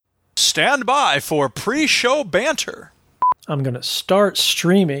stand by for pre-show banter. I'm going to start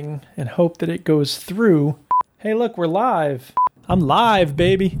streaming and hope that it goes through. Hey, look, we're live. I'm live,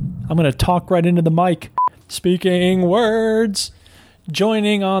 baby. I'm going to talk right into the mic. Speaking words,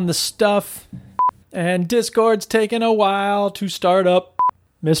 joining on the stuff, and Discord's taking a while to start up.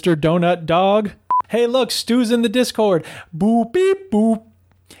 Mr. Donut Dog. Hey, look, Stu's in the Discord. Boop, beep, boop.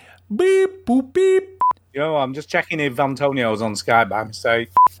 Beep, boop, beep. Yo, I'm just checking if Antonio's on Skype by mistake.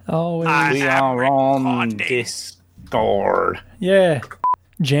 Oh, we are on Discord. Yeah.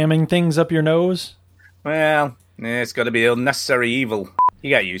 Jamming things up your nose? Well, it's got to be unnecessary evil. You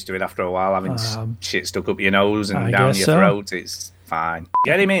get used to it after a while, having shit stuck up your nose and down your throat. It's fine.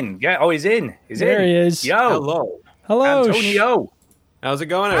 Get him in. He's in. There he is. Yo. Hello. Antonio. How's it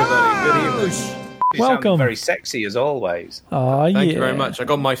going, everybody? Good evening. You Welcome. sound very sexy as always. Oh, yeah. Thank you very much. I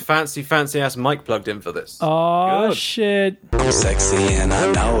got my fancy ass mic plugged in for this. Oh, Good. Shit. I'm sexy and I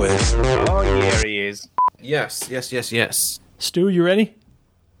know it. Oh, yeah, he is. Yes. Stu, you ready?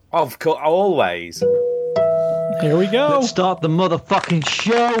 Of course, always. Here we go. Let's start the motherfucking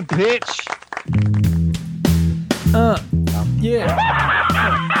show, bitch. Yeah.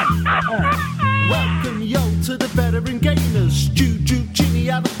 Welcome, yo, to the veteran gamers. Juju, Chinny,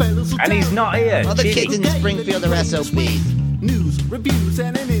 other fellas. And he's not here. Other Chinny. kids in Springfield are SOBs. News, reviews,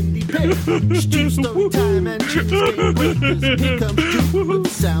 and an indie pick. Stu story time and Chinny's game breakers. Here comes Stu with the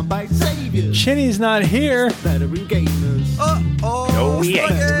soundbite saviors. Chinny's not here. Veteran gamers. No, he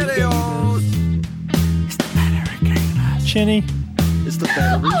ain't. It's the veteran gamers. Chinny. It's the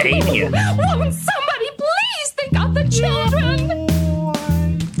veteran gamers. Won't somebody please think of the children?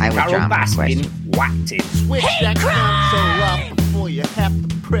 I Carol withdraw my Baskin question. whacked him. Switch that console off before you have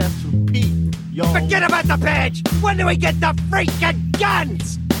to press repeat. Yo. Forget about the page! When do we get the freaking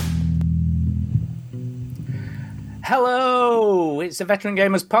guns? Hello, it's the Veteran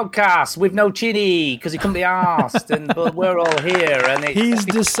Gamers podcast with no Chinny because he couldn't be asked, but we're all here. And He's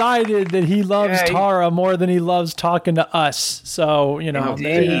decided that he loves Tara more than he loves talking to us. So,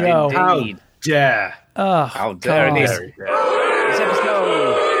 there you go. Indeed. How dare it is. This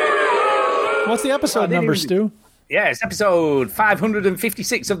episode. What's the episode number, Stu? Yeah, it's episode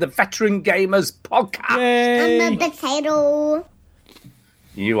 556 of the Veteran Gamers podcast. Yay. I'm a potato.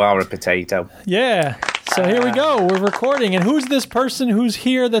 You are a potato. Yeah. So here we go. We're recording. And who's this person who's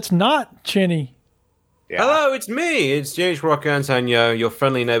here that's not Chinny? Yeah. Hello, it's me. It's James Rocker Antonio, your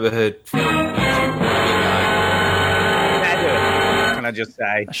friendly neighborhood. Better. Can I just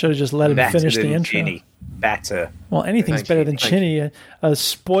say? I should have just let him finish the intro. Chinny. Better. Well, anything's better than Chinny. A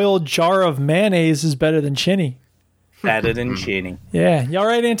spoiled jar of mayonnaise is better than Chinny. Better than Chinny. Yeah. You all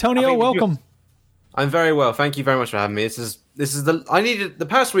right, Antonio? Welcome. I'm very well. Thank you very much for having me. This is the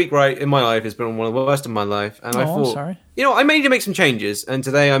past week, right, in my life has been one of the worst of my life, and I thought, I'm sorry. I made to make some changes, and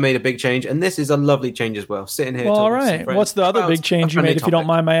today I made a big change, and this is a lovely change as well. Sitting here. Well, all talking to some right. friends What's the other about big change a you made, friendly if you don't topic.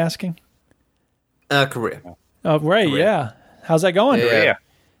 mind my asking? Career. Oh, right. Career. Yeah. How's that going?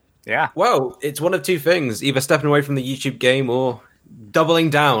 Yeah. Well, it's one of two things: either stepping away from the YouTube game or doubling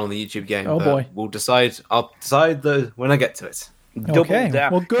down on the YouTube game. Oh, But boy. I'll decide when I get to it. Okay.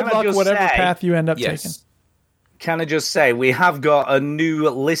 Down. Well, good Can I luck just whatever say- path you end up taking. Yes. Can I just say, we have got a new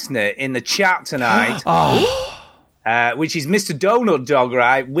listener in the chat tonight, which is Mr. Donut Dog,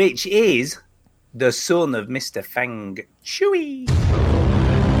 right? Which is the son of Mr. Feng Shui.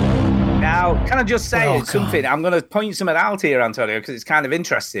 Now, can I just say something? I'm going to point something out here, Antonio, because it's kind of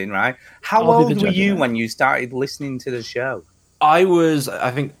interesting, right? How I'll be the old were judge you of that. when you started listening to the show? I was, I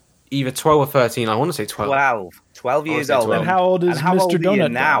think, either 12 or 13. I want to say 12. 12 years say old. 12. And how old is And how Mr. old are you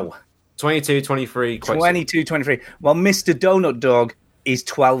Donut now? Dog? 22, 23. Quite 22, 23. Well, Mr. Donut Dog is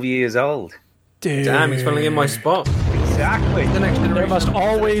 12 years old. Dude. Damn, he's finally in my spot. Exactly. The next generation. There must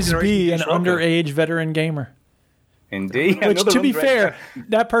always be an Generation rocker. underage veteran gamer. Indeed. Which, Another to be 100. fair,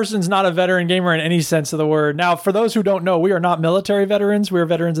 that person's not a veteran gamer in any sense of the word. Now, for those who don't know, we are not military veterans. We are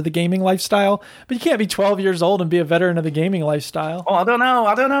veterans of the gaming lifestyle. But you can't be 12 years old and be a veteran of the gaming lifestyle. Oh, I don't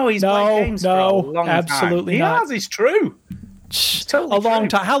know. He's played games for a long time. Absolutely not. He has. It's true. Totally A long true.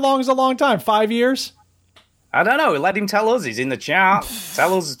 time. How long is a long time? 5 years? I don't know. Let him tell us. He's in the chat.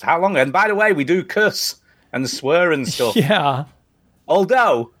 Tell us how long. And by the way, we do cuss and swear and stuff. Yeah.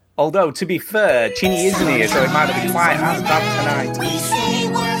 Although, to be fair, Chinny isn't here, so it might not be quite as bad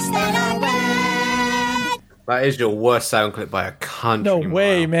tonight. That is your worst sound clip by a country. No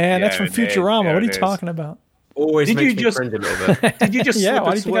way, man. That's Yeah, from it is. Futurama. Yeah, what are you it is. talking about? Always Did makes you me just- cringe a little bit. Did you just Yeah, slip why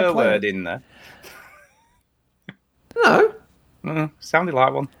a do you think I swear played word it? in there? No. Sounded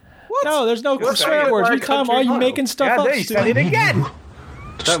like one. No, there's no You're swear saying words. it What like time are you country making stuff Yeah, up, he Stu? said it again.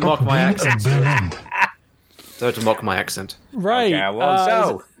 Don't mock my accent. Don't mock my accent. Right. Okay,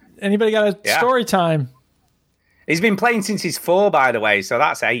 well, Anybody got a story time? He's been playing since he's 4, by the way. So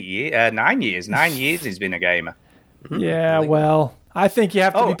that's 9 years. 9 years he's been a gamer. Yeah, well, I think you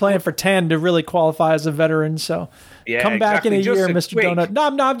have to be playing for 10 to really qualify as a veteran. So come back in a year, Mr. Donut. No,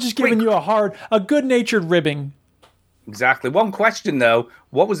 I'm just giving you a good-natured ribbing. Exactly. One question, though.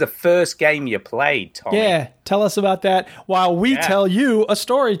 What was the first game you played, Tommy? Yeah, tell us about that while we tell you a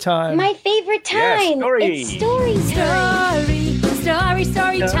story time. My favorite time. Story. It's story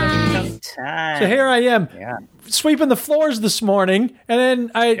time. So here I am, sweeping the floors this morning, and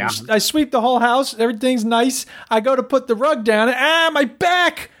then I sweep the whole house. Everything's nice. I go to put the rug down, and my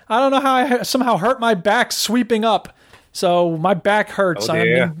back! I don't know how I somehow hurt my back sweeping up. So my back hurts. I'm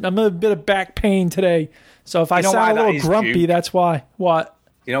in a bit of back pain today. So if I sound a little grumpy, that's why. What?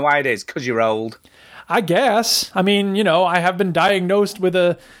 You know why it is? Because you're old. I guess. I mean, I have been diagnosed with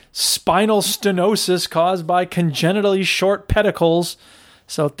a spinal stenosis caused by congenitally short pedicles.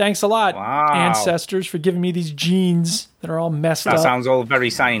 So thanks a lot, ancestors, for giving me these genes that are all messed up. That sounds all very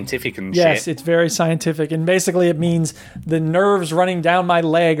scientific and shit. Yes, it's very scientific. And basically it means the nerves running down my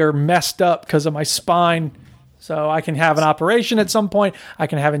leg are messed up because of my spine. So I can have an operation at some point. I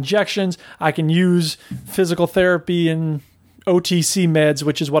can have injections. I can use physical therapy and OTC meds,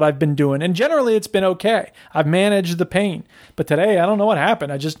 which is what I've been doing. And generally, it's been okay. I've managed the pain. But today, I don't know what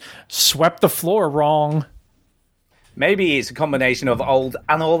happened. I just swept the floor wrong. Maybe it's a combination of old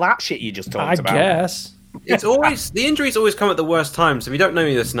and all that shit you just talked about. I guess. It's always the injuries always come at the worst times. If you don't know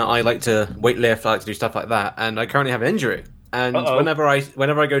me, listener, I like to weightlift. I like to do stuff like that, and I currently have an injury. And whenever I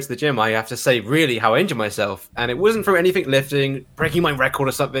go to the gym, I have to say really how I injured myself. And it wasn't from anything lifting, breaking my record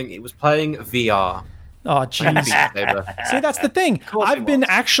or something. It was playing VR. Oh, jeez. See, that's the thing. I've been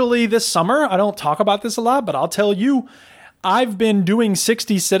actually this summer, I don't talk about this a lot, but I'll tell you, I've been doing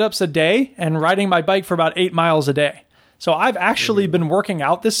 60 sit-ups a day and riding my bike for about 8 miles a day. So I've actually been working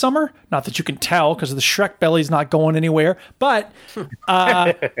out this summer. Not that you can tell because the Shrek belly's not going anywhere. But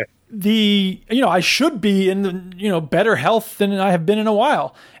I should be in better health than I have been in a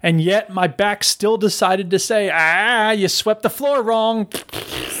while. And yet my back still decided to say, you swept the floor wrong.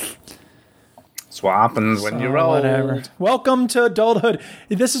 That's what happens when you're old. Whatever. Welcome to adulthood.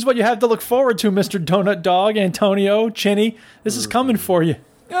 This is what you have to look forward to, Mr. Donut Dog, Antonio, Chinny. This is coming for you.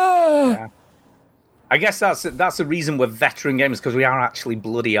 Yeah. I guess that's the reason we're veteran gamers, because we are actually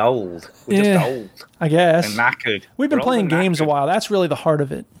bloody old. We're just old. I guess. And knackered. We've been playing games a while. That's really the heart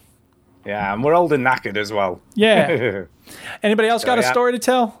of it. Yeah, and we're old and knackered as well. Yeah. Anybody else got a story to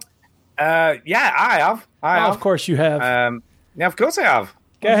tell? Yeah, I have. Of course you have. Yeah, of course I have.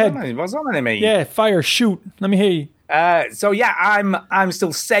 Go ahead. What's on in me? Yeah, fire, shoot. Let me hear you. So yeah, I'm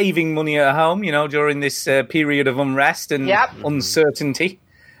still saving money at home, during this period of unrest and uncertainty.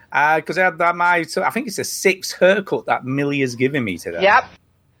 Because I had I think it's a 6th haircut that Millie has given me today.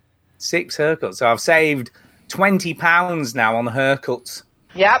 6 haircuts. So I've saved £20 now on haircuts.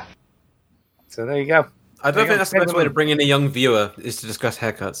 So there you go. I don't think that's the best way to bring in a young viewer is to discuss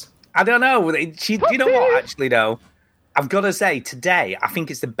haircuts. I don't know. Do you know what, actually, though? I've got to say, today, I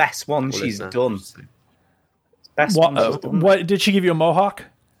think it's the best one she's done. Best one she's done. What, did she give you a mohawk?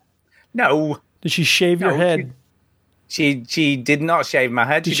 No. Did she shave your head? She did not shave my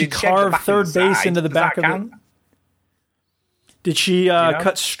head. Did she carve third base into the back of it? Did she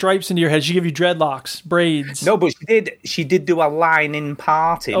cut stripes into your head? Did she give you dreadlocks, braids? No, but she did do a line in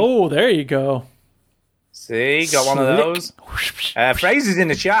parting. Oh, there you go. See, got one of those. Fraser's in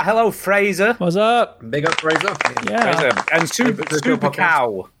the chat. Hello, Fraser. What's up? Big up, Fraser. Yeah. Fraser. And Super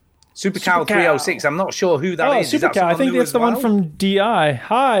Cow. Super Cow 306. I'm not sure who that is. Super Cow. I think that's the one from DI.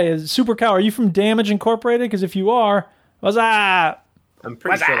 Hi, Super Cow. Are you from Damage Incorporated? Because if you are, what's up? I'm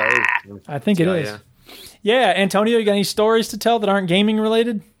pretty sure that is. I think it is. Yeah, Antonio, you got any stories to tell that aren't gaming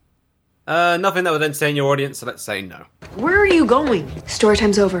related? Nothing that would entertain your audience, so let's say no. Where are you going? Story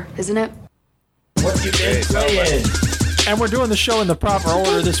time's over, isn't it? What you been playing? And we're doing the show in the proper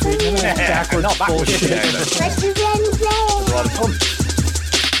order this week. Backwards not backwards bullshit. What you been playing? A lot of fun.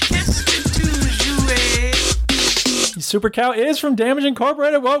 Super Cow is from Damage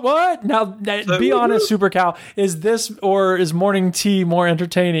Incorporated. What? Now, be honest, Super Cow. Is this or is morning tea more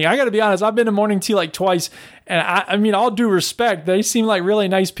entertaining? I got to be honest. I've been to morning tea like twice, and I mean, all due respect, they seem like really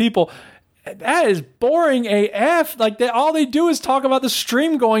nice people. That is boring AF. Like all they do is talk about the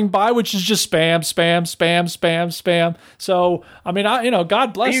stream going by, which is just spam. So I mean,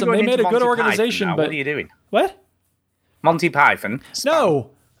 God bless them. They made a good organization. But what are you doing? What? Monty Python? Spam.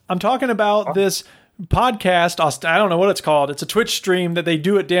 No, I'm talking about this podcast. I don't know what it's called. It's a Twitch stream that they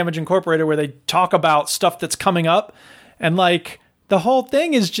do at Damage Incorporated where they talk about stuff that's coming up, and like the whole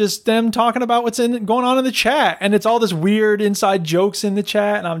thing is just them talking about what's going on in the chat, and it's all this weird inside jokes in the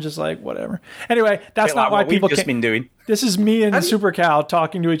chat, and I'm just like, whatever. Anyway, that's not why people just been doing. This is me and Super Cow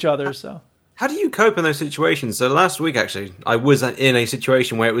talking to each other. So how do you cope in those situations? So last week, actually, I was in a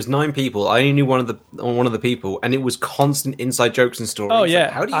situation where it was 9 people. I only knew one of the people, and it was constant inside jokes and stories. Oh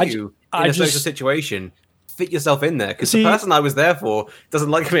yeah, like, how do you in a social situation fit yourself in there? Because the person I was there for doesn't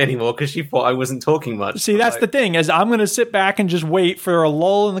like me anymore because she thought I wasn't talking much. See, that's the thing, is I'm going to sit back and just wait for a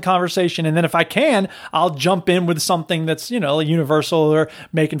lull in the conversation, and then if I can, I'll jump in with something that's, universal or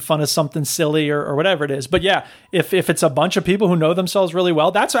making fun of something silly or whatever it is. But yeah, if it's a bunch of people who know themselves really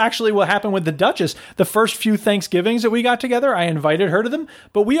well, that's actually what happened with the Duchess. The first few Thanksgivings that we got together, I invited her to them,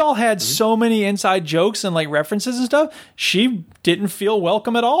 but we all had so many inside jokes and like references and stuff, she didn't feel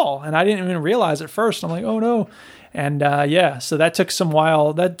welcome at all, and I didn't even realize at first. I'm like, oh no. And so that took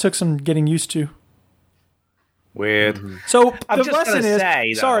some getting used to. Weird. So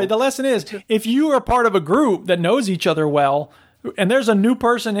the lesson is, if you are part of a group that knows each other well, and there's a new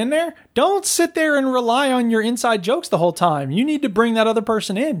person in there, don't sit there and rely on your inside jokes the whole time. You need to bring that other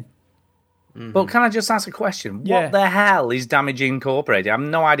person in. But can I just ask a question? What the hell is Damage Incorporated? I have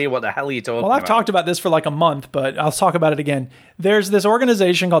no idea what the hell you're talking about. Well, I've talked about this for like a month, but I'll talk about it again. There's this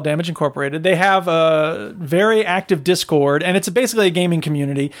organization called Damage Incorporated. They have a very active Discord, and it's basically a gaming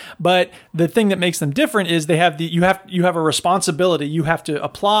community. But the thing that makes them different is they have you have a responsibility. You have to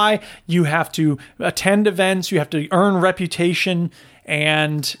apply. You have to attend events. You have to earn reputation.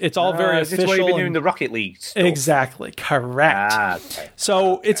 And it's all very official. This is why you've been doing the Rocket League stuff. Exactly. Correct. Okay.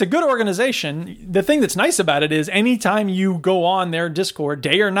 So it's a good organization. The thing that's nice about it is anytime you go on their Discord,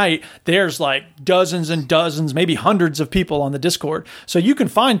 day or night, there's like dozens and dozens, maybe hundreds of people on the Discord. So you can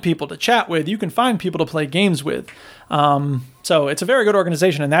find people to chat with. You can find people to play games with. So it's a very good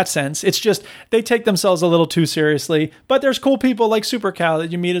organization in that sense. It's just they take themselves a little too seriously. But there's cool people like Super Cow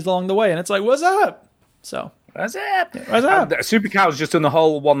that you meet along the way. And it's like, what's up? So... What's up? Super Cow's just done the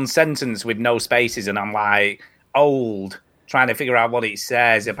whole one sentence with no spaces, and I'm like, old, trying to figure out what it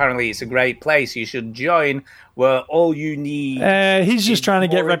says. Apparently, it's a great place. You should join where all you need... he's just trying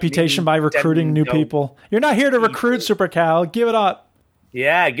to get reputation by recruiting new people. You're not here to recruit, Super Cow. Give it up.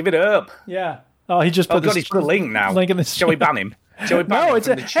 Yeah, give it up. Yeah. Oh, he just put this... He's put a link now. Link in this. Shall we ban him?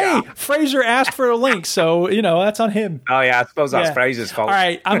 Hey, Fraser asked for a link, so, that's on him. Oh, yeah, I suppose that's Fraser's fault. All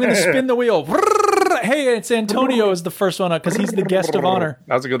right, I'm going to spin the wheel. Hey, it's Antonio is the first one up because he's the guest of honor.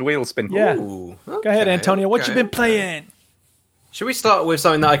 That was a good wheel spin. Yeah. Ooh, okay, go ahead, Antonio. What you been playing? Should we start with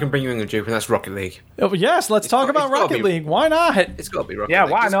something that I can bring you in, Duke, and that's Rocket League? Oh, yes, let's talk about Rocket League. Why not? It's got to be Rocket League. Yeah,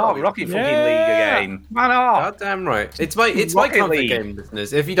 why not? Rocket fucking League again. Why not? Goddamn right. It's my comfort game,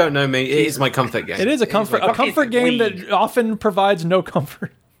 listeners. If you don't know me, it is my comfort game. It is a comfort game that often provides no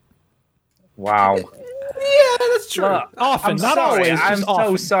comfort. Wow. Yeah, that's true. Look, often, not always. I'm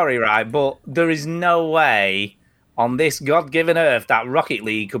so sorry, right? But there is no way on this God-given earth that Rocket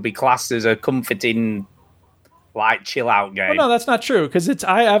League could be classed as a comforting, like, chill-out game. Well, no, that's not true, because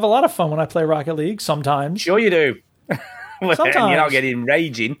I have a lot of fun when I play Rocket League, sometimes. Sure you do. Sometimes. You're not getting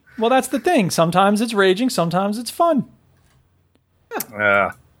raging. Well, that's the thing. Sometimes it's raging, sometimes it's fun.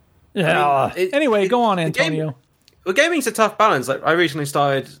 Yeah. Anyway, go on, Antonio. Well, gaming's a tough balance. Like, I recently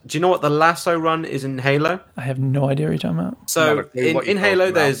started... Do you know what the lasso run is in Halo? I have no idea what you're talking about. So, in Halo,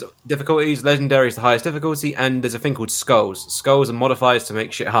 there's difficulties. Legendary is the highest difficulty, and there's a thing called skulls. Skulls are modifiers to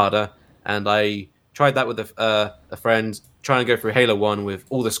make shit harder, and I tried that with a friend, trying to go through Halo 1 with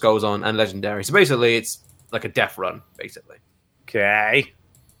all the skulls on and Legendary. So, basically, it's like a death run, basically. Okay.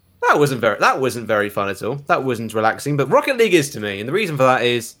 That wasn't very fun at all. That wasn't relaxing, but Rocket League is to me, and the reason for that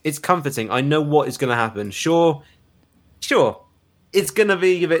is it's comforting. I know what is going to happen. Sure, it's going to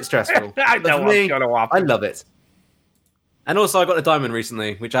be a bit stressful. I know what's going to happen. I love it. And also, I got a diamond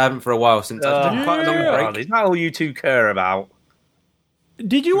recently, which I haven't for a while since I took quite a long break. It's not all you two care about.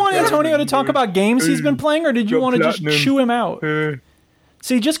 Did you want Antonio to talk about games he's been playing, or did you want to just chew him out?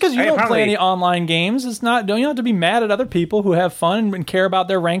 See, just because you don't play any online games, don't you have to be mad at other people who have fun and care about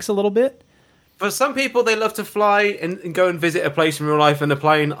their ranks a little bit? For some people, they love to fly and go and visit a place in real life in a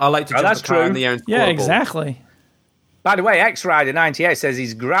plane. I like to jump a car in the air and yeah, exactly. By the way, X-Rider98 says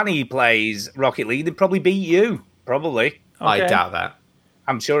his granny plays Rocket League. They'd probably beat you. Probably. Okay. I doubt that.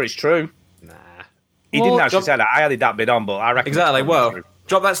 I'm sure it's true. Nah. He didn't actually say that. I added that bit on, but I reckon... Exactly. Well,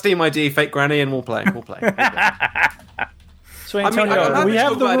 drop that Steam ID, fake granny, and we'll play. So, Antonio, we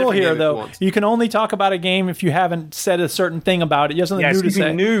have the rule here, though. You can only talk about a game if you haven't said a certain thing about it. You have something new to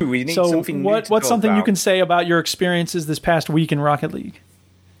say. We need something new to what's something you can say about your experiences this past week in Rocket League?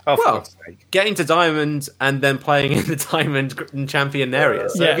 Well, getting to Diamond and then playing in the Diamond and Champion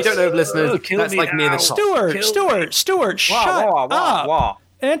areas. So if you don't know, listeners, that's like near the top. Stuart, shut up. What?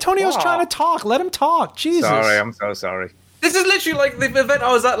 Antonio's trying to talk. Let him talk. Jesus. Sorry, I'm so sorry. This is literally like the event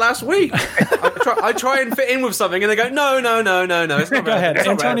I was at last week. I try and fit in with something, and they go, no. It's not Go ahead,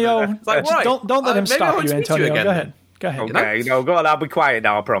 Antonio. It's like, right, don't let him stop you, Antonio. Go ahead. Okay, go on. I'll be quiet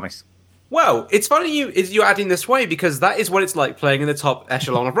now. I promise. Well, it's funny you're adding this way because that is what it's like playing in the top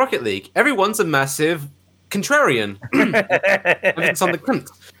echelon of Rocket League. Everyone's a massive contrarian. Everyone's on the cunt.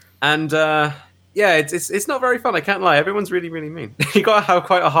 And yeah, it's not very fun. I can't lie. Everyone's really, really mean. You got to have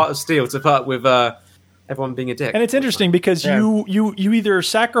quite a heart of steel to put up with everyone being a dick. And it's interesting because you either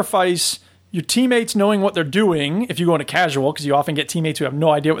sacrifice your teammates knowing what they're doing if you go into casual, because you often get teammates who have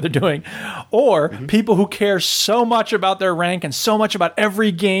no idea what they're doing, or people who care so much about their rank and so much about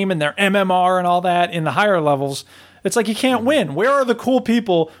every game and their MMR and all that in the higher levels. It's like you can't win. Where are the cool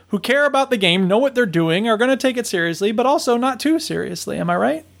people who care about the game, know what they're doing, are going to take it seriously, but also not too seriously? Am I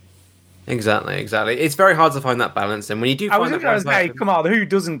right? Exactly. It's very hard to find that balance, and when you do find that balance... Hey, come on, who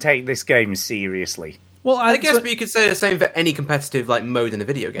doesn't take this game seriously? Well, I guess but you could say the same for any competitive mode in a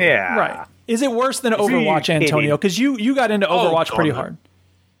video game. Yeah. Right. Is it worse than Overwatch, Antonio? Because you got into Overwatch pretty hard.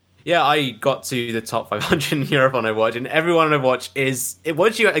 Yeah, I got to the top 500 in Europe on Overwatch, and everyone on Overwatch is...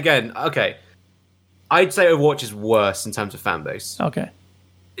 Once you... Again, okay. I'd say Overwatch is worse in terms of fan base. Okay.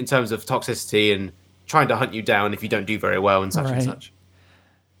 In terms of toxicity and trying to hunt you down if you don't do very well and such and such.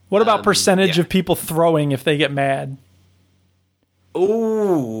 What about percentage of people throwing if they get mad?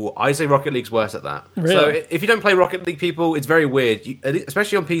 Ooh, I say Rocket League's worse at that. Really? So if you don't play Rocket League, people, it's very weird.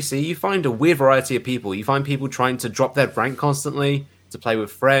 Especially on PC, you find a weird variety of people. You find people trying to drop their rank constantly to play with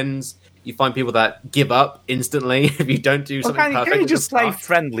friends. You find people that give up instantly if you don't do something perfect. Can you just play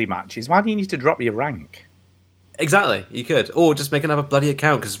friendly matches? Why do you need to drop your rank? Exactly, you could. Or just make another bloody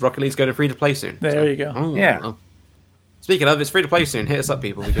account because Rocket League's going to free-to-play soon. There you go. Yeah. Speaking of, it's free-to-play soon. Hit us up,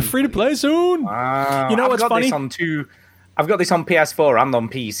 people. Free-to-play soon? You know what's funny? I've got this on PS4 and on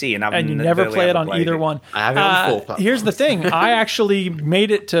PC, and you never play it on either one. I have it on 4 platforms. Here's the thing. I actually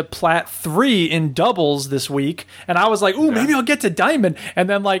made it to Plat 3 in doubles this week, and I was like, ooh, maybe I'll get to Diamond. And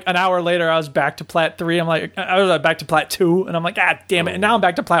then like an hour later, I was back to Plat 3. I'm like, I was back to Plat 2, and I'm like, damn it. And now I'm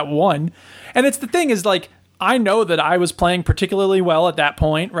back to Plat 1. And it's the thing is like, I know that I was playing particularly well at that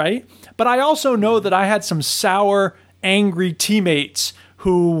point, right? But I also know that I had some sour, angry teammates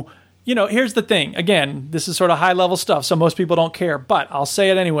who... You know, here's the thing. Again, this is sort of high-level stuff, so most people don't care. But I'll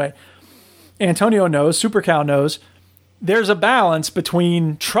say it anyway. Antonio knows, Super Cow knows, there's a balance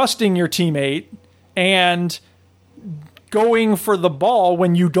between trusting your teammate and going for the ball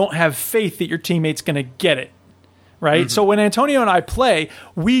when you don't have faith that your teammate's going to get it, right? So when Antonio and I play,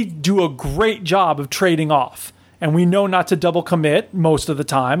 we do a great job of trading off. And we know not to double commit most of the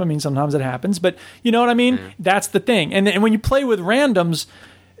time. I mean, sometimes it happens. But you know what I mean? That's the thing. And when you play with randoms...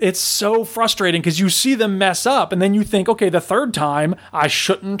 It's so frustrating because you see them mess up and then you think, okay, the third time I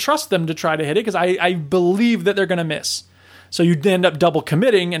shouldn't trust them to try to hit it because I believe that they're going to miss. So you end up double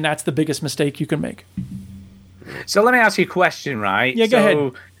committing, and that's the biggest mistake you can make. So let me ask you a question, right? Yeah, go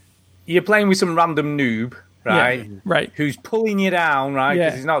ahead. You're playing with some random noob, right? Yeah, right. Who's pulling you down, right?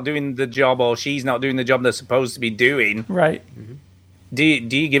 Because he's not doing the job or she's not doing the job they're supposed to be doing. Right. Do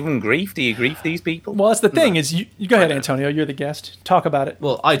you give them grief? Do you grief these people? Well, that's the thing is you go ahead, Antonio. You're the guest. Talk about it.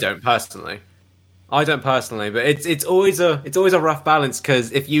 Well, I don't personally, but it's always a rough balance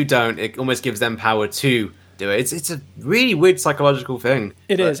because if you don't, it almost gives them power to do it. It's a really weird psychological thing.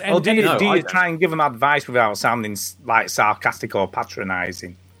 It is. And do you try and give them advice without sounding like sarcastic or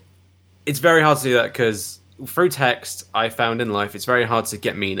patronising? It's very hard to do that because through text, I found in life, it's very hard to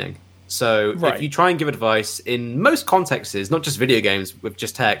get meaning. So if you try and give advice in most contexts, not just video games with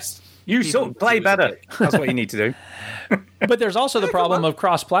just text, you play better. That's what you need to do. But there's also the problem of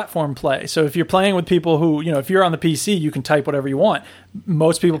cross-platform play. So if you're playing with people who, if you're on the PC, you can type whatever you want.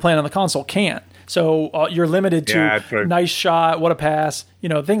 Most people playing on the console can't. So you're limited to nice shot, what a pass,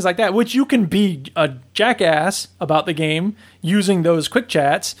 things like that, which you can be a jackass about the game using those quick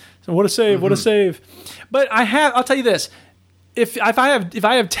chats. So what a save, what a save. But I'll tell you this. If I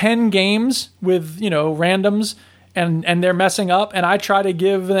have 10 games with randoms and they're messing up and I try to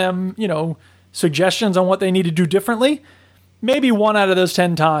give them suggestions on what they need to do differently, maybe 1 out of those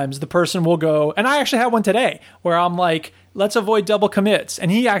 10 times the person will go, and I actually had one today where I'm like, let's avoid double commits,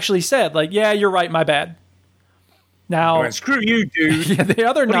 and he actually said like, yeah, you're right, my bad. Now, screw you, dude. Yeah, the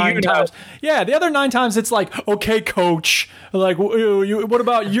other 9 times it's like, okay, coach, like what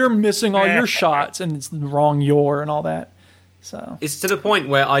about you're missing all your shots and it's the wrong and all that. So it's to the point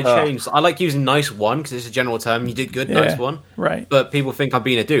where I changed. I like using nice one because it's a general term. You did good, nice one. Right. But people think I'm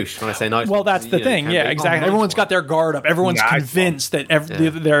being a douche when I say nice. Well, that's the thing. Yeah, exactly. Nice Everyone's one. got their guard up. Everyone's convinced that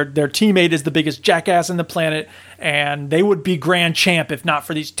their teammate is the biggest jackass in the planet, and they would be grand champ if not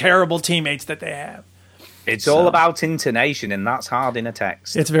for these terrible teammates that they have. It's all about intonation, and that's hard in a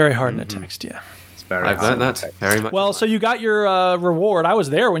text. It's very hard in a text. Yeah. I've learned that very much. Well, so you got your reward. I was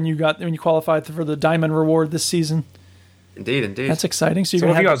there when you qualified for the diamond reward this season. Indeed. That's exciting. So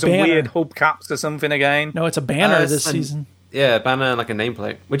have you got some weird hubcaps or something again? No, it's a banner this season. Yeah, a banner and like a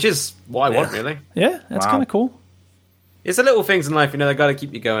nameplate, which is what I want, really. Yeah, that's kind of cool. It's the little things in life, they got to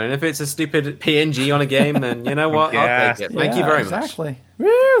keep you going. And if it's a stupid PNG on a game, then you know what? I'll take it. Thank you very much. Exactly.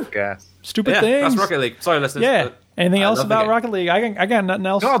 Woo! Yes. Stupid things. That's Rocket League. Sorry, listeners. Yeah. Anything else about Rocket League? I got nothing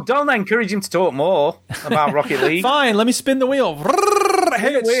else. God, don't encourage him to talk more about Rocket League. Fine, let me spin the wheel.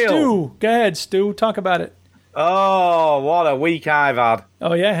 Hey, it's Stu. Go ahead, Stu. Talk about it. Oh, what a week I've had.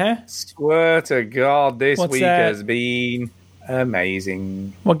 Oh, yeah, huh? Swear to God, this What's week that? has been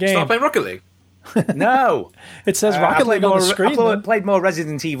amazing. What game? Stop playing Rocket League. No. It says Rocket League on the screen. I played more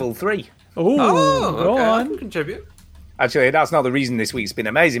Resident Evil 3. Ooh, go on. I can contribute. Actually, that's not the reason this week's been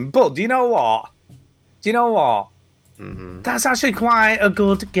amazing. But do you know what? Mm-hmm. That's actually quite a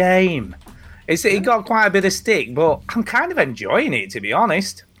good game. It got quite a bit of stick, but I'm kind of enjoying it, to be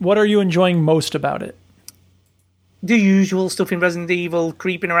honest. What are you enjoying most about it? The usual stuff in Resident Evil,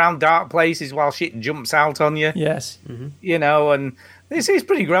 creeping around dark places while shit jumps out on you. Yes. Mm-hmm. And this is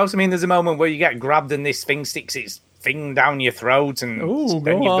pretty gross. I mean, there's a moment where you get grabbed and this thing sticks its thing down your throat, and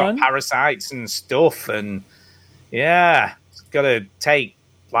then you've got parasites and stuff, and it's got to take,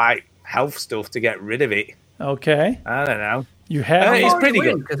 health stuff to get rid of it. Okay. I don't know. You have it's pretty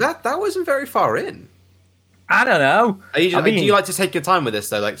good. Because that wasn't very far in. I don't know. Do you like to take your time with this,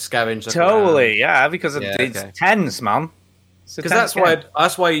 though? Like scavenge? Totally, yeah, because it's tense, man. Because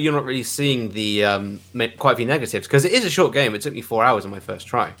that's why you're not really seeing the quite a few negatives. Because it is a short game. It took me 4 hours on my first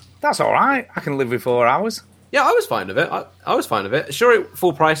try. That's all right. I can live with 4 hours. Yeah, I was fine with it. I was fine with it. Sure,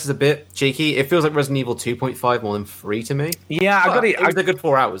 full price is a bit cheeky. It feels like Resident Evil 2.5 more than 3 to me. Yeah, I got it. It was a good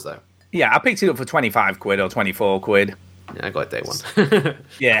 4 hours, though. Yeah, I picked it up for 25 quid or 24 quid. Yeah, I got it day one.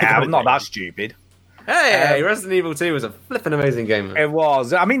 Yeah, I'm not that stupid. Hey, Resident Evil 2 was a flipping amazing game. It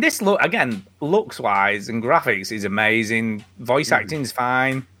was. I mean, this looks-wise and graphics is amazing. Voice acting's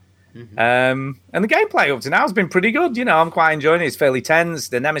fine. Mm-hmm. And the gameplay up to now has been pretty good. I'm quite enjoying it. It's fairly tense.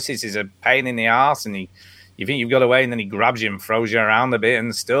 The Nemesis is a pain in the arse, and you think you've got away, and then he grabs you and throws you around a bit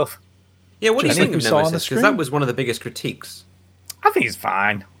and stuff. Yeah, what do you think of Nemesis? Because that was one of the biggest critiques. I think it's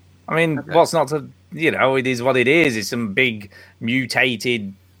fine. I mean, what's not to... it is what it is. It's some big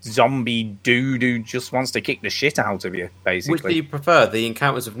mutated zombie dude who just wants to kick the shit out of you, basically. Which do you prefer, the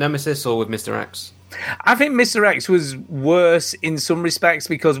encounters with Nemesis or with Mr. X? I think Mr. X was worse in some respects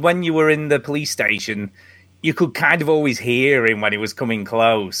because when you were in the police station, you could kind of always hear him when he was coming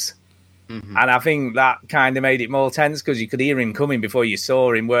close. Mm-hmm. And I think that kind of made it more tense because you could hear him coming before you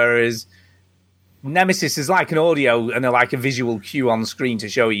saw him, whereas Nemesis is like an audio and a visual cue on screen to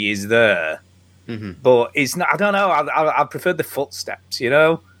show you he's there. Mm-hmm. But it's not. I don't know. I prefer the footsteps.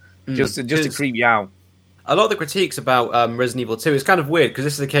 Just to creep you out. A lot of the critiques about Resident Evil 2 is kind of weird because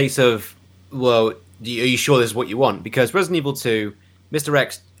this is a case of, well, are you sure this is what you want? Because Resident Evil 2, Mr.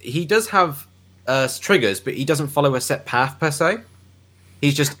 X, he does have triggers, but he doesn't follow a set path per se.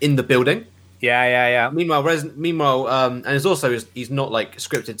 He's just in the building. Yeah. Meanwhile, and it's also he's not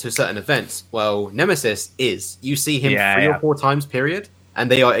scripted to certain events. Well, Nemesis is. You see him 3 or 4 times, period,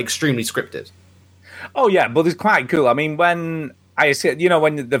 and they are extremely scripted. Oh yeah, but it's quite cool. I mean, when obviously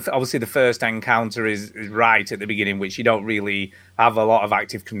the first encounter is right at the beginning, which you don't really have a lot of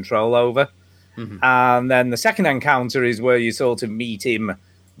active control over, and then the second encounter is where you sort of meet him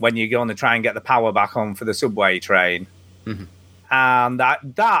when you're going to try and get the power back on for the subway train. Mm-hmm. And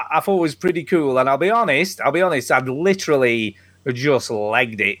that I thought was pretty cool. And I'll be honest, I'd literally just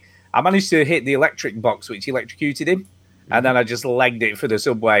legged it. I managed to hit the electric box, which electrocuted him, and then I just legged it for the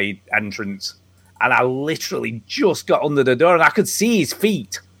subway entrance. And I literally just got under the door, and I could see his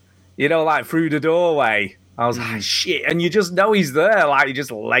feet, through the doorway. I was like, shit. And you just know he's there, you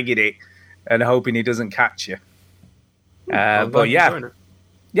just legged it and hoping he doesn't catch you. But yeah,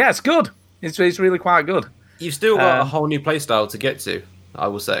 it's good. It's really quite good. You've still got a whole new playstyle to get to, I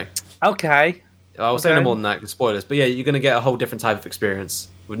will say. Okay. I will say no more than that, spoilers. But yeah, you're going to get a whole different type of experience,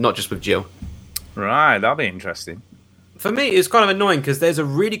 not just with Jill. Right, that'll be interesting. For me, it's kind of annoying because there's a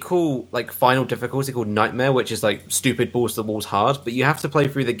really cool final difficulty called Nightmare, which is stupid balls to the walls hard, but you have to play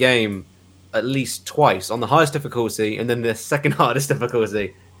through the game at least twice on the highest difficulty and then the second hardest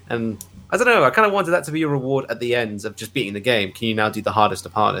difficulty. And I don't know. I kind of wanted that to be a reward at the end of just beating the game. Can you now do the hardest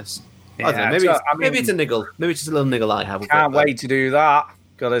of hardest? I don't know. Maybe it's a niggle. Maybe it's just a little niggle I have. Can't wait to do that.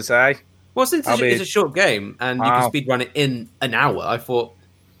 Gotta say. Well, since it's a short game and you can speedrun it in an hour, I thought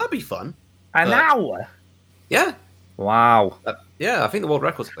that'd be fun. An hour? Yeah. Wow. Yeah, I think the world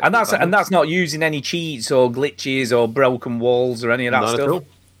record's and that's not using any cheats or glitches or broken walls or any of that stuff.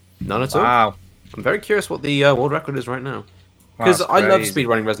 None at all. Wow. I'm very curious what the world record is right now. Because I love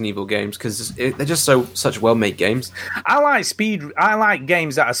speedrunning Resident Evil games because they're just such well-made games. I like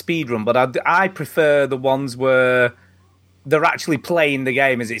games that are speedrun, but I prefer the ones where they're actually playing the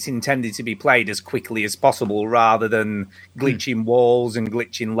game as it's intended to be played as quickly as possible, rather than glitching walls and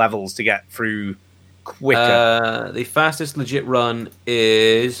glitching levels to get through quicker. The fastest legit run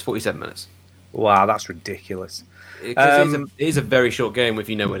is 47 minutes. Wow, that's ridiculous. It is a very short game if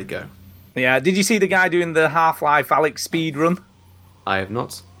you know where to go. Yeah, did you see the guy doing the Half-Life Alex speedrun? I have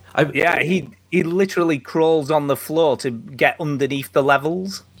not. He literally crawls on the floor to get underneath the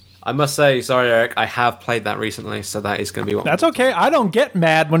levels. I must say, sorry, Eric, I have played that recently, so that is going to be one. That's okay. I don't get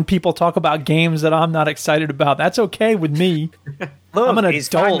mad when people talk about games that I'm not excited about. That's okay with me. Look, I'm an adult. It's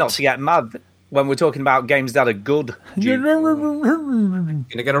fine not to get mad when we're talking about games that are good. You're going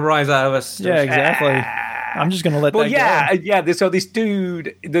to get a rise out of us. Yeah, exactly. I'm just going to let that go. Yeah. So this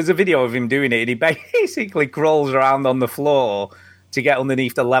dude, there's a video of him doing it, and he basically crawls around on the floor to get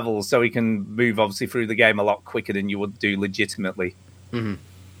underneath the levels so he can move, obviously, through the game a lot quicker than you would do legitimately. Mm-hmm.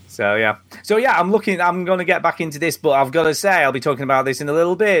 So yeah, I'm going to get back into this, but I've got to say, I'll be talking about this in a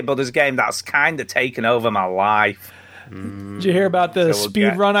little bit, but there's a game that's kind of taken over my life. Did you hear about the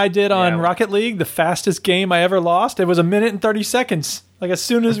speed run I did on Rocket League? The fastest game I ever lost? It was 1 minute and 30 seconds. Like, as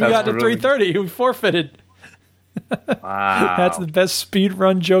soon as we got to 3:30, we forfeited. Wow. That's the best speed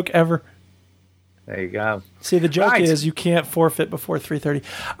run joke ever. There you go. See, the joke is you can't forfeit before 3:30.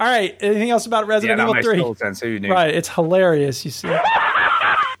 All right, anything else about Resident Evil 3? Makes total sense. Who knew? Right, it's hilarious, you see.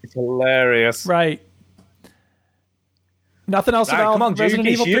 It's hilarious. Right. Nothing else about come on, Resident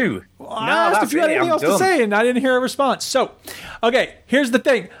Duke, Evil 3? you. Well, I asked if you had anything else to say, and I didn't hear a response. So, okay, here's the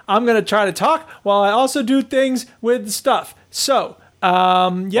thing. I'm going to try to talk while I also do things with stuff. So,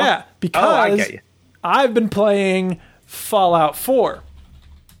 because I've been playing Fallout 4.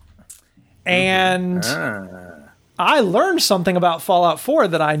 And I learned something about Fallout 4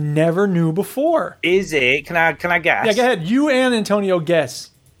 that I never knew before. Is it? Can I guess? Yeah, go ahead. You and Antonio guess.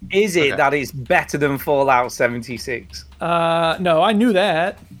 Is it that it's better than Fallout 76? No, I knew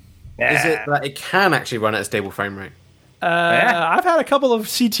that. Yeah. Is it that it can actually run at a stable frame rate? I've had a couple of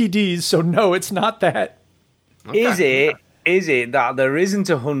CTDs, so no, it's not that. Okay. Is it that there isn't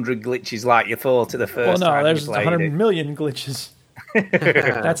 100 glitches like you thought at the first time? Well, no, there's 100 million glitches.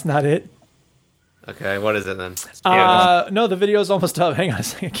 That's not it. Okay, what is it then? No, the video's almost up. Hang on a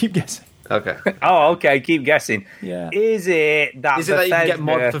second. Keep guessing. Okay. Okay. Keep guessing. Yeah. Is it that you can get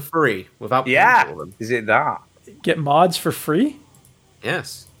mods for free without paying for them? Is it that? Get mods for free?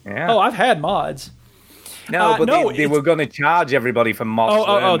 Yes. Yeah. Oh, I've had mods. No, but they were going to charge everybody for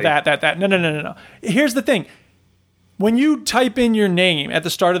mods. That. No. Here's the thing. When you type in your name at the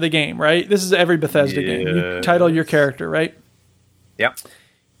start of the game, right? This is every Bethesda game. You title your character, right? Yep.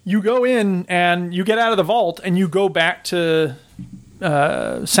 You go in and you get out of the vault and you go back to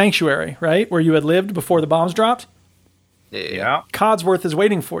Sanctuary, right? Where you had lived before the bombs dropped. Yeah. Codsworth is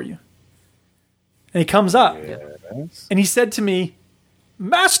waiting for you. And he comes up. Yes. And he said to me,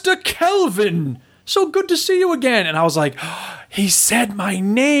 Master Kelvin, so good to see you again. And I was like, he said my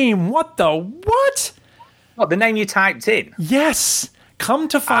name. What the what? What, the name you typed in? Yes. Come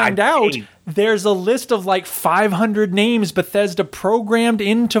to find out, there's a list of like 500 names Bethesda programmed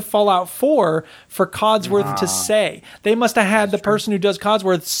into Fallout 4 for Codsworth to say. They must have had the person who does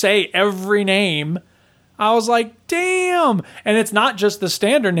Codsworth say every name. I was like, damn. And it's not just the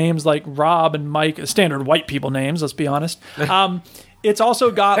standard names like Rob and Mike, standard white people names, let's be honest. It's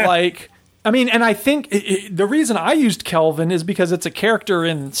also got like... and I think the reason I used Kelvin is because it's a character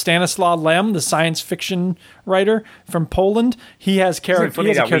in Stanislaw Lem, the science fiction writer from Poland. He has character.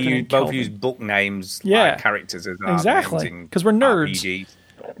 Funny that we both use book names, like characters as exactly, because we're nerds. RPGs.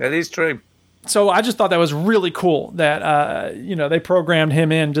 That is true. So I just thought that was really cool that they programmed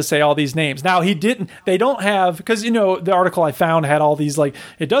him in to say all these names. Now he didn't. They don't have, because the article I found had all these like,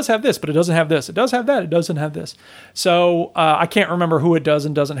 it does have this, but it doesn't have this. It does have that. It doesn't have this. So I can't remember who it does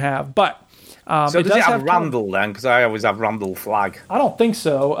and doesn't have, but. So does it have Randall then? Because I always have Randall Flag. I don't think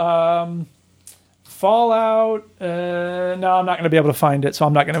so. Fallout. No, I'm not going to be able to find it, so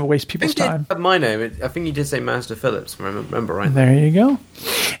I'm not going to waste people's time. My name. I think you did say Master Phillips. Remember right? There you go.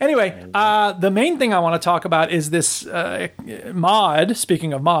 Anyway, the main thing I want to talk about is this mod,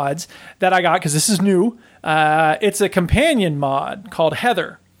 speaking of mods, that I got, because this is new. It's a companion mod called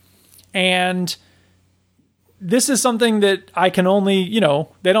Heather. And this is something that I can only,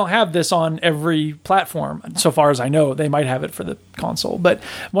 they don't have this on every platform. So far as I know, they might have it for the console. But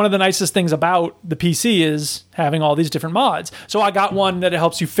one of the nicest things about the PC is having all these different mods. So I got one that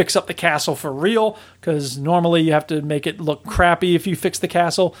helps you fix up the castle for real, because normally you have to make it look crappy if you fix the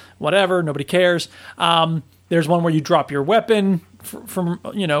castle. Whatever, nobody cares. There's one where you drop your weapon from,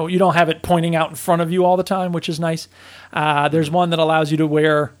 you don't have it pointing out in front of you all the time, which is nice. There's one that allows you to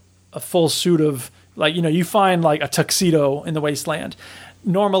wear a full suit of, you find like a tuxedo in the wasteland.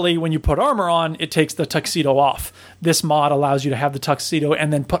 Normally, when you put armor on, it takes the tuxedo off. This mod allows you to have the tuxedo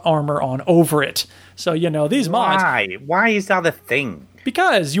and then put armor on over it. So, these mods... Why is that a thing?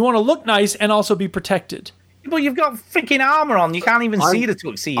 Because you want to look nice and also be protected. But you've got freaking armor on. You can't even see the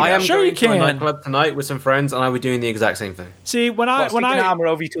tuxedo. I am sure going you to a can. nightclub tonight with some friends, and I was doing the exact same thing. See, when I armor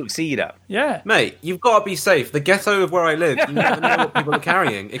over your tuxedo. Yeah, mate, you've got to be safe. The ghetto of where I live, you never know what people are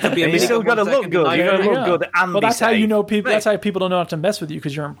carrying. It could be. You still got to look good. You got to look good and well, that's be how safe. you know people. Mate. That's how people don't know how to mess with you,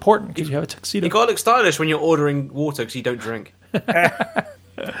 because you're important, because you have a tuxedo. You got to look stylish when you're ordering water because you don't drink.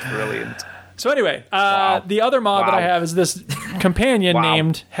 Brilliant. So anyway, the other mod that I have is this companion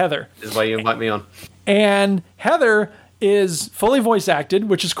named Heather. This is why you invite me on. And Heather is fully voice acted,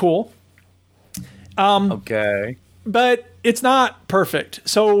 which is cool. Okay. But it's not perfect.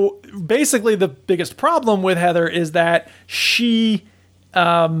 So basically the biggest problem with Heather is that she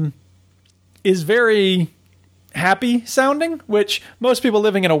is very happy sounding, which most people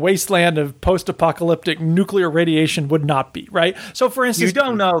living in a wasteland of post-apocalyptic nuclear radiation would not be, right? So for instance... You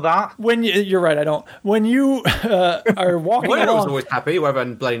don't know that. You're right, I don't. When you are walking along... I was always happy, whatever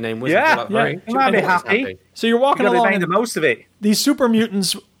bloody name was. You might be happy. So you're walking along... Make the most of it. These super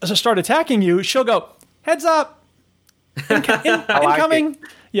mutants start attacking you. She'll go, heads up! Incoming!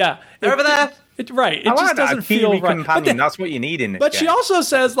 Yeah. They're over there! Right. It just doesn't feel right. But that's what you need in this But game. she also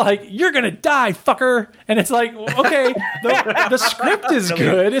says, you're going to die, fucker. And it's like, okay, the script is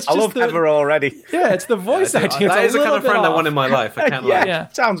good. It's I just love Heather already. Yeah, it's the voice acting. That is the kind of friend I want in my life. I can't lie. Yeah,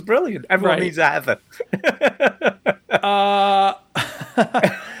 sounds brilliant. Everyone needs a Heather.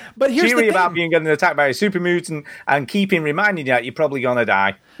 But here's the thing. About being getting attacked by a super mutant and keeping reminding you that you're probably going to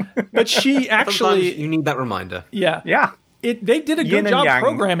die. But she actually... Sometimes you need that reminder. Yeah. Yeah. They did a good job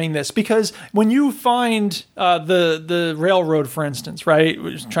programming this, because when you find the railroad, for instance, right,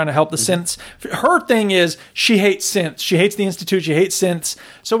 trying to help the synths, her thing is she hates synths. She hates the Institute. She hates synths.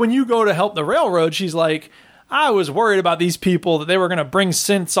 So when you go to help the railroad, she's like, I was worried about these people, that they were going to bring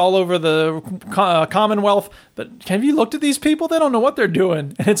synths all over the Commonwealth. But have you looked at these people? They don't know what they're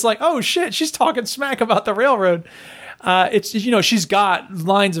doing. And it's like, oh, shit, she's talking smack about the railroad. It's, she's got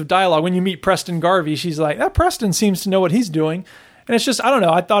lines of dialogue. When you meet Preston Garvey, she's like, that Preston seems to know what he's doing. And it's just, I don't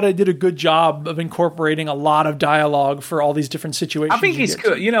know. I thought I did a good job of incorporating a lot of dialogue for all these different situations. I think it's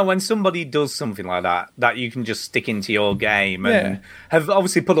good. When somebody does something like that you can just stick into your game and have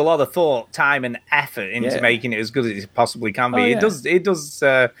obviously put a lot of thought, time, and effort into making it as good as it possibly can be. It does.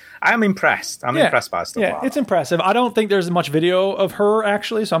 I am impressed. I'm impressed by stuff like that. It's impressive. I don't think there's much video of her,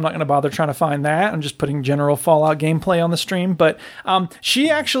 actually, so I'm not going to bother trying to find that. I'm just putting general Fallout gameplay on the stream. But she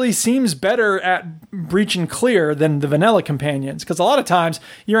actually seems better at breach and clear than the vanilla companions, because a lot of times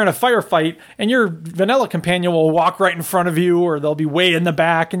you're in a firefight and your vanilla companion will walk right in front of you, or they'll be way in the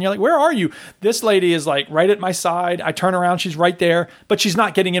back, and you're like, where are you? This lady is like right at my side. I turn around, she's right there, but she's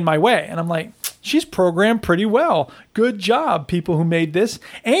not getting in my way. And I'm like, she's programmed pretty well. Good job, people who made this.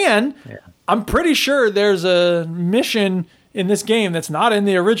 And I'm pretty sure there's a mission in this game that's not in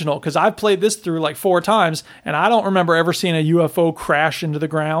the original, because I've played this through like 4 times and I don't remember ever seeing a UFO crash into the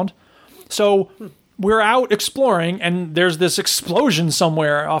ground. So we're out exploring and there's this explosion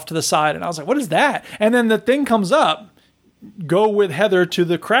somewhere off to the side. And I was like, what is that? And then the thing comes up, go with Heather to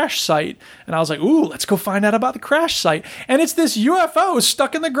the crash site. And I was like, ooh, let's go find out about the crash site. And it's this UFO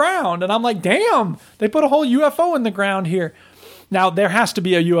stuck in the ground. And I'm like, damn, they put a whole UFO in the ground here. Now, there has to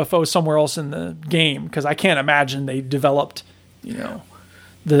be a UFO somewhere else in the game, because I can't imagine they developed, the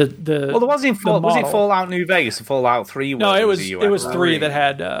well, there was was it Fallout New Vegas or Fallout 3? No, it was 3 that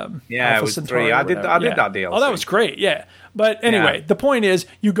had it was 3. I did that DLC. Oh, that was great. Yeah. But anyway, the point is,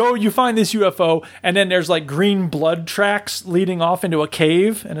 you find this UFO, and then there's like green blood tracks leading off into a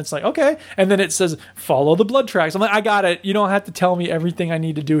cave, and it's like, okay. And then it says, follow the blood tracks. I'm like, I got it. You don't have to tell me everything I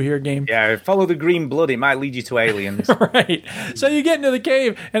need to do here, game. Yeah, follow the green blood. It might lead you to aliens. Right. So you get into the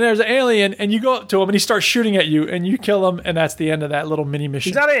cave, and there's an alien, and you go up to him, and he starts shooting at you, and you kill him, and that's the end of that little mini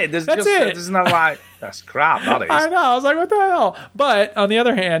mission. Is that it? That's it. There's not like... That's crap, that is. I know. I was like, what the hell? But on the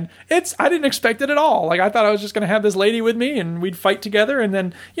other hand, I didn't expect it at all. Like, I thought I was just going to have this lady with me and we'd fight together. And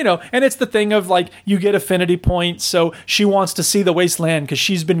then, and it's the thing of like, you get affinity points. So she wants to see the wasteland because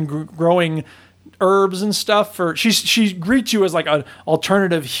she's been growing herbs and stuff she greets you as like an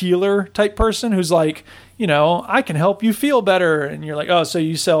alternative healer type person who's like, I can help you feel better. And you're like, oh, so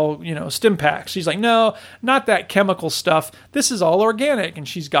you sell, stim packs. She's like, no, not that chemical stuff. This is all organic. And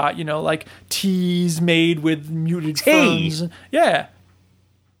she's got, like teas made with muted ferns. Yeah.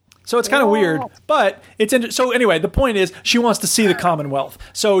 So it's kind of weird, but so anyway, the point is she wants to see the Commonwealth.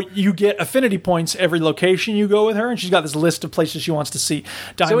 So you get affinity points every location you go with her, and she's got this list of places she wants to see.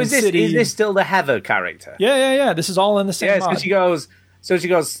 Diamond City. Is this still the Heather character? Yeah. This is all in the same mod. So she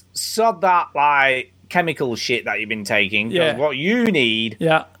goes, sod that like chemical shit that you've been taking. Yeah. What you need,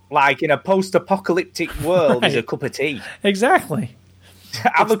 like in a post-apocalyptic world, is a cup of tea. Exactly.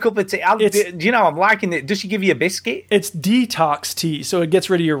 Have a cup of tea. I'm liking it. Does she give you a biscuit? It's detox tea, so it gets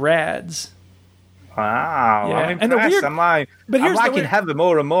rid of your rads. Wow, yeah. I'm impressed. I'm liking Heather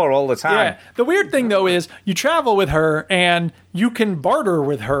more and more all the time. Yeah. The weird thing, though, is you travel with her and you can barter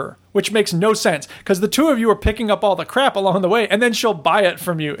with her, which makes no sense because the two of you are picking up all the crap along the way, and then she'll buy it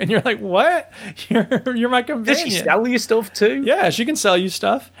from you, and you're like, "What? You're my companion." Does she sell you stuff too? Yeah, she can sell you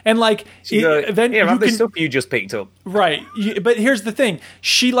stuff, and like then have the stuff you just picked up. Right, but here's the thing: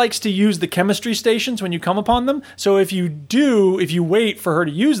 she likes to use the chemistry stations when you come upon them. So if you wait for her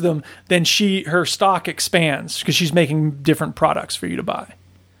to use them, then her stock expands because she's making different products for you to buy.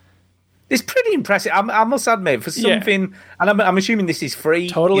 It's pretty impressive. I must admit, for something, and I'm assuming this is free.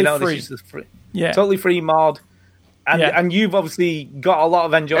 Totally free. This is free. Yeah, totally free mod. And you've obviously got a lot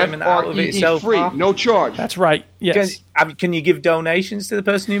of enjoyment out of it so free, far. No charge. That's right. Yes. Can you give donations to the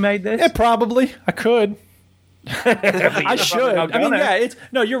person who made this? Yeah, probably. I could. I should. I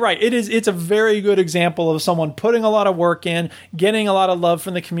mean, you're right. It's a very good example of someone putting a lot of work in, getting a lot of love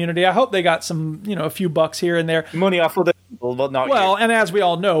from the community. I hope they got some, a few bucks here and there. Money off of the people, but not well, and as we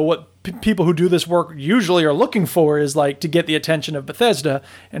all know, what people who do this work usually are looking for is like to get the attention of Bethesda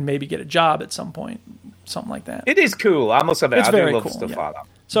and maybe get a job at some point, something like that. It is cool. I must admit, it's very cool. Stuff like that.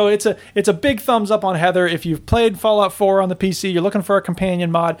 So it's a big thumbs up on Heather. If you've played Fallout 4 on the PC, you're looking for a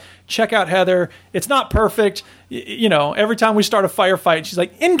companion mod, check out Heather. It's not perfect. Every time we start a firefight, she's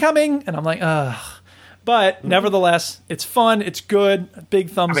like, incoming! And I'm like, ugh. But nevertheless, it's fun. It's good.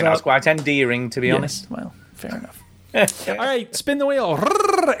 Big thumbs up. That's quite endearing, to be honest. Well, fair enough. All right, spin the wheel.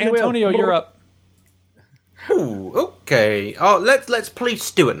 Antonio, you're up. Ooh, okay. Oh, let's please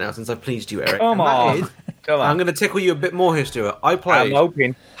Stuart now, since I've pleased you, Eric. Come on. I'm going to tickle you a bit more here, Stuart. I played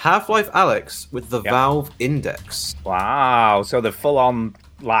Half-Life Alyx with the Valve Index. Wow, so the full-on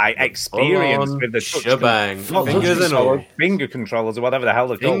experience with the shebang. Fingers and all. Finger controllers or whatever the hell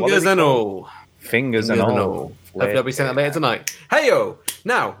they're called. Fingers and all. Fingers and all. Hopefully I'll be saying that later tonight. Hey-yo!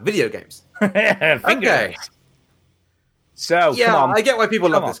 Now, video games. Okay. So, yeah, come on. I get why people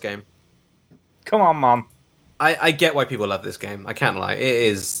love this game. Come on, Mom. I get why people love this game. I can't lie. It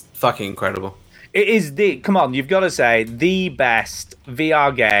is fucking incredible. It is come on, you've got to say, the best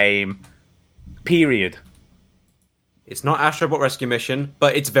VR game, period. It's not Astro Bot Rescue Mission,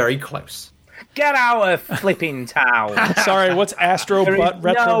 but it's very close. Get out of flipping town. Sorry, what's Astro Bot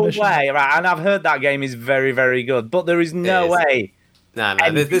Retro Mission? No way, right? And I've heard that game is very, very good, but there is no way. No,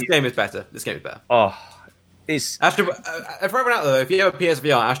 this game is better. This game is better. Oh. For everyone out there, if you have a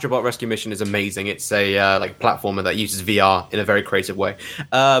PSVR, Astro Bot Rescue Mission is amazing. It's a platformer that uses VR in a very creative way.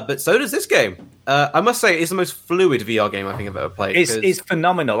 But so does this game. I must say, it's the most fluid VR game I think I've ever played. It's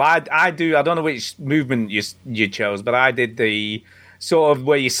phenomenal. I don't know which movement you chose, but I did the sort of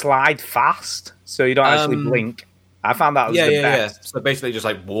where you slide fast, so you don't actually blink. I found that was the best. Yeah. So basically, just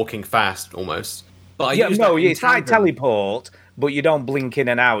like walking fast almost. But it's like teleport, but you don't blink in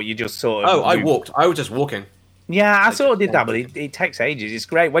and out. You just sort of. Oh, I walked. I was just walking. Yeah, I sort of did that, but it takes ages. It's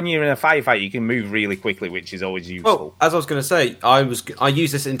great. When you're in a firefight, you can move really quickly, which is always useful. Well, as I was going to say, I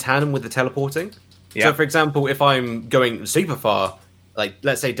use this in tandem with the teleporting. Yeah. So, for example, if I'm going super far, like,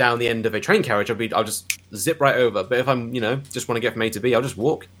 let's say down the end of a train carriage, I'll just zip right over. But if I'm, just want to get from A to B, I'll just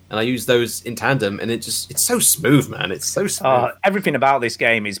walk. And I use those in tandem, and it's so smooth, man. It's so smooth. Everything about this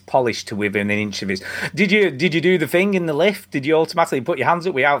game is polished to within an inch of it. Did you do the thing in the lift? Did you automatically put your hands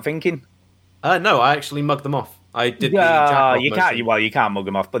up without thinking? No, I actually mugged them off. I did. You can't mug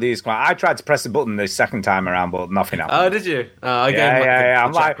them off, but it is quite. I tried to press the button the second time around, but nothing happened. Oh, did you? Yeah.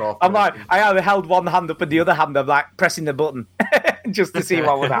 I'm like, I held one hand up and the other hand I'm like pressing the button just to see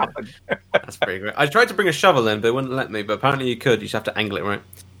what would happen. That's pretty great. I tried to bring a shovel in, but it wouldn't let me. But apparently you could. You just have to angle it right.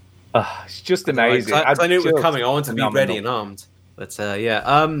 It's just amazing. I knew it was coming. I wanted to be ready and armed. But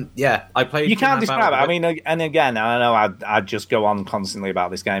yeah. I played. You can't 2.5 describe it. hours I of mean, and again, I know I just go on constantly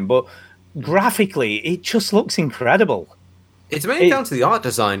about this game, but graphically, it just looks incredible. It's mainly down to the art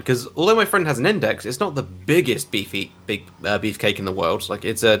design, because although my friend has an Index, it's not the biggest beefcake in the world. Like,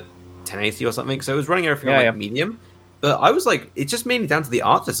 it's a 1080 or something, so it was running everything on medium. But I was like, it's just mainly down to the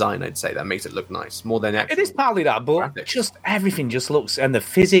art design, I'd say, that makes it look nice, more than actual. It is partly that, but graphics. Just everything just looks, and the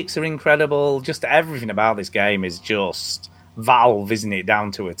physics are incredible. Just everything about this game is just Valve, isn't it,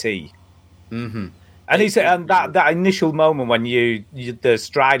 down to a T. Mm-hmm. And that initial moment when the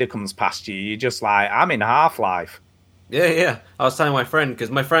Strider comes past you, you're just like, I'm in Half-Life. Yeah. I was telling my friend,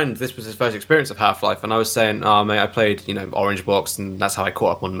 because my friend, this was his first experience of Half-Life, and I was saying, oh, mate, I played, Orange Box, and that's how I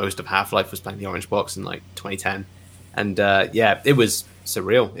caught up on most of Half-Life, was playing the Orange Box in, 2010. And, it was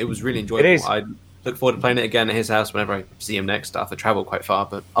surreal. It was really enjoyable. It is. I look forward to playing it again at his house whenever I see him next. I have to travel quite far,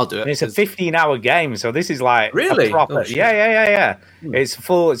 but I'll do it. And it's a 15-hour game, so this is like really? A proper... Yeah. It's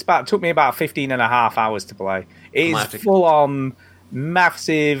full. Took me about 15 and a half hours to play. It's full-on...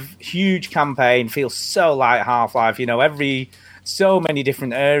 massive, huge campaign, feels so like Half-Life. So many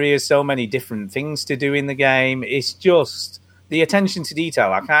different areas, so many different things to do in the game. It's just the attention to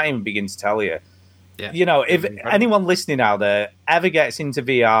detail. I can't even begin to tell you. Yeah. If anyone listening out there ever gets into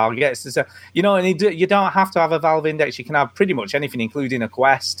VR, and you don't have to have a Valve Index. You can have pretty much anything, including a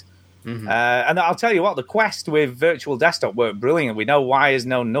Quest. Mm-hmm. And I'll tell you what, the Quest with Virtual Desktop worked brilliant. We know Wires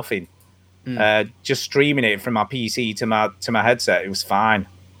know nothing. Just streaming it from my PC to my headset, it was fine.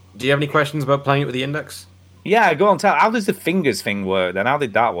 Do you have any questions about playing it with the Index? Yeah, go on. How does the fingers thing work then? How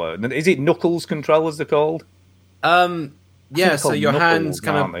did that work? Is it Knuckles controllers they're called? Yeah, so your hands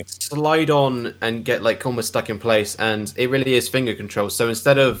kind of slide on and get almost stuck in place, and it really is finger control. So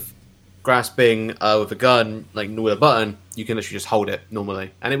instead of grasping with a gun, with a button, you can literally just hold it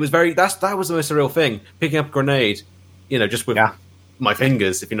normally. And it was that was the most surreal thing. Picking up a grenade, just with my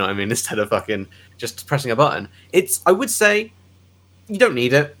fingers, if you know what I mean, instead of fucking just pressing a button. I would say, you don't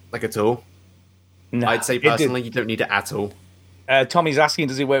need it, at all. No, I'd say personally, you don't need it at all. Tommy's asking,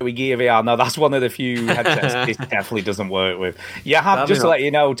 does it work with Gear VR? No, that's one of the few headsets this definitely doesn't work with. Just to let you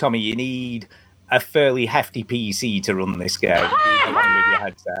know, Tommy, you need a fairly hefty PC to run this game along with your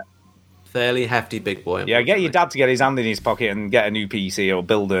headset. Fairly hefty big boy. Yeah, get your dad to get his hand in his pocket and get a new PC or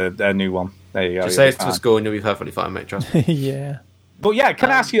build a new one. There you go. Just say it's to school and you'll be perfectly fine, mate. Trust me. Yeah. But yeah,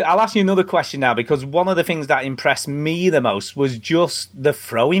 I'll ask you another question now, because one of the things that impressed me the most was just the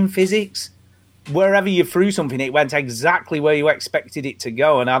throwing physics. Wherever you threw something, it went exactly where you expected it to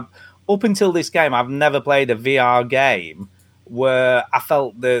go. And up until this game, I've never played a VR game where I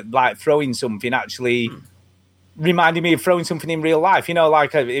felt that throwing something actually reminded me of throwing something in real life.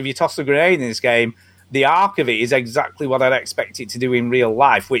 If you toss a grenade in this game, the arc of it is exactly what I'd expect it to do in real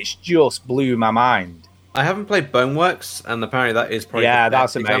life, which just blew my mind. I haven't played Boneworks, and apparently that is probably the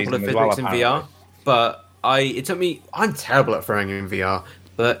best example of physics in VR. But I'm terrible at throwing in VR.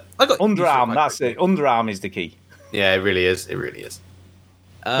 But I got underarm. That's it. Underarm is the key. Yeah, it really is. It really is.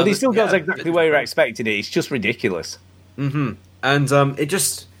 But it still goes exactly where you're expecting it. It's just ridiculous. Mm-hmm. And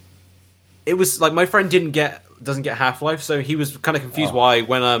it was my friend doesn't get Half-Life, so he was kind of confused why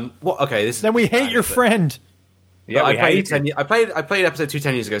when Then we hate your friend. Yeah, I played episode 2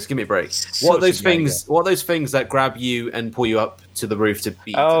 10 years ago. So give me a break. What are those things? What are those things that grab you and pull you up to the roof to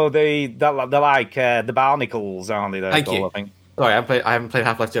beat? Oh, they're like the barnacles, aren't they? Thank you. I think. Sorry, I haven't played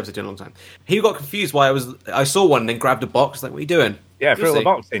Half-Life 2 episode 2 in a long time. He got confused why I saw one and then grabbed a box. What are you doing? Yeah, throw the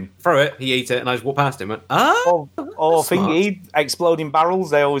box in. Throw it. He ate it, and I just walked past him. Went, or thingy, exploding barrels.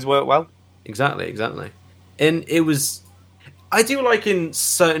 They always work well. Exactly. And it was. I do like in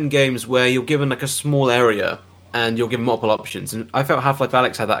certain games where you're given a small area and you're given multiple options. And I felt Half-Life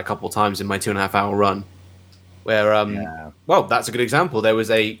Alyx had that a couple of times in my 2.5 hour run. Where, well, that's a good example. There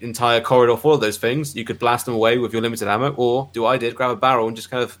was a entire corridor full of those things. You could blast them away with your limited ammo, or do I did grab a barrel and just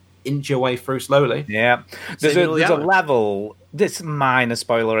kind of inch your way through slowly. Yeah, there's a level. This minor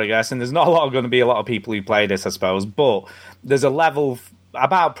spoiler, I guess, and there's not going to be a lot of people who play this, I suppose. But there's a level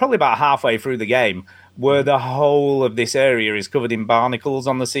probably about halfway through the game where the whole of this area is covered in barnacles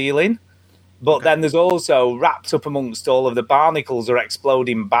on the ceiling. But then there's also, wrapped up amongst all of the barnacles, are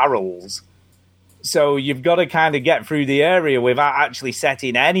exploding barrels. So you've got to kind of get through the area without actually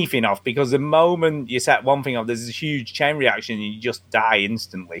setting anything off, because the moment you set one thing off, there's this huge chain reaction and you just die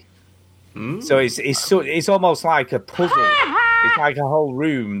instantly. So it's almost like a puzzle. It's like a whole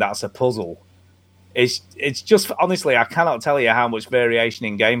room that's a puzzle. It's just, honestly, I cannot tell you how much variation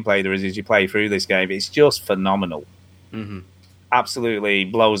in gameplay there is as you play through this game. It's just phenomenal. Mm-hmm. Absolutely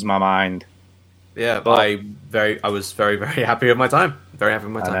blows my mind. Yeah, but I was very, very happy with my time. Very happy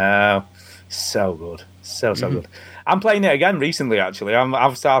with my time. I know. So good. So good. I'm playing it again recently. Actually,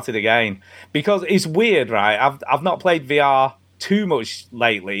 I've started again because it's weird, right? I've not played VR too much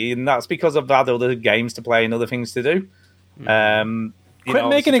lately, and that's because I've had other games to play and other things to do. Quit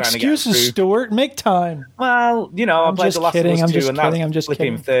making excuses, Stuart. Make time. Well, I played The Last of Us 2, and that's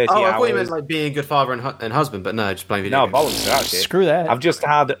flipping 30 I hours. thought you meant like being a good father and husband, but no, just playing video games. No, bollocks to that shit. Screw that. I've just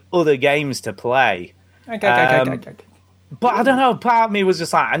had other games to play. But I don't know. Part of me was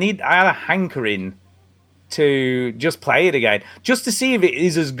just like, I had a hankering to just play it again, just to see if it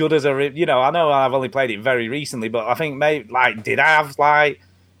is as good as I know I've only played it very recently, but I think maybe did I have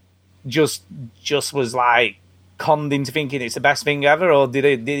just was conned into thinking it's the best thing ever, or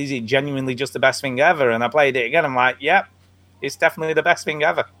is it genuinely just the best thing ever? And I played it again. I'm like, yep, it's definitely the best thing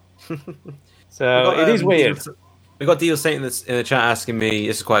ever. So it is weird. We got Deal Saint in the chat asking me.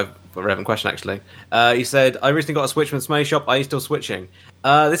 This is quite a relevant question, actually. He said, "I recently got a Switch from the Smash Shop. Are you still switching?"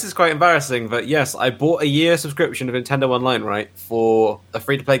 This is quite embarrassing, but yes, I bought a year subscription of Nintendo Online, right, for a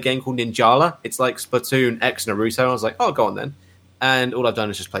free-to-play game called Ninjala. It's like Splatoon X Naruto. I was like, "Oh, go on then." And all I've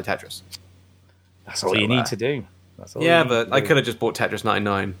done is just play Tetris. That's all you need to do. Yeah, but I could have just bought Tetris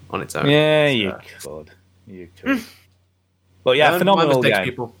 99 on its own. Yeah, you could. But yeah, phenomenal my mistakes, game.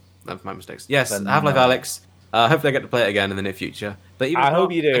 People. My mistakes. Yes, Half-Life Alex. Hopefully I get to play it again in the near future. But even I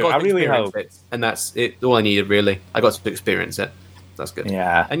hope you do. I really hope. And that's it. All I needed, really. I got to experience it. That's good.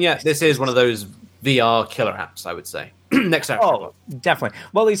 Yeah. And yeah, this is one of those VR killer apps, I would say. Next time. Oh, definitely.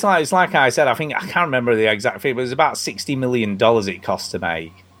 Well, it's like I said. I can't remember the exact figure, but it was about $60 million it cost to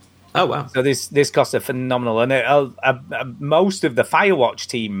make. Oh wow! So this cost a phenomenal, and most of the Firewatch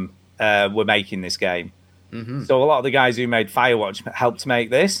team were making this game. Mm-hmm. So a lot of the guys who made Firewatch helped make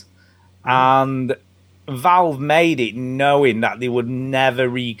this, and Valve made it knowing that they would never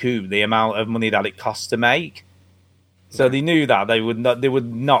recoup the amount of money that it cost to make. So they knew that they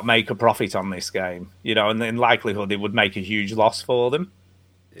would not make a profit on this game, and in likelihood it would make a huge loss for them.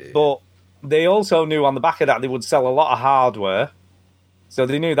 Yeah. But they also knew on the back of that they would sell a lot of hardware. So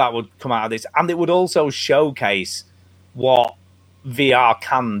they knew that would come out of this, and it would also showcase what VR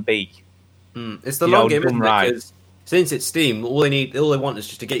can be. It's the long game, isn't it? Because since it's Steam, all they want is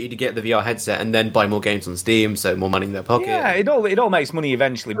just to get you to get the VR headset and then buy more games on Steam, so more money in their pocket. Yeah, it all makes money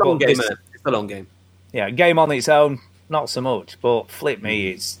eventually. It's the long game. Yeah, game on its own, not so much. But flip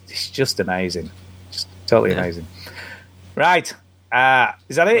me, it's just amazing, just totally amazing. Right, is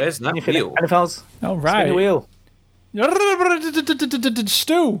that it? There's that wheel. Anything else? All right, spin the wheel.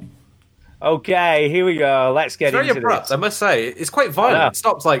 Stu. Okay, here we go. Let's get into abrupt, this. I must say, it's quite violent. It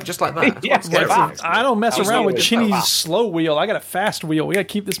stops just like that. Yes, I don't mess around with Chinny's slow wheel. I got a fast wheel. We got to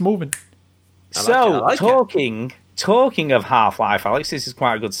keep this moving. Talking of Half-Life, Alex, this is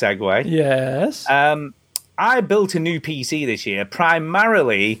quite a good segue. Yes. I built a new PC this year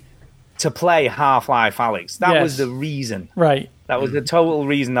primarily to play Half-Life, Alex. That was the reason. Right. That was the total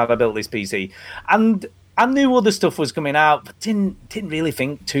reason that I built this PC. And I knew other stuff was coming out, but didn't really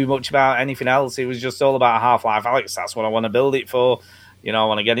think too much about anything else. It was just all about Half-Life Alex. That's what I want to build it for. I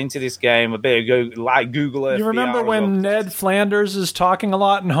want to get into this game. A bit of Google Earth. You remember when Ned Flanders is talking a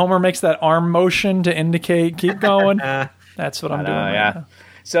lot and Homer makes that arm motion to indicate keep going? That's what I'm doing right now.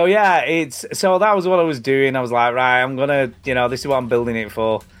 So so that was what I was doing. I was like, right, I'm gonna, this is what I'm building it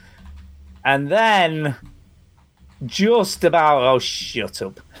for. And then just about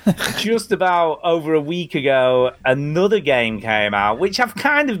just about over a week ago, another game came out, which I've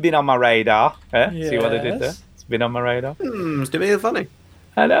kind of been on my radar. See what I did there? It's been on my radar. It's doing funny.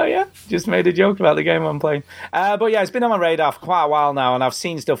 I know, yeah. Just made a joke about the game I'm playing. But yeah, it's been on my radar for quite a while now, and I've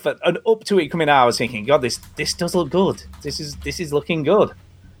seen stuff. And up to it coming out, I was thinking, God, this does look good. This is looking good.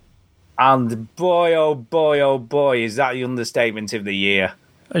 And boy, oh boy, is that the understatement of the year.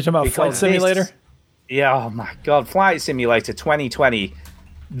 Are you talking about Flight Simulator? Yeah, oh my God, Flight Simulator 2020.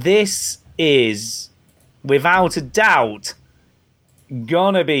 This is, without a doubt,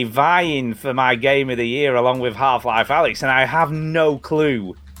 gonna be vying for my game of the year along with Half-Life Alyx, and I have no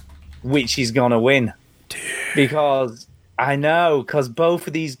clue which is gonna win. Because both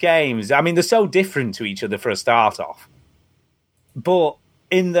of these games, I mean, they're so different to each other for a start off, but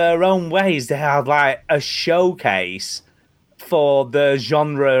in their own ways, they are like a showcase for the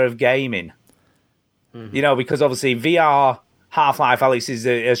genre of gaming. Mm-hmm. Because obviously VR Half-Life Alyx is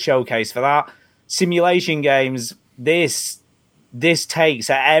a showcase for that. Simulation games, this takes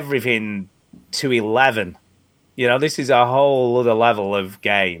everything to 11. This is a whole other level of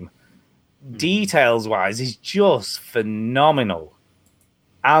game. Details-wise, it's just phenomenal.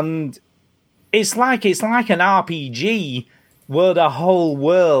 And it's like an RPG where the whole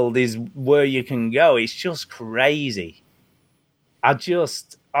world is where you can go. It's just crazy.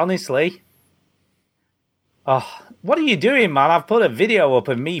 Honestly, What are you doing, man? I've put a video up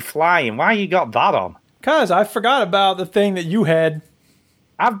of me flying. Why you got that on? Because I forgot about the thing that you had.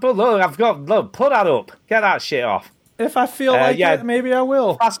 Look, put that up. Get that shit off. If I feel like it, maybe I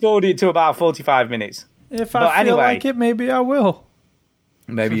will. Fast forward it to about 45 minutes. If I feel like it, maybe I will.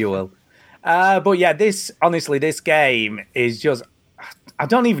 Maybe you will. But yeah, this game is just... I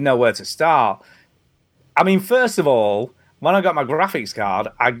don't even know where to start. I mean, first of all, when I got my graphics card,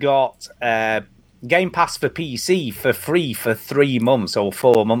 I got Game Pass for PC for free for 3 months or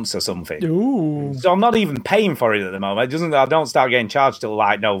 4 months or something. Ooh. So I'm not even paying for it at the moment. I don't start getting charged till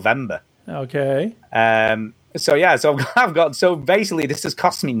like November. Okay. So basically this has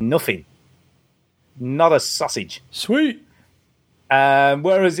cost me nothing. Not a sausage. Sweet.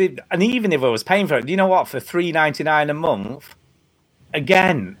 Even if I was paying for it, you know what? For $3.99 a month,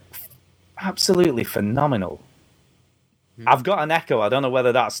 again, absolutely phenomenal. I've got an echo. I don't know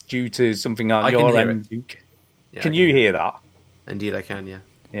whether that's due to something on your end, Duke. Yeah, can you hear that? Indeed, I can. Yeah.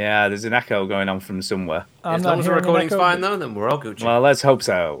 Yeah, there's an echo going on from somewhere. As long as the recording's fine, though, then we're all Gucci. Well, let's hope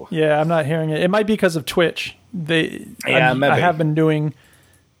so. Yeah, I'm not hearing it. It might be because of Twitch. Maybe. I have been doing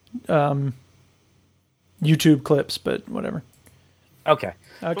YouTube clips, but whatever. Okay.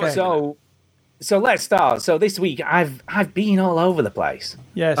 So let's start. So this week I've been all over the place.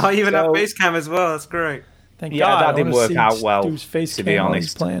 Yes. Oh, even have face cam as well. That's great. Thank God. That didn't work out well. To be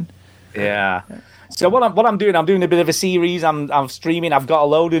honest, playing. Yeah. So what I'm doing a bit of a series. I'm streaming. I've got a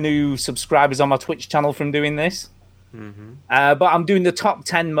load of new subscribers on my Twitch channel from doing this. Mm-hmm. But I'm doing the top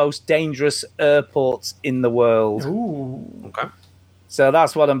 10 most dangerous airports in the world. Ooh. Okay. So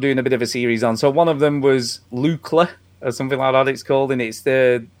that's what I'm doing a bit of a series on. So one of them was Lukla, or something like that it's called, and it's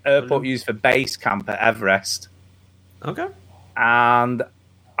the airport used for base camp at Everest. Okay. And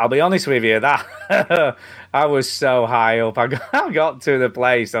I'll be honest with you, that I was so high up. I got to the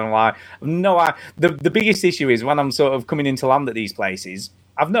place and I'm like, the biggest issue is when I'm sort of coming into land at these places,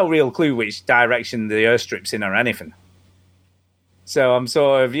 I've no real clue which direction the airstrip's in or anything. So I'm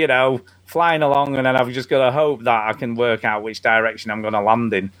sort of, flying along, and then I've just got to hope that I can work out which direction I'm going to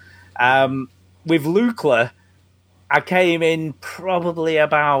land in. With Lukla, I came in probably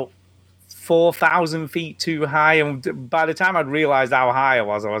about 4,000 feet too high, and by the time I'd realised how high I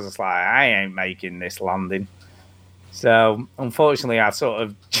was just like, I ain't making this landing. So unfortunately, I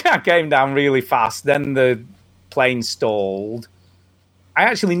came down really fast. Then the plane stalled. I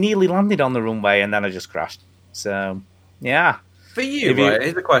actually nearly landed on the runway, and then I just crashed. So yeah. For you,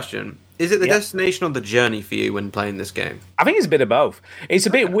 here's the question. Is it the destination or the journey for you when playing this game? I think it's a bit of both. It's a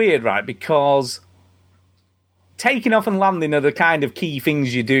bit weird, right? Because taking off and landing are the kind of key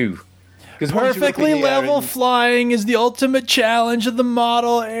things you do. Perfectly level flying is the ultimate challenge of the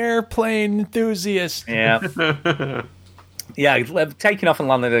model airplane enthusiast. Yeah. Yeah, taking off and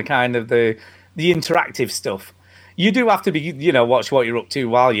landing are kind of the interactive stuff. You do have to be, watch what you're up to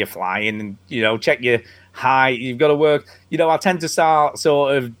while you're flying and, check your height. You've got to work. I tend to start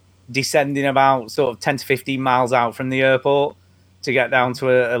sort of descending about sort of 10 to 15 miles out from the airport to get down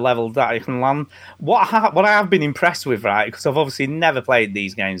to a level that I can land. What I have been impressed with, right, because I've obviously never played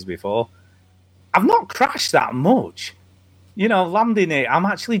these games before, I've not crashed that much. Landing it, I'm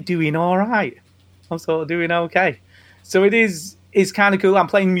actually doing all right. I'm sort of doing okay. So it's kind of cool. I'm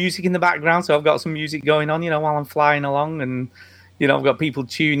playing music in the background, so I've got some music going on, while I'm flying along, and, I've got people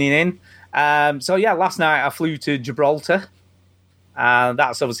tuning in. Last night I flew to Gibraltar.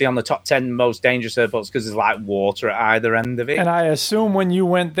 That's obviously on the top 10 most dangerous airports because there's like water at either end of it. And I assume when you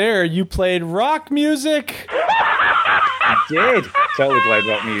went there, you played rock music. I did. Totally played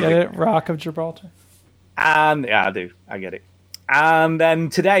rock music. Get it? Rock of Gibraltar. And yeah, I do. I get it. And then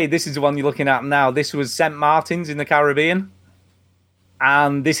today, this is the one you're looking at now. This was St. Martin's in the Caribbean.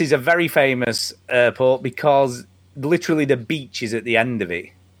 And this is a very famous airport because literally the beach is at the end of it.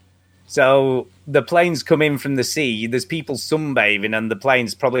 So the planes come in from the sea, there's people sunbathing, and the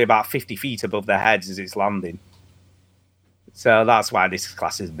plane's probably about 50 feet above their heads as it's landing. So that's why this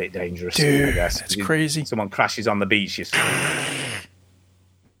class is a bit dangerous. Dude, I guess. It's crazy. Someone crashes on the beach.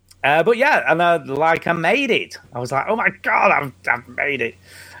 But yeah, and I made it. I was like, oh my God, I've made it.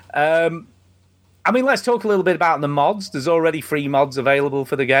 Let's talk a little bit about the mods. There's already free mods available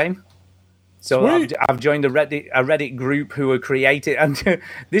for the game. So I've joined a Reddit group who are created, and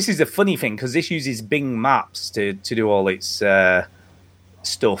this is a funny thing because this uses Bing Maps to do all its stuff.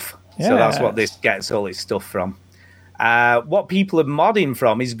 Yes. So that's what this gets all its stuff from. What people are modding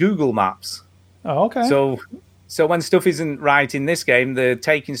from is Google Maps. Oh, okay. So when stuff isn't right in this game, they're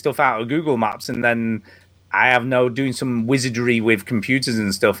taking stuff out of Google Maps, and then doing some wizardry with computers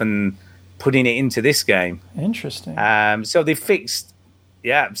and stuff and putting it into this game. Interesting. So they fixed.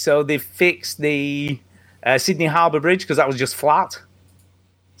 Yeah, so they fixed the Sydney Harbour Bridge, because that was just flat.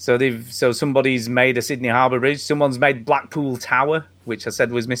 So somebody's made a Sydney Harbour Bridge. Someone's made Blackpool Tower, which I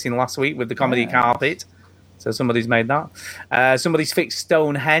said was missing last week with the comedy carpet. So somebody's made that. Somebody's fixed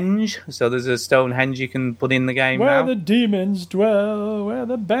Stonehenge. So there's a Stonehenge you can put in the game where now. the demons dwell, where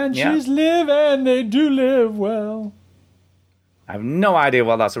the banshees live, and they do live well. I have no idea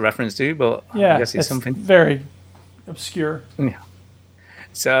what that's a reference to, but I guess it's something very obscure. Yeah.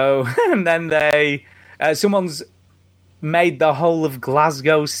 So, and then someone's made the whole of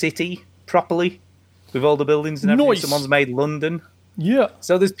Glasgow City properly with all the buildings and everything. Nice. Someone's made London. Yeah.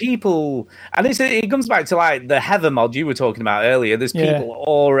 So there's people, and it comes back to like the Heather mod you were talking about earlier. There's people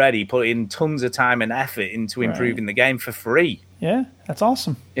already putting tons of time and effort into improving the game for free. Yeah, that's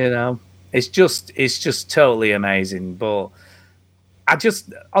awesome. You know, it's just totally amazing. But I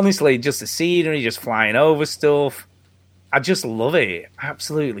just, honestly, just the scenery, just flying over stuff. I just love it.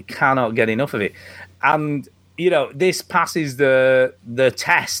 Absolutely cannot get enough of it. And, you know, this passes the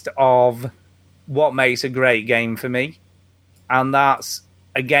test of what makes a great game for me. And that's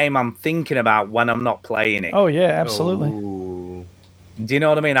a game I'm thinking about when I'm not playing it. Oh, yeah, absolutely. Ooh. Do you know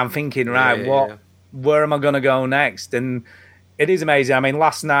what I mean? I'm thinking, where am I going to go next? And it is amazing. I mean,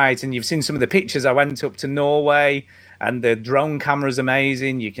 last night, and you've seen some of the pictures, I went up to Norway, and the drone camera's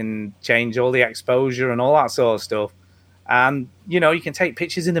amazing. You can change all the exposure and all that sort of stuff. And, you know, you can take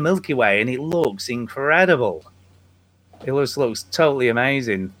pictures in the Milky Way, and it looks incredible. It looks totally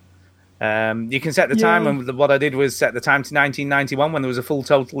amazing. You can set the time, and what I did was set the time to 1991 when there was a full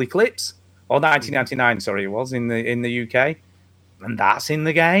total eclipse, or 1999, sorry, it was in the UK, and that's in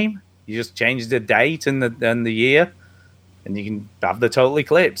the game. You just change the date and the year, and you can have the total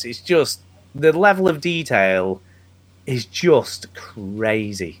eclipse. It's just the level of detail is just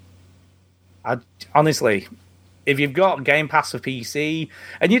crazy. Honestly, if you've got Game Pass for PC,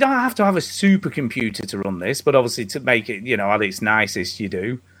 and you don't have to have a supercomputer to run this, but obviously to make it, you know, at its nicest, you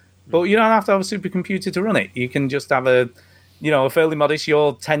do. But you don't have to have a supercomputer to run it. You can just have a fairly modest,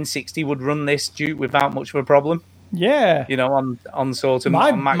 your 1060 would run this without much of a problem. Yeah. You know, on sort of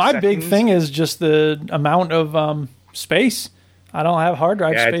my big thing is just the amount of space. I don't have hard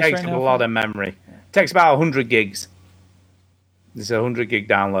drive space right now. It takes a lot of memory. It takes about 100 gigs. It's a 100 gig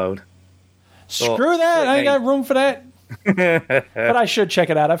download. Screw that. I ain't got room for that. But I should check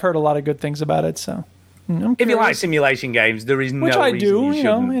it out. I've heard a lot of good things about it, so... If you like simulation games, there is no reason I do, you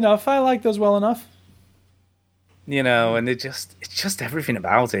shouldn't. you know, if I like those well enough. You know, and it's just everything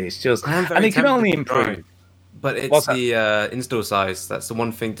about it. It's just, and it can only improve. But it's the install size. That's the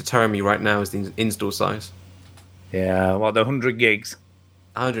one thing deterring me right now is the install size. Yeah, the 100 gigs?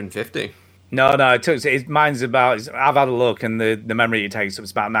 150. No, mine's about, I've had a look, and the memory it takes up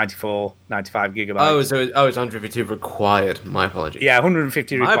is about 94, 95 gigabytes. Oh, so it's 152 required. My apologies. Yeah,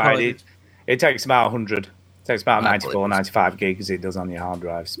 150 required. It takes about 100. It takes about 94, 95 gigs it does on your hard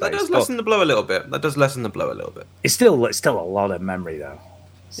drive space. That does lessen the blow a little bit. It's still a lot of memory, though.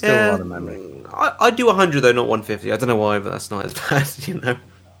 Still a lot of memory. I do 100, though, not 150. I don't know why, but that's not as bad, you know.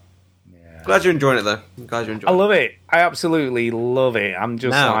 Yeah. Glad you're enjoying it, though. I love it. I absolutely love it. I'm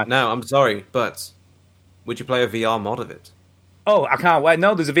just Now, I'm sorry, but would you play a VR mod of it? Oh, I can't wait.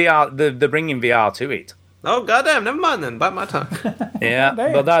 No, there's a VR. They're bringing VR to it. Oh, goddamn. Never mind then. Bite my tongue. Yeah,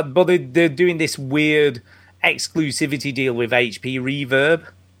 but they're doing this weird exclusivity deal with HP Reverb.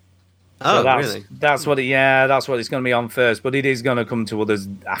 Oh, really? That's what it's going to be on first, but it is going to come to others.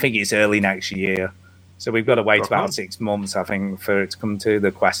 I think it's early next year. So we've got to wait about 6 months, I think, for it to come to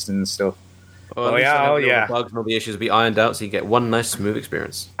the Quest and stuff. Well, all the bugs and all the issues will be ironed out, so you get one nice smooth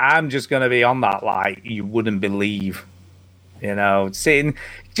experience. I'm just going to be on that like you wouldn't believe. You know, sitting,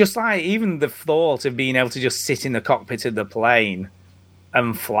 just like even the thought of being able to just sit in the cockpit of the plane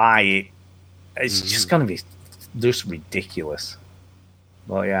and fly it, it's just going to be just ridiculous.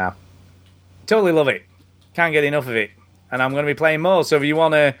 But yeah, totally love it. Can't get enough of it. And I'm going to be playing more. So if you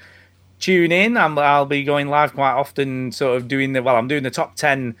want to tune in, I'll be going live quite often, sort of I'm doing the top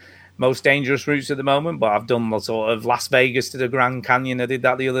 10 most dangerous routes at the moment, but I've done the sort of Las Vegas to the Grand Canyon. I did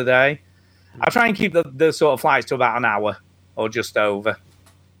that the other day. I try and keep the sort of flights to about an hour. Or just over.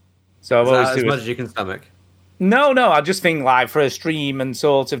 So I've always as much as you can stomach. No. I just think like for a stream and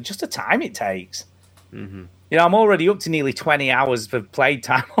sort of just the time it takes. Mm-hmm. You know, I'm already up to nearly 20 hours for play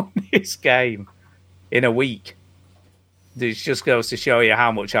time on this game in a week. It just goes to show you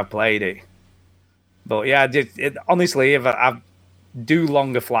how much I've played it. But yeah, honestly, if I do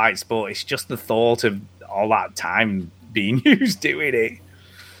longer flights, but it's just the thought of all that time being used doing it.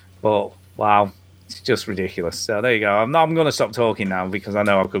 But wow. It's just ridiculous. So there you go. I'm going to stop talking now because I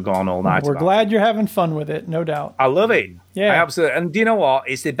know I could go on all night. We're glad you're having fun with it, no doubt. I love it. Yeah. I absolutely. And do you know what?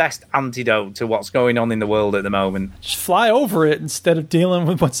 It's the best antidote to what's going on in the world at the moment. Just fly over it instead of dealing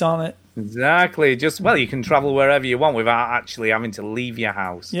with what's on it. Exactly. You can travel wherever you want without actually having to leave your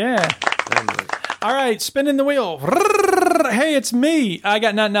house. Yeah. All right, spinning the wheel. Hey, it's me. I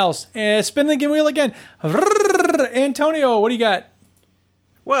got nothing else. Spinning the wheel again. Antonio, what do you got?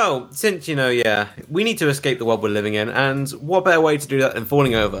 Well, since, we need to escape the world we're living in, and what better way to do that than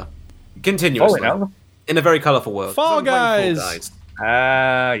falling over? Continuously. Falling over? In a very colourful world. Fall Guys!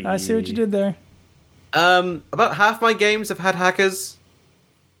 I see what you did there. About half my games have had hackers.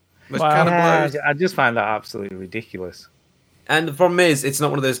 Which Wow. kind of blows. I just find that absolutely ridiculous. And the problem is, it's not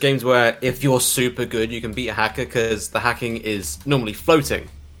one of those games where if you're super good, you can beat a hacker, because the hacking is normally floating.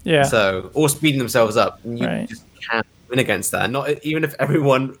 Yeah. So, or speeding themselves up. And you Right. just can't win against that. Not even if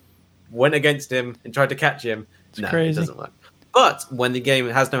everyone went against him and tried to catch him. No, crazy. it doesn't work. But when the game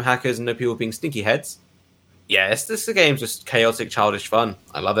has no hackers and no people being stinky heads, yes, this game's just chaotic, childish fun.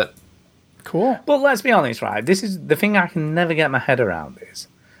 I love it. Cool. But let's be honest, right? This is the thing I can never get my head around is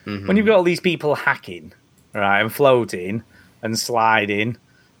when you've got all these people hacking, right, and floating and sliding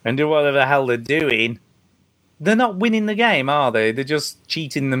and do whatever the hell they're doing, they're not winning the game, are they? They're just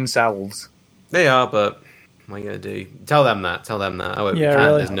cheating themselves. They are, but what are you going to do? Tell them that. Oh, wait, Yeah, we can't.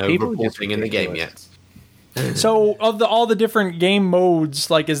 really. There's no People are just reporting in the game yet. So, of all the different game modes,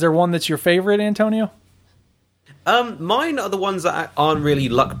 is there one that's your favorite, Antonio? Mine are the ones that aren't really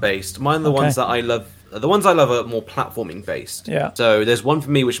luck based. Mine are the ones that I love. The ones I love are more platforming based. Yeah. So there's one for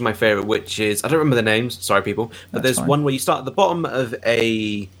me which is my favorite, which is, I don't remember the names. Sorry, people. But there's one where you start at the bottom of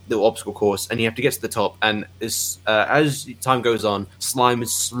a little obstacle course and you have to get to the top. And as time goes on, slime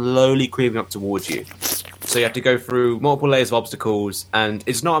is slowly creeping up towards you. So you have to go through multiple layers of obstacles, and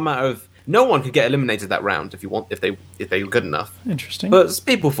it's not a matter of, no one could get eliminated that round if they were good enough. Interesting. But it's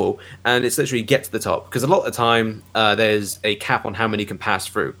peopleful, and it's literally get to the top, because a lot of the time there's a cap on how many can pass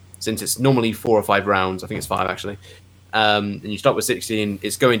through. Since it's normally 4 or 5 rounds, I think it's 5 actually, and you start with 16,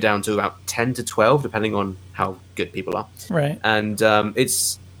 it's going down to about 10 to 12 depending on how good people are. Right. And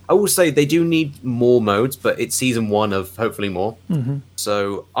I will say they do need more modes, but it's season 1 of hopefully more. Mm-hmm.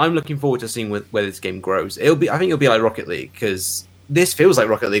 So I'm looking forward to seeing where this game grows. I think it'll be like Rocket League, because this feels like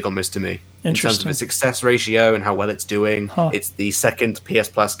Rocket League almost to me. In terms of its success ratio and how well it's doing. Huh. It's the second PS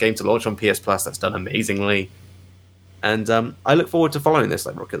Plus game to launch on PS Plus that's done amazingly. And I look forward to following this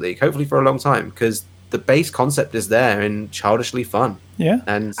like Rocket League, hopefully for a long time, because the base concept is there and childishly fun. Yeah.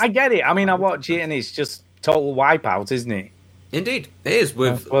 And I get it. I mean, I watch it and it's just total wipeout, isn't it? Indeed. It is,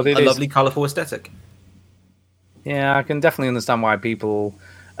 with Well, it a is. lovely, colourful aesthetic. Yeah, I can definitely understand why people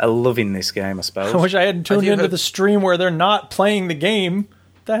are loving this game, I suppose. I wish I hadn't tuned into the stream where they're not playing the game.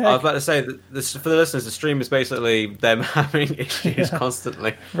 The heck? I was about to say, that for the listeners, the stream is basically them having issues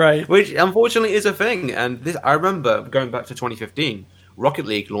constantly. Right. Which, unfortunately, is a thing. And I remember, going back to 2015, Rocket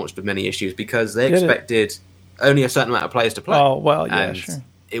League launched with many issues because they expected only a certain amount of players to play. Oh, well, yeah, and sure.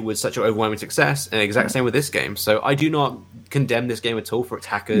 it was such an overwhelming success, and exact same with this game. So I do not condemn this game at all for its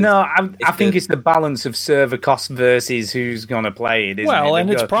hackers. No, I think it's the balance of server cost versus who's going to play it, isn't Well, it? and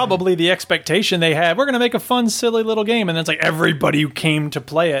it's probably the expectation they had. We're going to make a fun, silly little game, and then it's like everybody who came to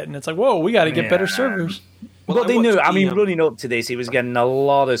play it, and it's like, whoa, we got to get better servers. But they knew. I mean, running up to this, it was getting a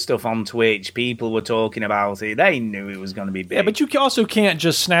lot of stuff on Twitch. People were talking about it. They knew it was going to be big. Yeah, but you also can't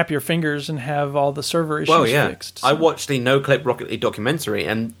just snap your fingers and have all the server issues fixed. I watched the No Clip Rocket League documentary,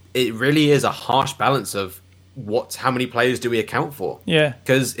 and it really is a harsh balance of how many players do we account for? Yeah,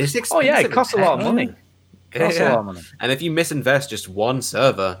 because it's expensive. Oh yeah, it costs a lot of money. A lot of money. And if you misinvest just one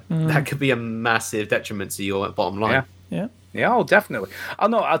server, Mm. that could be a massive detriment to your bottom line. Yeah, oh, definitely. I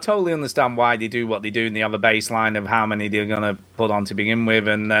know. I totally understand why they do what they do, and they have a baseline of how many they're going to put on to begin with,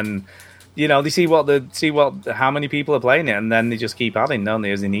 and then, they see how many people are playing it, and then they just keep adding, don't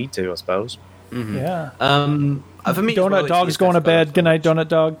they, as they need to, I suppose. Mm-hmm. Yeah. For me, Donut Dog's going to bed. Good night, Donut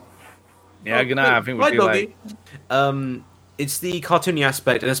Dog. Yeah, good night. I think we're too late. It's the cartoony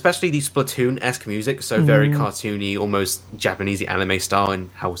aspect, and especially the Splatoon-esque music, so very cartoony, almost Japanese anime style, and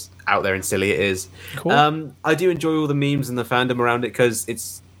how out there and silly it is. Cool. I do enjoy all the memes and the fandom around it,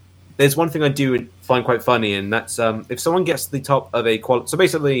 because there's one thing I do find quite funny, and that's if someone gets to the top of a so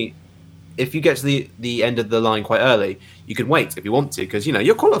basically, if you get to the end of the line quite early, you can wait if you want to, because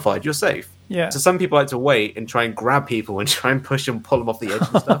you're qualified, you're safe. Yeah. So some people like to wait and try and grab people and try and push them, pull them off the edge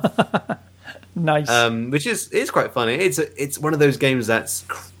and stuff. Nice. Which is quite funny. It's one of those games that's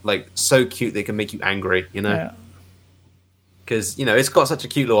like so cute they can make you angry, Yeah. Because it's got such a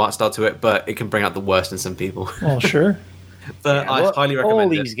cute little art style to it, but it can bring out the worst in some people. Well, sure. But I highly recommend all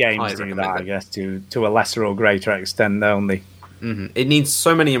these games highly do recommend that, I guess, to a lesser or greater extent only. It needs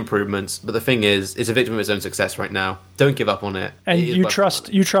so many improvements, but the thing is, it's a victim of its own success right now. Don't give up on it. And It is you worth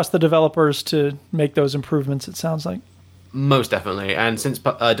trust the developers to make those improvements, it sounds like. Most definitely. And since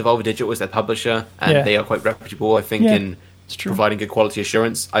Devolver Digital is their publisher, and they are quite reputable, I think, in providing good quality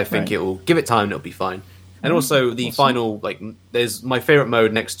assurance, I think it will give it time and it'll be fine. And also the final, there's my favorite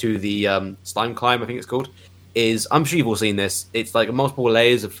mode next to the slime climb, I think it's called, is, I'm sure you've all seen this, it's like multiple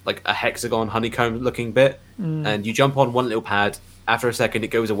layers of like a hexagon honeycomb looking bit, and you jump on one little pad, after a second it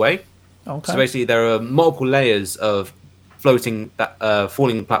goes away. Okay. So basically there are multiple layers of falling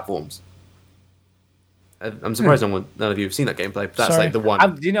platforms. I'm surprised none of you have seen that gameplay, but that's like the one.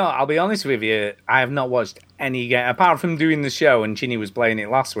 I'll be honest with you, I have not watched any game, apart from doing the show, and Chinny was playing it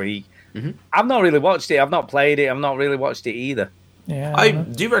last week. I've not really watched it, I've not played it, I've not really watched it either. Yeah, I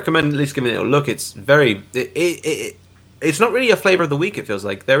do recommend at least giving it a look. It's very... It's not really a flavour of the week, it feels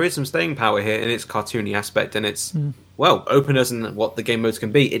like. There is some staying power here in its cartoony aspect, and its, openness and what the game modes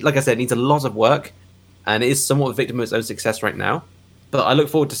can be. Like I said, it needs a lot of work, and it is somewhat a victim of its own success right now. But I look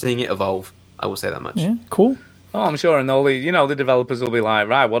forward to seeing it evolve. I will say that much. Yeah, cool. Oh, I'm sure, and all the developers will be like,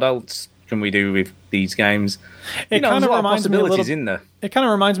 right, what else can we do with these games? It kind of reminds me in there. It kind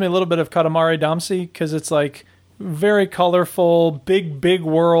of reminds me a little bit of Katamari Damacy, because it's like very colorful, big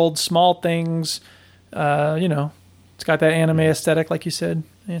world, small things. It's got that anime aesthetic, like you said,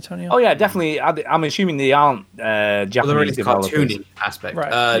 Antonio. Oh yeah, definitely. I'm assuming they aren't Japanese developers. Cartoony aspect,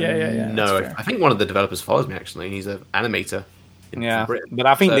 right? Yeah. No, I think one of the developers follows me actually. He's an animator. Yeah, but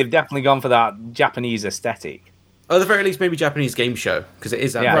I think they've definitely gone for that Japanese aesthetic. At the very least, maybe Japanese game show, because it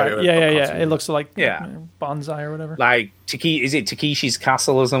is that. Right. Yeah. It looks like bonsai or whatever. Like is it Takeshi's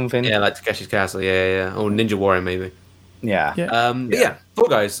Castle or something? Yeah, like Takeshi's Castle. Yeah. Or Ninja Warrior maybe. Yeah. Fall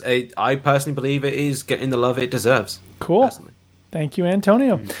Guys. I personally believe it is getting the love it deserves. Cool. Personally. Thank you,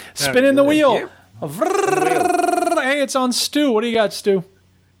 Antonio. Spinning the wheel. Hey, it's on Stu. What do you got, Stu?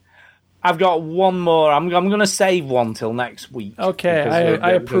 I've got one more. I'm going to save one till next week. Okay,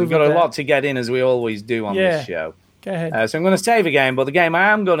 I approve. We've got a lot to get in, as we always do on this show. Go ahead. So I'm going to save a game, but the game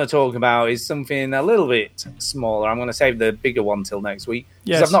I am going to talk about is something a little bit smaller. I'm going to save the bigger one till next week,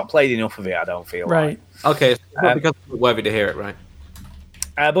 because I've not played enough of it, I don't feel right. like. Okay, because it's worthy to hear it, right?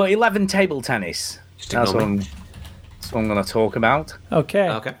 But 11 table tennis. That's what I'm going to talk about.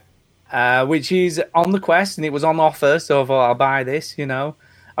 Okay. Which is on the Quest, and it was on offer, so I thought I'll buy this,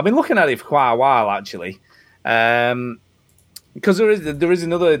 I've been looking at it for quite a while, actually. Because there is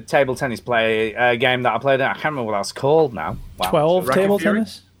another table tennis game that I played. I can't remember what that's called now. Wow. 12 table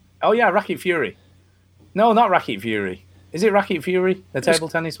tennis? Oh, yeah, Racket Fury. No, not Racket Fury. Is it Racket Fury, the table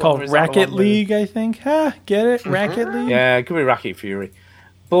tennis one? Called Racket League, I think. Get it? Racket League? Yeah, it could be Racket Fury.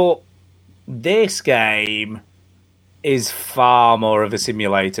 But this game is far more of a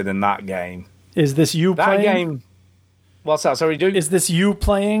simulator than that game. Is this you playing? That game... What's that? Sorry, dude? Is this you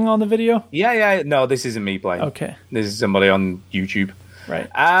playing on the video? Yeah. No, this isn't me playing. Okay. This is somebody on YouTube. Right.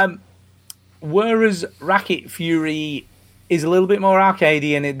 Whereas Racket Fury is a little bit more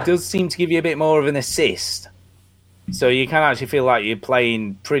arcadey, and it does seem to give you a bit more of an assist. So you can actually feel like you're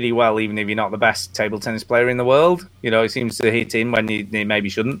playing pretty well, even if you're not the best table tennis player in the world. It seems to hit in when you maybe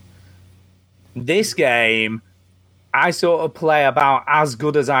shouldn't. This game, I sort of play about as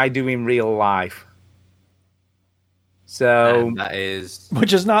good as I do in real life. So and that is,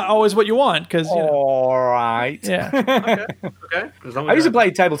 which is not always what you want, because all right. Yeah. Okay. I used to play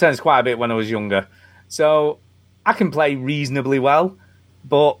table tennis quite a bit when I was younger, so I can play reasonably well.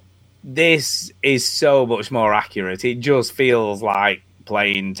 But this is so much more accurate. It just feels like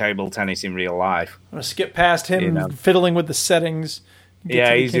playing table tennis in real life. I'm gonna skip past him fiddling with the settings.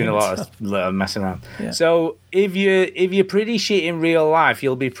 Yeah, he's doing a lot of messing around. Yeah. So if you're pretty shit in real life,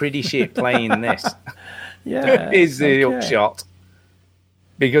 you'll be pretty shit playing this. Yeah, is the upshot,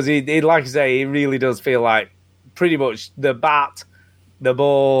 because it, like I say, it really does feel like pretty much the bat, the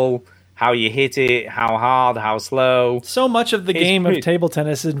ball, how you hit it, how hard, how slow. So much of the game of table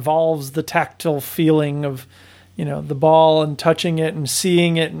tennis involves the tactile feeling of, the ball and touching it and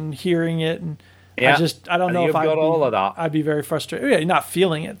seeing it and hearing it, and I don't know if I've got all of that. I'd be very frustrated. Yeah, you're not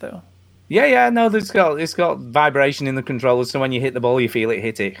feeling it though. Yeah. No, it's got vibration in the controller, so when you hit the ball, you feel it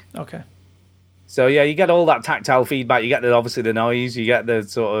hit it. Okay. So yeah, you get all that tactile feedback. You get obviously the noise. You get the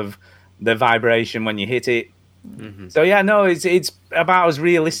sort of the vibration when you hit it. Mm-hmm. So yeah, no, it's about as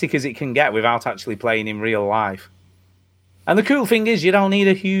realistic as it can get without actually playing in real life. And the cool thing is, you don't need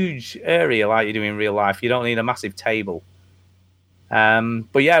a huge area like you do in real life. You don't need a massive table.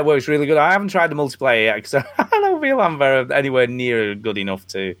 But yeah, it works really good. I haven't tried the multiplayer yet because I don't feel I'm anywhere near good enough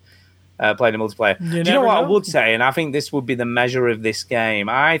to playing the multiplayer. Do you know what I would say? And I think this would be the measure of this game.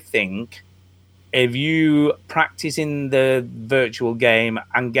 I think if you practice in the virtual game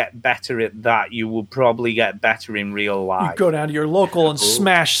and get better at that, you will probably get better in real life. You go down to your local and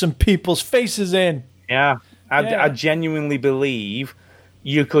smash some people's faces in. Yeah. I genuinely believe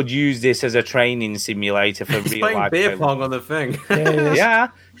you could use this as a training simulator for real playing life. Beer pong on the thing. Yeah.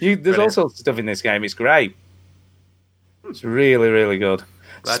 There's all sorts of stuff in this game. It's great. It's really, really good.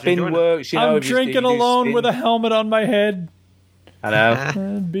 Spin works. I'm drinking alone with a helmet on my head. I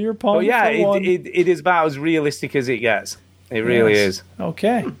know. Beer pong. But yeah, it is about as realistic as it gets. It really is.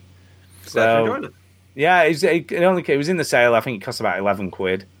 Okay. So yeah, it was in the sale. I think it cost about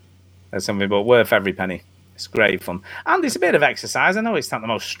 £11 or something, but worth every penny. It's great fun, and it's a bit of exercise. I know it's not the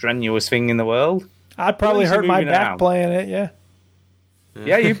most strenuous thing in the world. I'd probably hurt my back playing it. Yeah.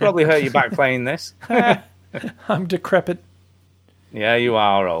 Yeah, you probably hurt your back playing this. I'm decrepit. Yeah, you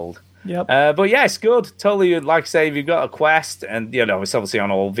are old. Yep. But yeah, it's good. Totally, like I say, if you've got a Quest, and it's obviously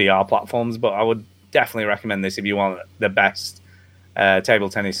on all VR platforms, but I would definitely recommend this if you want the best table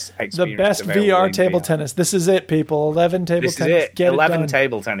tennis experience. The best VR table tennis. This is it, people. 11 table tennis. This is it. Get 11 it done.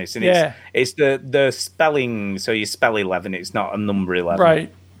 table tennis. And yeah. It's the spelling, so you spell 11, it's not a number 11.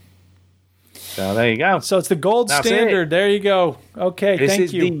 Right. So there you go. So it's the gold standard. There you go. Okay, thank you. This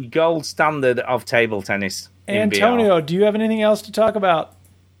is the gold standard of table tennis. Antonio, do you have anything else to talk about?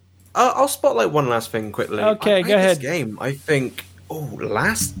 I'll spotlight one last thing quickly. Okay, go ahead. This game, I think,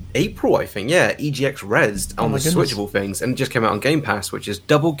 last April, EGX Rezzed on the switchable things, and it just came out on Game Pass, which is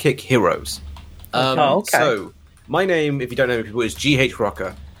Double Kick Heroes. Okay. So, my name, if you don't know people, is GH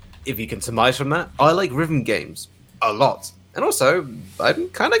Rocker. If you can surmise from that, I like rhythm games a lot. And also, I'm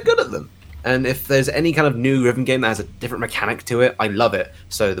kind of good at them. And if there's any kind of new rhythm game that has a different mechanic to it, I love it.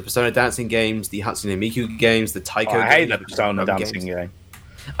 So the Persona Dancing games, the Hatsune Miku games, the Taiko games. I hate the Persona Dancing game.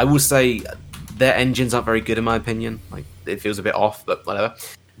 I will say their engines aren't very good in my opinion. Like, it feels a bit off, but whatever.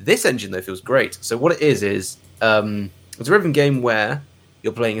 This engine, though, feels great. So what it is it's a rhythm game where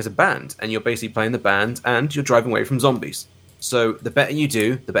you're playing as a band, and you're basically playing the band, and you're driving away from zombies. So the better you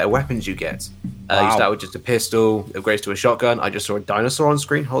do, the better weapons you get. You start with just a pistol, upgrades to a shotgun. I just saw a dinosaur on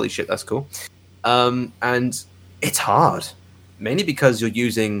screen. Holy shit, that's cool. And it's hard. Mainly because you're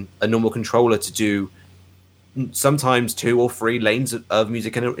using a normal controller to do sometimes 2 or 3 lanes of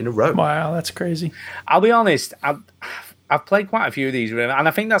music in a row. Wow, that's crazy. I'll be honest, I've played quite a few of these rhythm, and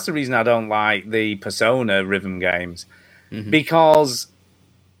I think that's the reason I don't like the Persona rhythm games. Mm-hmm. Because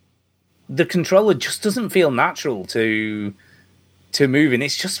the controller just doesn't feel natural to move, and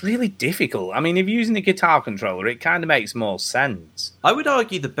it's just really difficult. I mean, if you're using a guitar controller, it kind of makes more sense. I would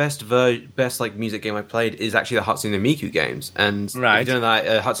argue the best like music game I played is actually the Hatsune Miku games. And if you don't know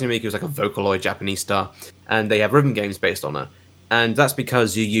that, Hatsune Miku is like a Vocaloid Japanese star, and they have rhythm games based on it. And that's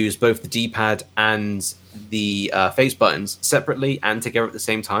because you use both the D-pad and the face buttons separately and together at the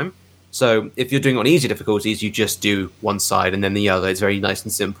same time. So if you're doing on easy difficulties, you just do one side and then the other. It's very nice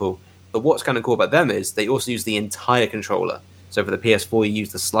and simple. But what's kind of cool about them is they also use the entire controller. So for the PS4, you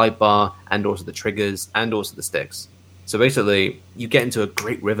use the slide bar and also the triggers and also the sticks. So basically, you get into a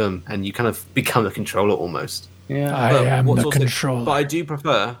great rhythm and you kind of become a controller almost. Yeah, I am the controller. But I do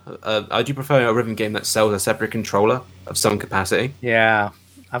prefer a rhythm game that sells a separate controller of some capacity. Yeah,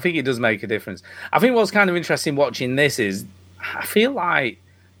 I think it does make a difference. I think what's kind of interesting watching this is I feel like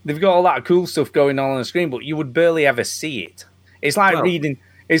they've got all that cool stuff going on the screen, but you would barely ever see it. It's like reading.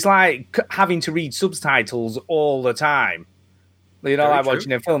 It's like having to read subtitles all the time. You know, like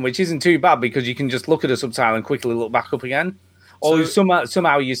watching a film, which isn't too bad because you can just look at a subtitle and quickly look back up again. Or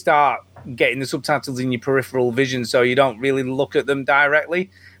somehow you start getting the subtitles in your peripheral vision so you don't really look at them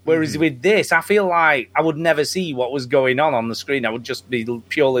directly. Whereas with this, I feel like I would never see what was going on the screen. I would just be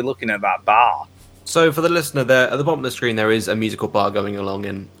purely looking at that bar. So for the listener there, at the bottom of the screen, there is a musical bar going along.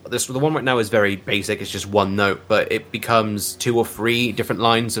 And the one right now is very basic. It's just one note, but it becomes 2 or 3 different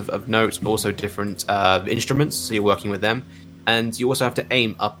lines of notes, but also different instruments. So you're working with them. And you also have to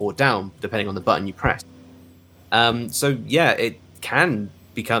aim up or down, depending on the button you press. So yeah, it can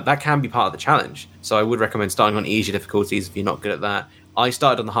be part of the challenge. So I would recommend starting on easy difficulties if you're not good at that. I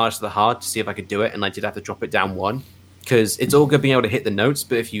started on the hardest of the hard to see if I could do it, and I did have to drop it down 1. Because it's all good being able to hit the notes,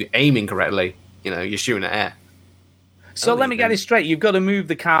 but if you aim incorrectly, you're shooting at air. So let me get it straight. You've got to move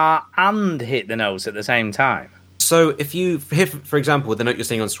the car and hit the notes at the same time. So if you hit, for example, the note you're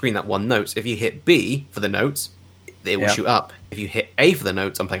seeing on screen, that 1 note, if you hit B for the notes, it will shoot up. If you hit A for the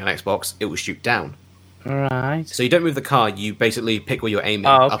notes, I'm playing on Xbox, it will shoot down. Right. So you don't move the car, you basically pick where you're aiming,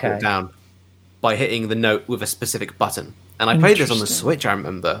 up or down, by hitting the note with a specific button. And I played this on the Switch, I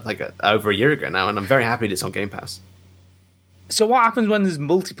remember, over a year ago now, and I'm very happy it's on Game Pass. So what happens when there's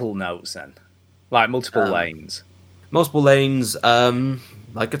multiple notes then? Like multiple lanes? Multiple lanes,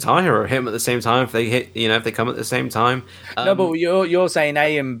 like Guitar Hero, hit them at the same time if they hit, if they come at the same time. No, but you're saying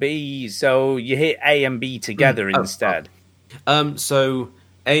A and B, so you hit A and B together instead. So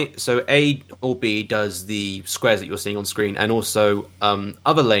A or B does the squares that you're seeing on screen, and also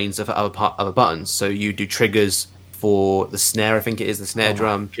other lanes are for other buttons. So you do triggers for the snare, I think it is the snare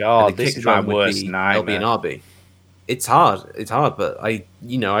drum. God, and the this kick is my drum would worst be nightmare. LB and RB. It's hard, but I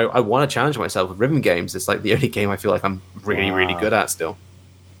want to challenge myself with rhythm games. It's like the only game I feel like I'm really good at still.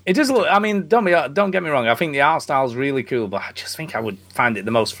 It does look. I mean, don't get me wrong. I think the art style is really cool, but I just think I would find it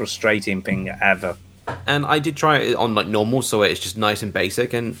the most frustrating thing ever. And I did try it on like normal, so it's just nice and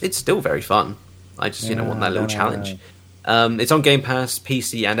basic, and it's still very fun. I just want that little challenge. It's on Game Pass,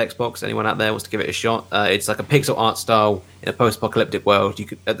 PC, and Xbox. Anyone out there wants to give it a shot? It's like a pixel art style in a post-apocalyptic world.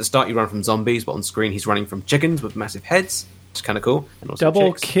 At the start you run from zombies, but on screen he's running from chickens with massive heads. It's kind of cool. And also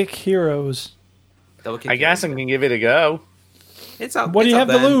Double chicks. Kick Heroes. I guess I can give it a go. It's up. What do you have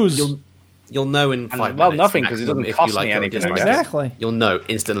to there. lose? You'll know in 5 minutes. Well, nothing, because it doesn't if cost you like me it or anything. dislike it. Exactly. You'll know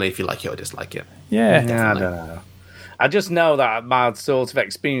instantly if you like it or dislike it. Yeah. I don't know. I just know that my sort of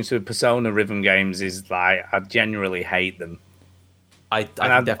experience with Persona rhythm games is like I generally hate them. I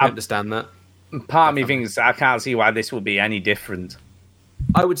can definitely understand that. Part of me thinks I can't see why this would be any different.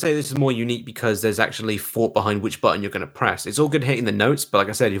 I would say this is more unique because there's actually thought behind which button you're going to press. It's all good hitting the notes, but like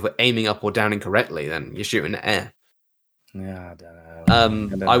I said, if you're aiming up or down incorrectly, then you're shooting the air. Yeah, I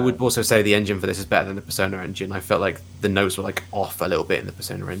don't know. I would also say the engine for this is better than the Persona engine. I felt like the notes were like off a little bit in the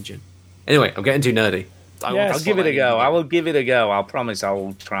Persona engine. Anyway, I'm getting too nerdy. I'll give it a go. I will give it a go. I'll promise I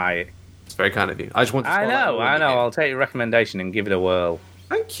will try it. It's very kind of you. I just want to. I know. I'll take your recommendation and give it a whirl.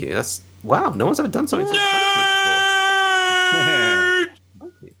 Thank you. That's wow. No one's ever done something so kind of me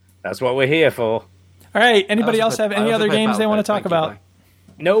before. That's what we're here for. All right. Anybody else have any other games they want to talk about?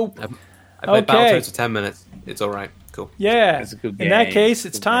 Nope. I played Battletoads for 10 minutes. It's all right. Cool. Yeah. It's a good game. In that case,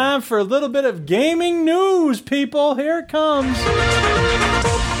 it's time for a little bit of gaming news, people. Here it comes.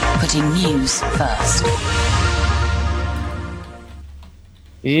 Putting news first.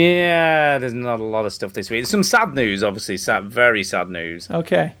 Yeah, there's not a lot of stuff this week. Some sad news, obviously. Very sad news.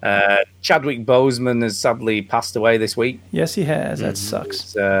 Okay. Chadwick Boseman has sadly passed away this week. Yes, he has. That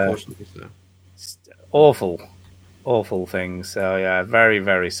sucks. It's awful thing. So, yeah, very,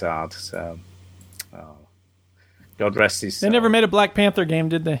 very sad. So, God rest his soul. They never made a Black Panther game,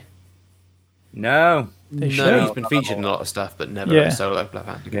 did they? No. They should. No, he's been featured in a lot of stuff, but never a solo Black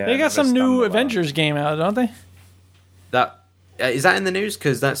Panther game. Yeah, they got some new Avengers game out, don't they? Is that in the news?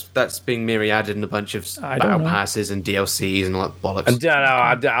 Because that's being myriaded in a bunch of battle passes and DLCs and all that bollocks. I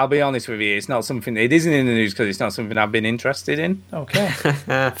don't know. I'll be honest with you. It's not something. It isn't in the news because it's not something I've been interested in. Okay,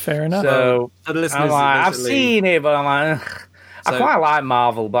 fair enough. So I've seen it, but I'm like, I quite like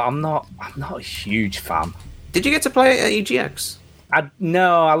Marvel, but I'm not a huge fan. Did you get to play it at EGX?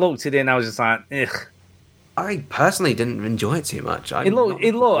 No, I looked at it and I was just like, ugh. I personally didn't enjoy it too much. It looked.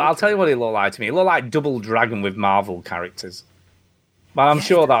 I'll tell you what it looked like to me. It looked like Double Dragon with Marvel characters. But I'm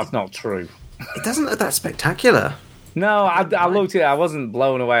sure that's not true. It doesn't look that spectacular. No, I looked at it. I wasn't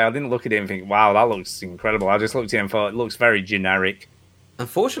blown away. I didn't look at it and think, wow, that looks incredible. I just looked at it and thought, it looks very generic.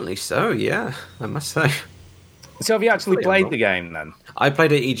 Unfortunately so, yeah, I must say. So have you actually played the game then? I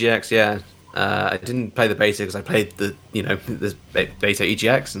played it at EGX, yeah. I didn't play the beta because I played the beta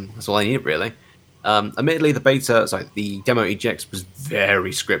EGX, and that's all I needed, really. Admittedly, the demo EGX was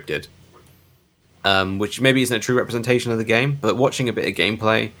very scripted. Which maybe isn't a true representation of the game, but watching a bit of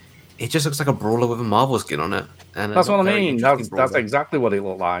gameplay, it just looks like a brawler with a Marvel skin on it. And that's what I mean. That's exactly what it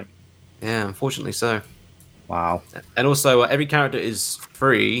looked like. Yeah, unfortunately so. Wow. And also, every character is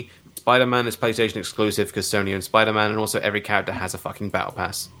free. Spider-Man is PlayStation exclusive because Sony owns Spider-Man, and also every character has a fucking battle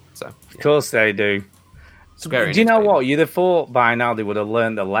pass. So, of course they do. Do you know what? You'd have thought by now they would have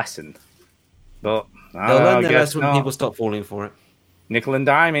learned a lesson. But they'll learn their lesson when people stop falling for it. Nickel and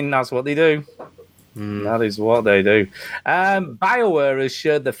diming, that's what they do. That is what they do. BioWare has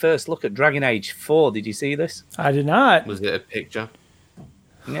shared the first look at Dragon Age 4. Did you see this? I did not. Was it a picture?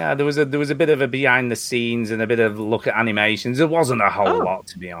 Yeah, there was a bit of a behind the scenes and a bit of look at animations. There wasn't a whole lot,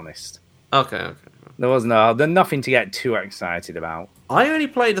 to be honest. Okay. There's nothing to get too excited about. I only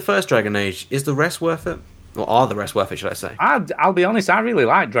played the first Dragon Age. Is the rest worth it? Or are the rest worth it, should I say? I'll be honest, I really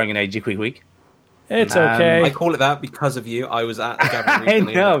like Dragon Age Week. It's okay. I call it that because of you. I was at the gathering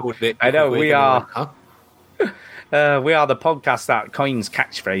recently. I know. We are. We are the podcast that coins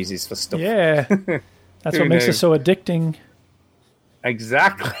catchphrases for stuff. Yeah, that's what makes it so addicting.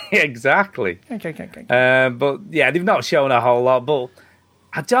 Exactly. Okay. But yeah, they've not shown a whole lot. But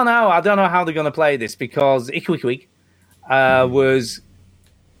I don't know. I don't know how they're going to play this because Week. was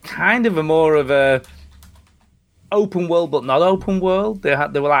kind of more of a open world, but not open world. They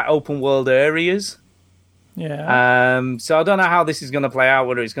were like open world areas. Yeah. So I don't know how this is going to play out,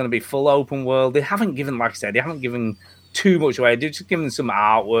 whether it's going to be full open world. They haven't given, like I said, they haven't given too much away. They've just given some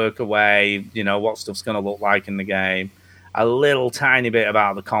artwork away, what stuff's going to look like in the game. A little tiny bit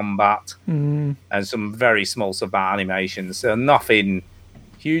about the combat and some very small stuff about animations. So nothing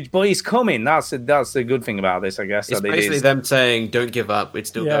huge, but it's coming. That's the good thing about this, I guess. It's basically them saying, don't give up. It's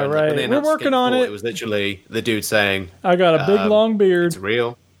still going. Right. We're working on it. It was literally the dude saying, I got a big long beard. It's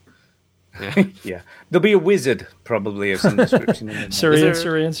real. Yeah. Yeah. There'll be a wizard, probably, of some description.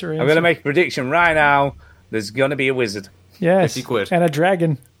 Syrian. I'm going to make a prediction right now. There's going to be a wizard. Yes. 50 quid. And a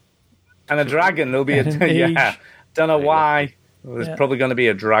dragon. There'll be yeah. Don't know why. There's probably going to be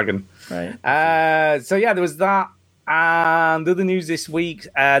a dragon. Right. So yeah, there was that. And other news this week.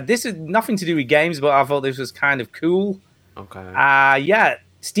 This is nothing to do with games, but I thought this was kind of cool. Okay. Yeah.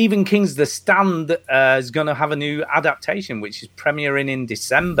 Stephen King's The Stand is going to have a new adaptation, which is premiering in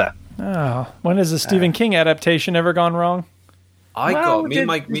December. Oh, when has the Stephen King adaptation ever gone wrong? Me and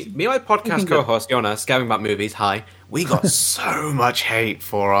my podcast co-host Jonas, scabbing about movies. Hi, we got so much hate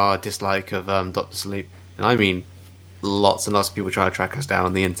for our dislike of Doctor Sleep, and I mean, lots and lots of people trying to track us down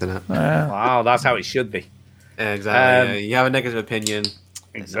on the internet. Wow, that's how it should be. Exactly. You have a negative opinion.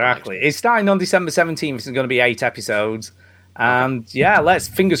 Exactly. It's starting on December 17th. It's going to be 8 episodes. And yeah, let's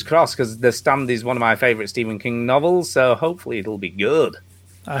fingers crossed, because The Stand is one of my favourite Stephen King novels, so hopefully it'll be good.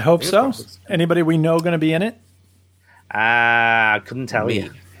 I hope so. Anybody we know going to be in it? I couldn't tell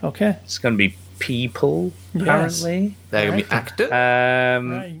you. Okay. It's going to be people, apparently. Yes. They're going to be actors.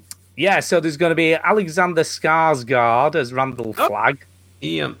 Right. Yeah, so there's going to be Alexander Skarsgård as Randall Flagg.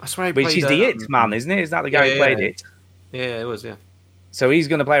 Which is the It Man, isn't it? Is that the guy who played It? Yeah, it was, yeah. So he's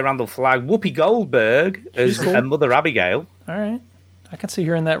going to play Randall Flagg. Whoopi Goldberg as Mother Abigail. All right. I can see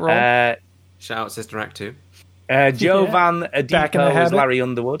her in that role. Shout out Sister Act 2. Jovan Adipo as Larry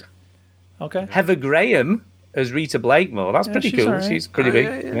Underwood. Okay. Heather Graham as Rita Blakemore. That's pretty cool. Right. She's pretty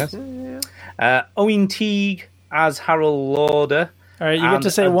big. Yes. Owen Teague as Harold Lauder. All right, you get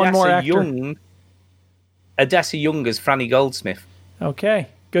to say one more actor. Odessa Young as Franny Goldsmith. Okay,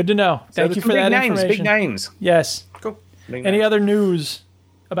 good to know. Thank you for that information. Big names. Yes. Cool. Any other news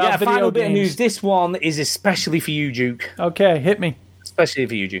about video final games? Bit of news. This one is especially for you, Duke. Okay, hit me. Especially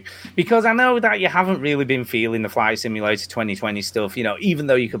for you, Duke. Because I know that you haven't really been feeling the Flight Simulator 2020 stuff, even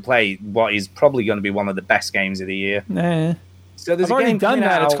though you could play what is probably going to be one of the best games of the year. Nah. So there's I've already done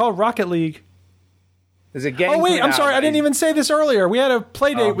that. Out. It's called Rocket League. There's a game. Oh, wait, I'm sorry. I didn't even say this earlier. We had a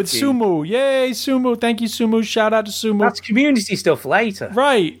play date with Sumu. Yay, Sumu. Thank you, Sumu. Shout out to Sumu. That's community stuff later.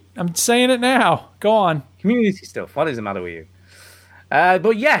 Right. I'm saying it now. Go on. Community stuff. What is the matter with you?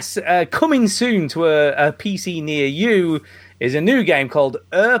 But yes, coming soon to a PC near you is a new game called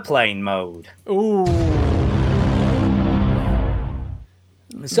Airplane Mode. Ooh.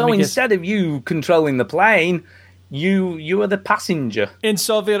 So instead of you controlling the plane, you are the passenger. In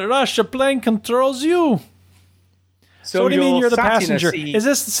Soviet Russia, plane controls you. So what do you mean you're the passenger? Is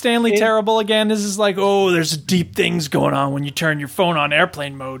this Stanley Terrible again? This is like, there's deep things going on when you turn your phone on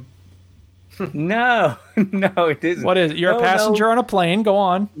airplane mode. No, it isn't. What is it? You're a passenger on a plane. Go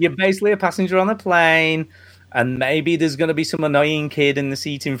on. You're basically a passenger on a plane, and maybe there's going to be some annoying kid in the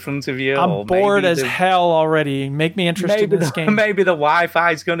seat in front of you. I'm bored as hell already. Make me interested in this game. Maybe the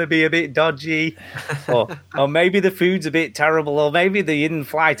Wi-Fi's going to be a bit dodgy, or maybe the food's a bit terrible, or maybe the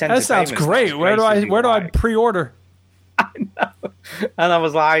in-flight entertainment. That sounds great. Where do I pre-order? I know. And I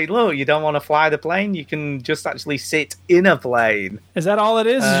was like, look, you don't want to fly the plane. You can just actually sit in a plane. Is that all it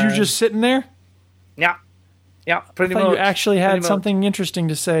is? Is you just sitting there? Yeah, pretty much. You actually had something interesting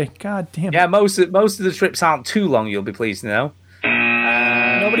to say. God damn it. Yeah, most of the trips aren't too long, you'll be pleased to know.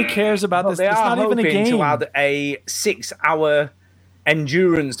 Nobody cares about this. It's not even a game. They are hoping to add a 6-hour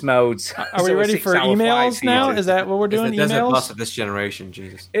endurance mode. Are we ready for emails now? Is that what we're doing? It's the emails? Plus of this generation,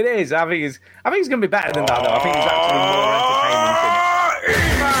 Jesus. It is. I think it's going to be better than that, though. I think it's actually more entertainment in it.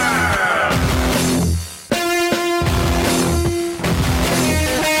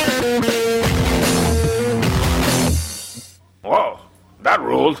 Whoa, that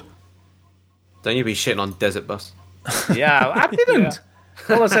ruled. Don't you be shitting on Desert Bus. Yeah, I didn't.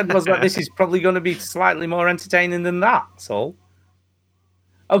 All I said was that this is probably going to be slightly more entertaining than that, so.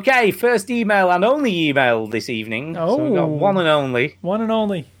 Okay, first email and only email this evening. Oh. So we've got one and only. One and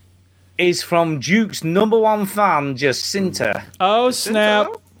only. Is from Duke's #1 fan, Jacinta. Oh, snap.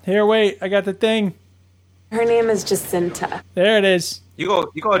 Here, wait. I got the thing. Her name is Jacinta. There it is. You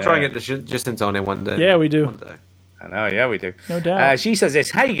got to try and get the Jacinta on here one day. Yeah, we do. One day. I know, yeah, we do. No doubt. She says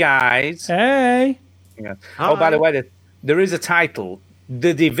this, hey, guys. Hey. Yeah. Oh, by the way, there is a title,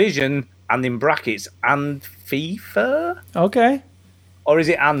 The Division, and in brackets, and FIFA? Okay. Or is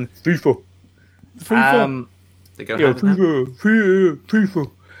it and FIFA? FIFA. They go hand in hand.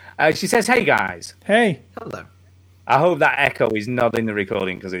 FIFA. She says, hey guys. Hey. Hello. I hope that echo is not in the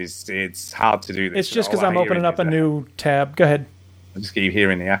recording because it's hard to do this. It's just because I'm opening up a new tab. Go ahead. I just keep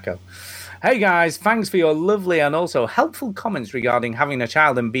hearing the echo. Hey guys, thanks for your lovely and also helpful comments regarding having a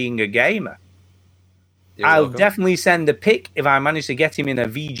child and being a gamer. I'll definitely send a pic if I manage to get him in a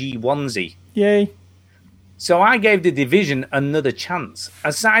VG onesie. Yay. So I gave The Division another chance.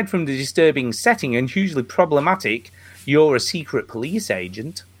 Aside from the disturbing setting and hugely problematic, you're a secret police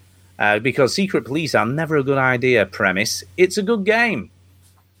agent, because secret police are never a good idea premise, it's a good game.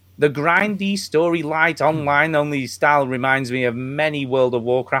 The grindy, story light, online-only style reminds me of many World of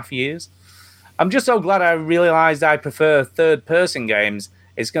Warcraft years. I'm just so glad I realised I prefer third-person games.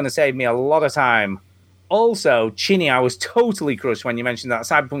 It's going to save me a lot of time. Also, Chinny, I was totally crushed when you mentioned that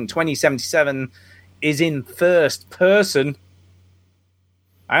Cyberpunk 2077 is in first person.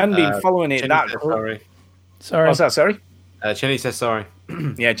 I haven't been following it that closely. Sorry. What's that, sorry? Chinny says sorry.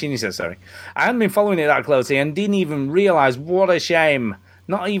 Yeah, Chinny says sorry. I hadn't been following it that closely and didn't even realise what a shame.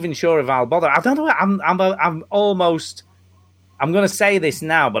 Not even sure if I'll bother. I don't know. I'm almost. I'm going to say this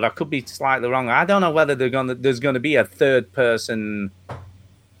now, but I could be slightly wrong. I don't know whether there's going to be a third-person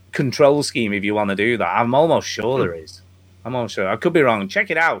control scheme if you want to do that. I'm almost sure there is. I'm almost sure. I could be wrong. Check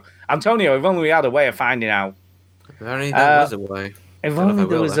it out, Antonio. If only we had a way of finding out. If only there was a way. If only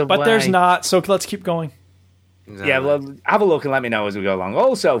there was a way. But there's not. So let's keep going. Exactly. Yeah, well, have a look and let me know as we go along.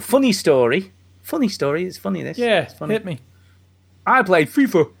 Also, funny story. Funny story. It's funny. This. Yeah, it's funny. hit me. I played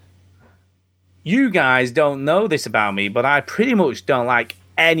FIFA. You guys don't know this about me, but I pretty much don't like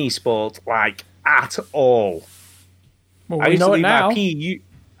any sport, like, at all. Well, we know it now.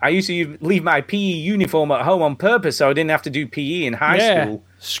 I used to leave my PE uniform at home on purpose so I didn't have to do PE in high school.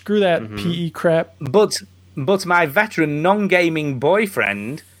 Screw that PE crap. But my veteran non-gaming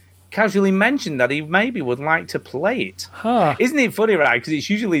boyfriend casually mentioned that he maybe would like to play it. Huh. Isn't it funny, right? Because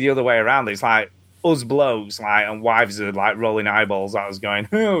it's usually the other way around. It's like us blokes, like, and wives are like rolling eyeballs at us going,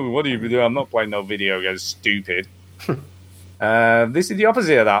 oh, what do you do? I'm not playing no video games, stupid. This is the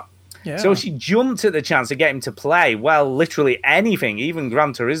opposite of that. Yeah. So she jumped at the chance to get him to play, well, literally anything, even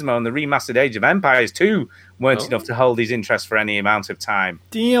Gran Turismo and the remastered Age of Empires 2 weren't enough to hold his interest for any amount of time.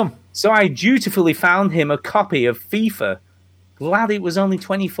 Damn. So I dutifully found him a copy of FIFA. Glad it was only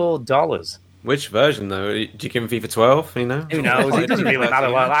 $24. Which version, though? Do you give him FIFA 12, you know? Who knows? It doesn't really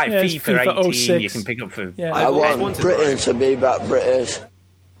matter. Well, like FIFA 18, 06. you can pick up for... Yeah. I want Britain to be back British.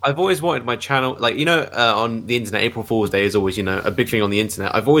 I've always wanted my channel, like, you know, on the internet, April Fool's Day is always, you know, a big thing on the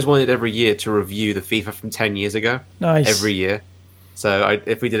internet. I've always wanted every year to review the FIFA from 10 years ago. Nice. Every year. So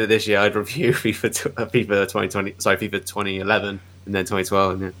if we did it this year, I'd review FIFA 2011 and then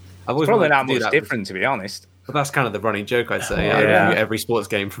 2012. And then I've always probably wanted not much different, to be honest. But that's kind of the running joke, I'd say. Yeah. I'd review every sports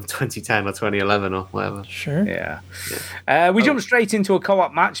game from 2010 or 2011 or whatever. Sure. Yeah. We jumped straight into a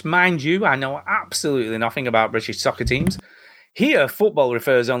co-op match. Mind you, I know absolutely nothing about British soccer teams. Here, football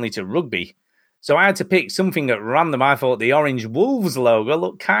refers only to rugby. So I had to pick something at random. I thought the Orange Wolves logo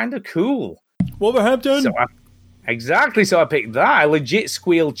looked kind of cool. Wolverhampton. Exactly. So I picked that. I legit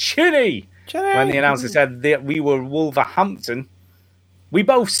squealed Chinny when the announcer said that we were Wolverhampton. We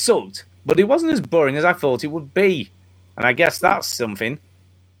both sucked, but it wasn't as boring as I thought it would be. And I guess that's something.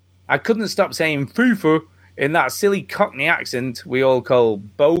 I couldn't stop saying FIFA in that silly Cockney accent we all call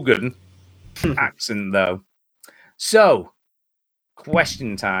bogan accent, though. So,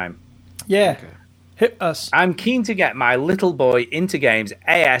 question time. Yeah. Okay. Hit us. I'm keen to get my little boy into games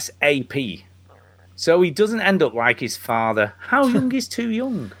ASAP, so he doesn't end up like his father. How young is too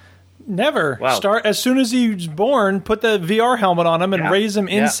young? Never. Well, start as soon as he's born, put the VR helmet on him and raise him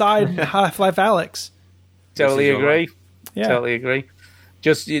inside Half-Life Alyx. Totally agree. Yeah. Totally agree.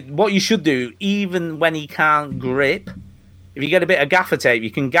 Just what you should do, even when he can't grip, if you get a bit of gaffer tape,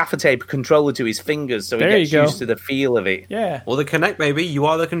 you can gaffer tape a controller to his fingers so he gets used to the feel of it. Yeah. Or the Kinect, baby. You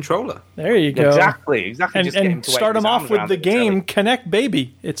are the controller. There you go. Exactly. And start him off with the game Kinect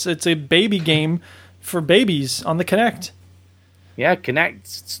Baby. It's a baby game for babies on the Kinect. Yeah, Kinect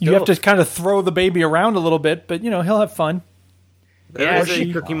stuff. You have to kind of throw the baby around a little bit, but, he'll have fun. There is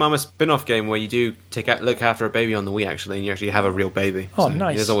a Cookie Mama spin-off game where you do look after a baby on the Wii, actually, and you actually have a real baby. Oh,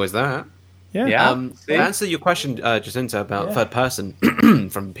 nice. There's always that. Yeah. To answer your question, Jacinta, about third person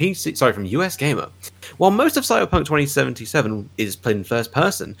from US Gamer. While most of Cyberpunk 2077 is played in first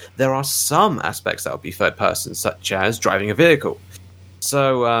person, there are some aspects that will be third person, such as driving a vehicle.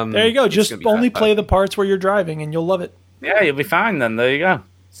 So there you go. Just only play the parts where you're driving, and you'll love it. Yeah, you'll be fine then. There you go.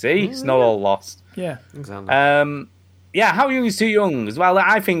 See, it's not all lost. Yeah, exactly. Yeah, how young is too young? As well,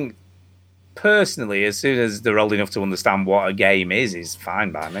 I think personally, as soon as they're old enough to understand what a game is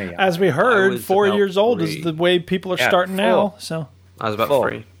fine by me. As we heard, 4 years old is the way people are starting 4. now. So I was about 4.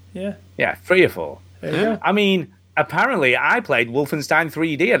 3. Yeah, 3 or 4. There you go. I mean, apparently, I played Wolfenstein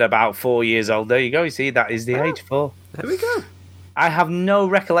 3D at about 4 years old. There you go. You see, that is the age 4. There we go. I have no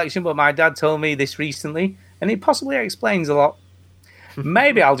recollection, but my dad told me this recently, and it possibly explains a lot.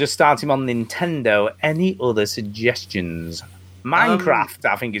 Maybe I'll just start him on Nintendo. Any other suggestions? Minecraft,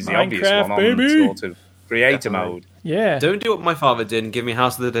 I think, is the obvious one on sort of creator mode. Yeah. Don't do what my father did and give me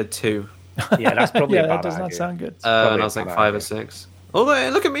House of the Dead 2. Yeah, that's probably a bad that does not idea. sound good. And I was like 5 or 6. Although,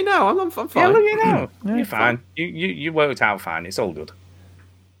 look at me now. I'm fine. Yeah, look at you now. You're fine. You worked out fine. It's all good.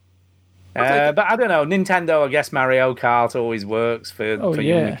 But I don't know. Nintendo, I guess Mario Kart always works for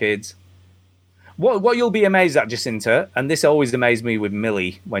younger kids. What you'll be amazed at, Jacinta, and this always amazed me with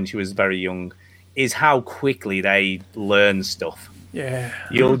Millie when she was very young, is how quickly they learn stuff. Yeah.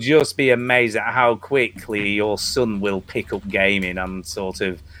 You'll just be amazed at how quickly your son will pick up gaming and sort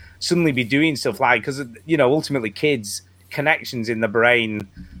of suddenly be doing stuff like, because, ultimately kids' connections in the brain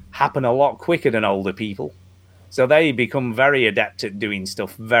happen a lot quicker than older people. So they become very adept at doing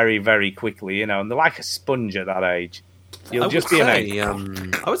stuff very, very quickly, and they're like a sponge at that age. You'll just be amazed.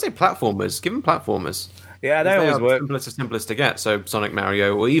 I would say platformers. Give them platformers. Yeah, they always work. Simplest to get. So Sonic,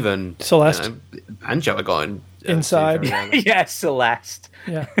 Mario, or even Celeste. Banjo I got in. Inside. Yeah, Celeste.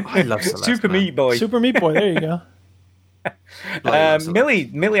 Yeah. I love Celeste. Super Meat Boy. Super Meat Boy, there you go.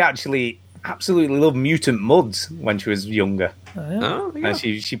 Millie actually absolutely loved Mutant Mudds when she was younger. And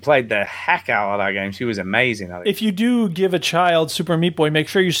she played the heck out of that game. She was amazing at it. If you do give a child Super Meat Boy, make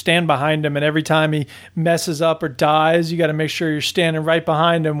sure you stand behind him, and every time he messes up or dies, you got to make sure you're standing right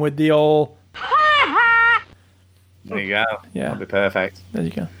behind him with the old... There you go. Yeah. That'll be perfect. There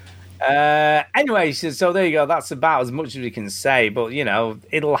you go. Anyway, so there you go. That's about as much as we can say, but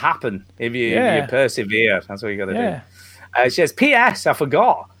it'll happen if you persevere. That's what you got to do. She says, P.S. I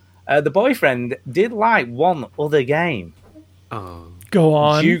forgot. The boyfriend did like one other game. Oh, go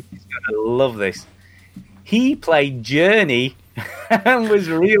on. Duke's gonna love this. He played Journey and was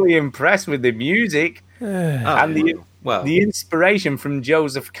really impressed with the music and the inspiration from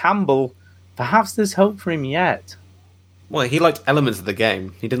Joseph Campbell. Perhaps there's hope for him yet. Well, he liked elements of the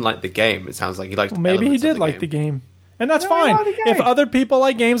game. He didn't like the game. It sounds like he liked. Maybe he did like the game, and that's fine. If other people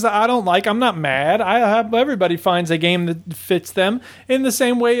like games that I don't like, I'm not mad. Everybody finds a game that fits them in the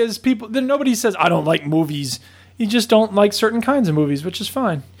same way as people. Nobody says I don't like movies. You just don't like certain kinds of movies, which is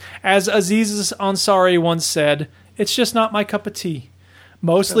fine. As Aziz Ansari once said, it's just not my cup of tea.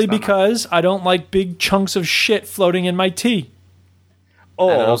 Mostly because I don't like big chunks of shit floating in my tea.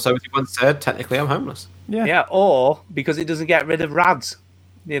 Or also, as he once said, technically I'm homeless. Yeah, or because it doesn't get rid of rads.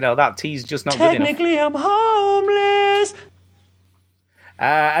 That tea's just not good enough. Technically, I'm homeless.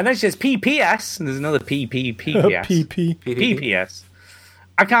 And then she says PPS, and there's another PPS. PPS.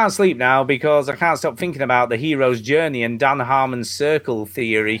 I can't sleep now because I can't stop thinking about the hero's journey and Dan Harmon's circle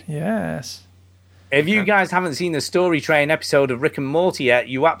theory. Yes. If you guys haven't seen the Story Train episode of Rick and Morty yet,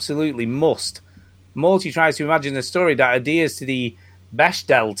 you absolutely must. Morty tries to imagine a story that adheres to the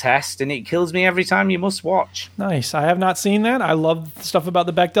Bechdel test, and it kills me every time. You must watch. Nice. I have not seen that. I love stuff about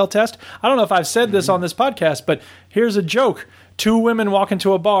the Bechdel test. I don't know if I've said this on this podcast, but here's a joke. 2 women walk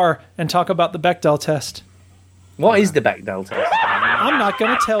into a bar and talk about the Bechdel test. What is the Bechdel test? I'm not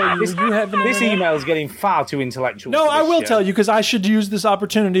going to tell you. This email is getting far too intellectual. No, I will tell you because I should use this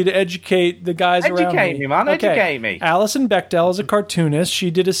opportunity to educate the guys around me. Educate me, man. Okay. Educate me. Alison Bechdel is a cartoonist. She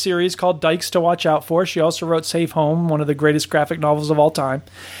did a series called Dykes to Watch Out For. She also wrote Safe Home, one of the greatest graphic novels of all time.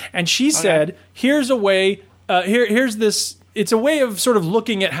 And she said, here's a way, here's this... It's a way of sort of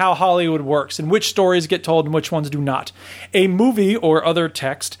looking at how Hollywood works and which stories get told and which ones do not. A movie or other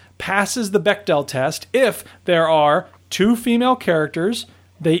text passes the Bechdel test if there are 2 female characters,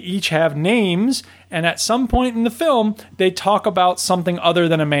 they each have names, and at some point in the film, they talk about something other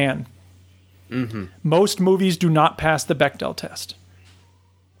than a man. Mm-hmm. Most movies do not pass the Bechdel test.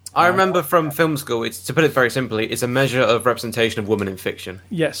 I remember from film school, to put it very simply, it's a measure of representation of women in fiction.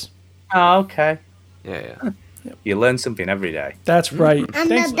 Yes. Oh, okay. Yeah. Yep. You learn something every day. That's right. I'm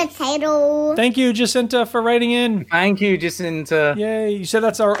the potato. Thank you, Jacinta, for writing in. Thank you, Jacinta. Yay. You said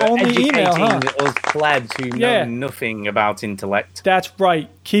that's our only email, huh? Us plebs who know nothing about intellect. That's right.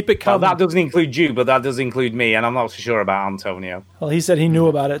 Keep it coming. Well, that doesn't include you, but that does include me, and I'm not so sure about Antonio. Well, he said he knew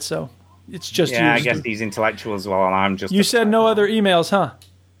about it, so it's just you. Yeah, I guess he's intellectual as well, and I'm just... You said no other emails, huh?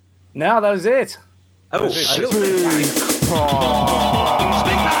 No, that was it. Oh,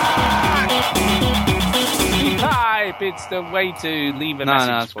 It's the way to leave a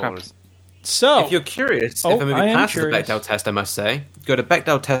message for us. So, if you're curious if a movie passes the Bechdel test, I must say, go to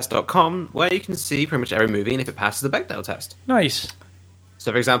BechdelTest.com, where you can see pretty much every movie and if it passes the Bechdel test. Nice.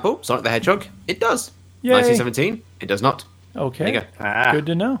 So, for example, Sonic the Hedgehog, it does. Yay. 1917, it does not. Okay. There you go. Good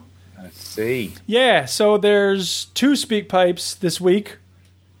to know. Let's see. Yeah, so there's 2 speak pipes this week.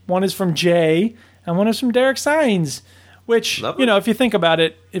 One is from Jay, and one is from Derek Sines. Which, Lovely. if you think about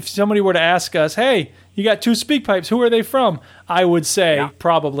it, if somebody were to ask us, hey, you got 2 speak pipes, who are they from? I would say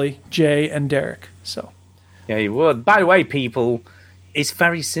probably Jay and Derek. So, yeah, you would. By the way, people, it's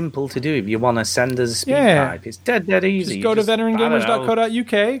very simple to do if you want to send us a speak pipe. It's dead easy. Just go to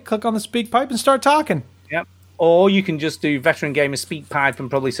veterangamers.co.uk, click on the speak pipe, and start talking. Yep. Or you can just do Veteran Gamer Speak Pipe and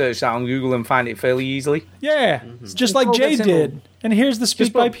probably search that on Google and find it fairly easily. Yeah, just like Jay did. And here's the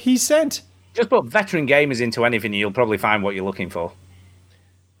speak pipe he sent. Just put Veteran Gamers into anything and you'll probably find what you're looking for.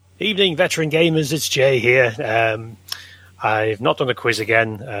 Evening, Veteran Gamers. It's Jay here. I've not done a quiz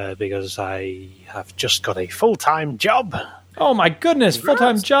again because I have just got a full-time job. Oh my goodness,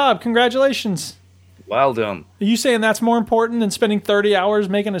 full-time job. Congratulations. Well done. Are you saying that's more important than spending 30 hours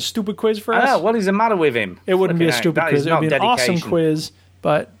making a stupid quiz for us? What is the matter with him? It wouldn't be a stupid quiz. It would be an awesome quiz,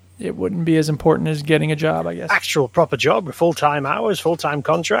 but it wouldn't be as important as getting a job, I guess. Actual proper job with full-time hours, full-time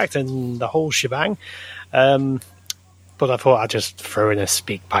contract, and the whole shebang. But I thought I'd just throw in a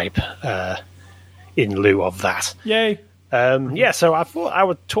speak pipe in lieu of that. Yay. So I thought I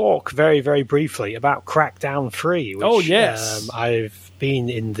would talk very, very briefly about Crackdown 3. Which, I've been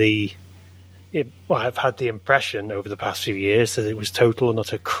in I've had the impression over the past few years that it was total and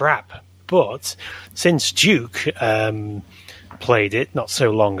utter crap. But since Duke played it not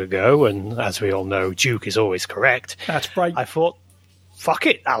so long ago, and as we all know, Duke is always correct. That's right. I thought, fuck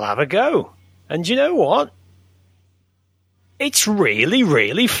it, I'll have a go. And you know what? It's really,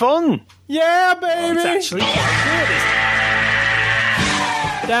 really fun. Yeah, baby. It's actually quite good.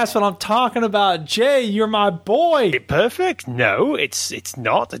 That's what I'm talking about. Jay, you're my boy. Perfect? No, it's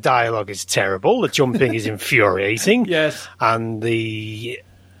not. The dialogue is terrible. The jumping is infuriating. Yes. And the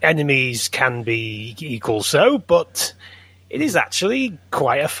enemies can be equal so, but it is actually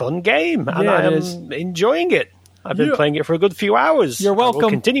quite a fun game. And I am enjoying it. I've been playing it for a good few hours. You're welcome. I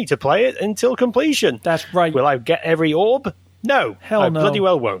will continue to play it until completion. That's right. Will I get every orb? No. Hell no. I bloody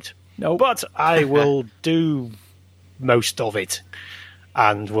well won't. No. But I will do most of it.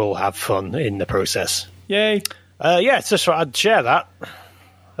 And we'll have fun in the process. Yay. It's just thought I'd share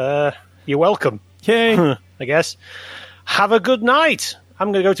that. You're welcome. Yay. I guess. Have a good night.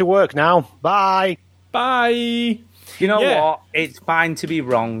 I'm going to go to work now. Bye. Bye. You know what? It's fine to be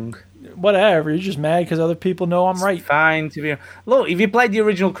wrong. Whatever. You're just mad because other people know I'm right. It's fine to be... Look, if you played the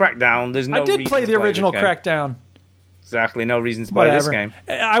original Crackdown, there's no reason I did play the original Crackdown. Exactly, no reason to play this game.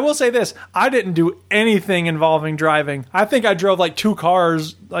 I will say this. I didn't do anything involving driving. I think I drove like 2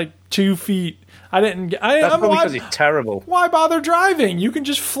 cars, like 2 feet. That's probably because it's terrible. Why bother driving? You can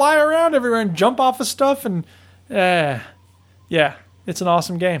just fly around everywhere and jump off of stuff. And it's an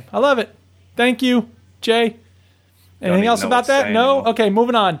awesome game. I love it. Thank you, Jay. Anything else about that? No? Anymore. Okay,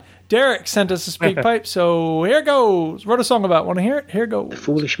 moving on. Derek sent us a speak pipe, so here goes. Wrote a song about it. Want to hear it? Here goes. The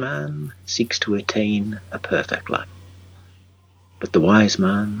foolish man seeks to attain a perfect life. But the wise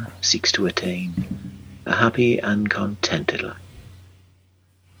man seeks to attain a happy and contented life.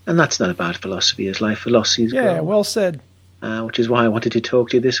 And that's not a bad philosophy as life philosophies go. Yeah, well said. Which is why I wanted to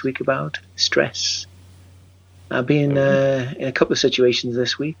talk to you this week about stress. I've been in a couple of situations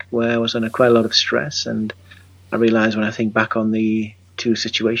this week where I was under quite a lot of stress, and I realised when I think back on the 2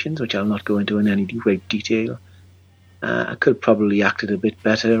 situations, which I'll not go into in any great detail, I could have probably acted a bit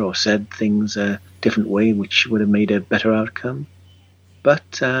better or said things a different way, which would have made a better outcome.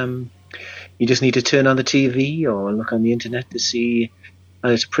 But you just need to turn on the TV or look on the internet to see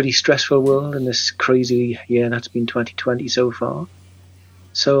that it's a pretty stressful world in this crazy year that's been 2020 so far.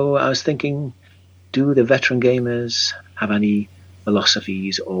 So I was thinking, do the veteran gamers have any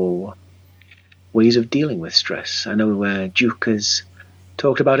philosophies or ways of dealing with stress? I know Duke has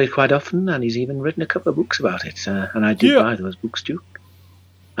talked about it quite often, and he's even written a couple of books about it, and I did buy those books, Duke.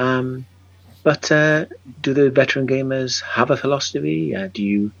 But do the veteran gamers have a philosophy? Do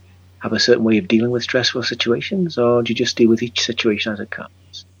you have a certain way of dealing with stressful situations, or do you just deal with each situation as it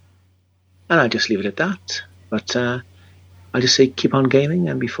comes? And I'll just leave it at that. But I'll just say keep on gaming,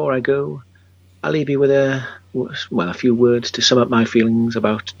 and before I go, I'll leave you with a few words to sum up my feelings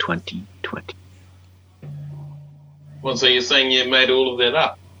about 2020. Well, so you're saying you made all of that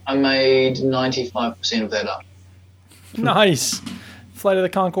up? I made 95% of that up. Nice. Flight of the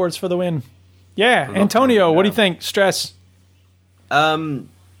Conchords for the win. Yeah, Antonio, what do you think? Stress? I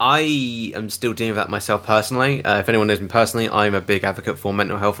I am still dealing with that myself personally. If anyone knows me personally, I'm a big advocate for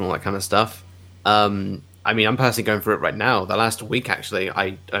mental health and all that kind of stuff. I mean, I'm personally going through it right now. The last week, actually,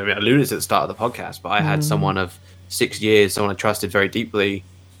 I alluded to at the start of the podcast, but I had someone of 6 years, someone I trusted very deeply,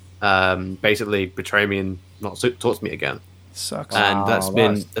 basically betray me and not talk to me again. Sucks. And that's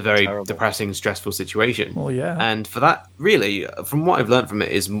been a very depressing, stressful situation. Well, yeah. And for that, really, from what I've learned from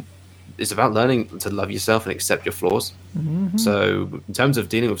it, it's about learning to love yourself and accept your flaws. Mm-hmm. So in terms of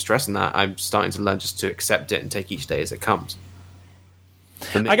dealing with stress and that, I'm starting to learn just to accept it and take each day as it comes.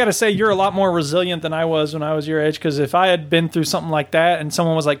 I got to say, you're a lot more resilient than I was when I was your age, because if I had been through something like that and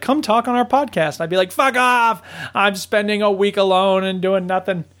someone was like, come talk on our podcast, I'd be like, fuck off. I'm spending a week alone and doing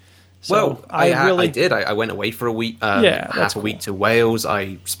nothing. So well, I did. I went away for a week, half a week to Wales.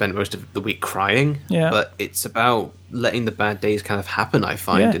 I spent most of the week crying. Yeah. But it's about letting the bad days kind of happen, I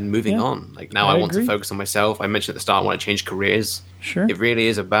find, and moving on. Like now I want to focus on myself. I mentioned at the start I want to change careers. Sure. It really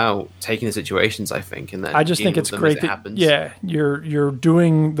is about taking the situations, I think, and then I just think it's great that you're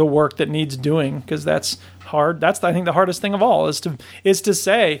doing the work that needs doing, because that's hard. That's, I think, the hardest thing of all is to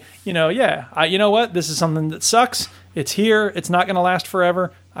say, you know what, this is something that sucks. It's here. It's not going to last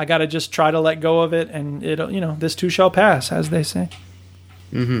forever. I got to just try to let go of it, and it'll, this too shall pass, as they say.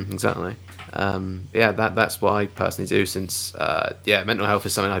 Mm-hmm, exactly. That's what I personally do. Since mental health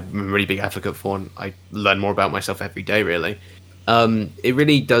is something I'm a really big advocate for, and I learn more about myself every day. Really, it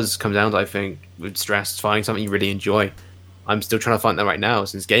really does come down to, I think, with stress, finding something you really enjoy. I'm still trying to find that right now,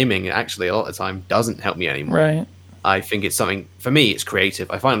 since gaming actually a lot of the time doesn't help me anymore. Right. I think it's something, for me, it's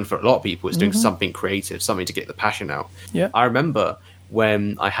creative. I find for a lot of people, it's doing something creative, something to get the passion out. Yeah. I remember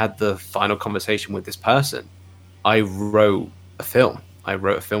when I had the final conversation with this person, I wrote a film,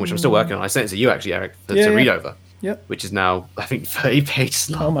 which I'm still working on. I sent it to you, actually, Eric, to read over. Yep. Which is now, I think, 30 pages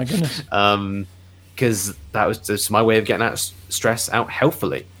long. Oh, my goodness. Because that was just my way of getting stress out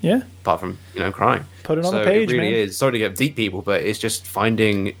healthfully. Yeah. Apart from, crying. Put it on the page, it really man. is. Sorry to get deep, people, but it's just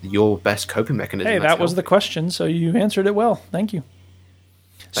finding your best coping mechanism. Hey, that was the question, so you answered it well. Thank you.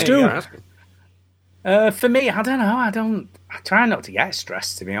 Stu. For me, I don't know. I try not to get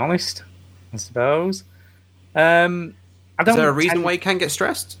stressed, to be honest, I suppose. Is there a reason why you can get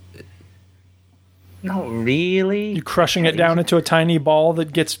stressed? Not really. You're crushing it down into a tiny ball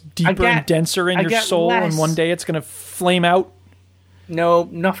that gets deeper and denser in your soul, and one day it's going to flame out. No,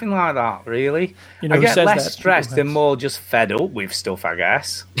 nothing like that, really. I get less stressed and more just fed up with stuff, I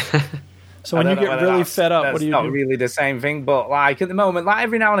guess. So when you get really fed up, what do you do? That's not really the same thing, but like at the moment, like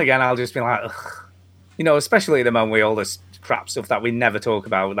every now and again, I'll just be like, ugh. Especially at the moment with all this crap stuff that we never talk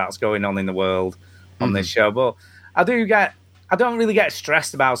about that's going on in the world on this show. But I don't really get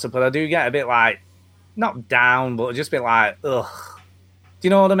stressed about stuff, but I do get a bit like, not down, but just a bit like, ugh. Do you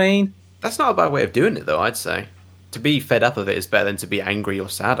know what I mean? That's not a bad way of doing it, though, I'd say. To be fed up of it is better than to be angry or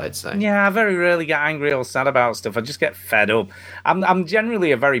sad, I'd say. Yeah, I very rarely get angry or sad about stuff. I just get fed up. I'm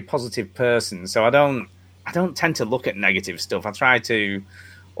generally a very positive person, so I don't tend to look at negative stuff. I try to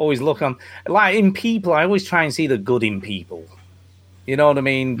always look on, like in people, I always try and see the good in people. You know what I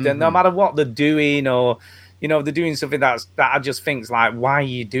mean? No matter what they're doing, or they're doing something that I just think's like, why are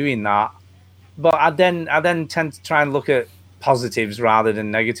you doing that? But I then tend to try and look at positives rather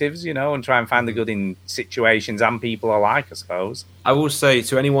than negatives, and try and find the good in situations and people alike, I suppose. I will say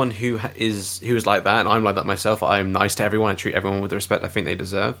to anyone who is like that, and I'm like that myself, I'm nice to everyone. I treat everyone with the respect I think they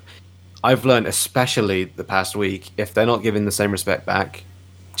deserve. I've learned, especially the past week, if they're not giving the same respect back,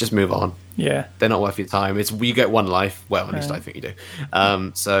 just move on. Yeah. They're not worth your time. You get one life. Well, at least I think you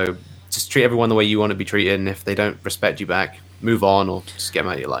do. So just treat everyone the way you want to be treated, and if they don't respect you back, move on or just get them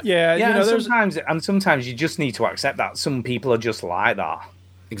out of your life. Yeah, sometimes you just need to accept that some people are just like that.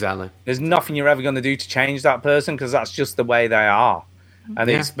 Exactly. There's nothing you're ever going to do to change that person, because that's just the way they are. And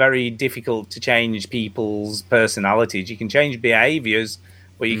it's very difficult to change people's personalities. You can change behaviors,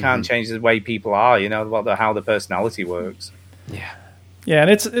 but you can't change the way people are, how the personality works. Yeah. Yeah,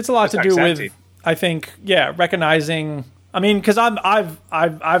 and it's a lot to do with, I think, recognizing, because I've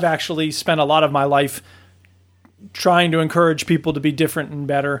actually spent a lot of my life trying to encourage people to be different and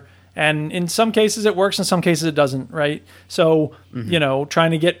better. And in some cases it works, in some cases it doesn't, right? So,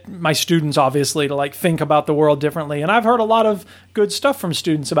 trying to get my students, obviously, to think about the world differently. And I've heard a lot of good stuff from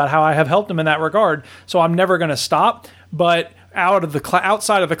students about how I have helped them in that regard. So I'm never going to stop. But outside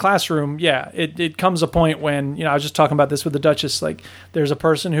of the classroom, it comes a point when, I was just talking about this with the Duchess, there's a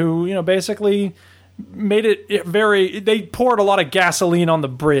person who, basically made it they poured a lot of gasoline on the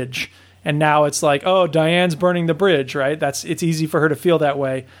bridge. And now it's like, oh, Diane's burning the bridge, right? It's easy for her to feel that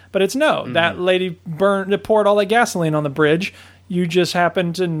way. But it's that lady poured all that gasoline on the bridge. You just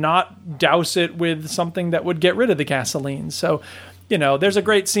happen to not douse it with something that would get rid of the gasoline. So, there's a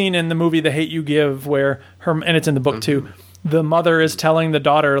great scene in the movie The Hate You Give where and it's in the book too, the mother is telling the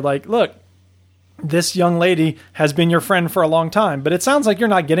daughter, like, look, this young lady has been your friend for a long time, but it sounds like you're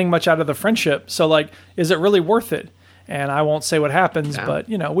not getting much out of the friendship. So, like, is it really worth it? And I won't say what happens, but,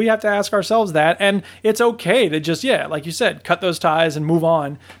 we have to ask ourselves that. And it's okay to just, like you said, cut those ties and move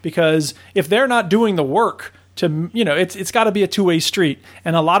on. Because if they're not doing the work to, it's got to be a two-way street.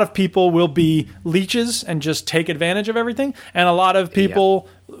 And a lot of people will be leeches and just take advantage of everything. And a lot of people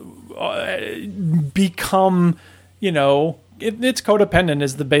become, it's codependent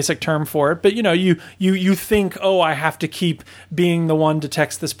is the basic term for it. But, you think, I have to keep being the one to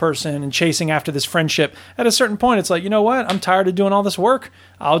text this person and chasing after this friendship. At a certain point, it's like, you know what? I'm tired of doing all this work.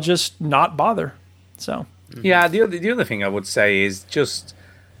 I'll just not bother. So. Yeah, the other thing I would say is just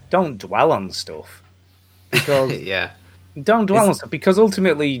don't dwell on stuff. Because don't dwell on stuff because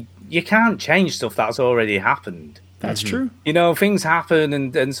ultimately you can't change stuff that's already happened. That's true. Things happen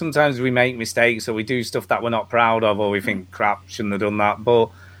and sometimes we make mistakes or we do stuff that we're not proud of or we think, crap, shouldn't have done that. But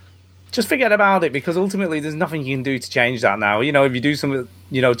just forget about it because ultimately there's nothing you can do to change that now. If you do something,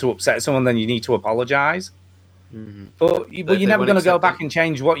 to upset someone, then you need to apologize. Mm-hmm. But you're never going to go back and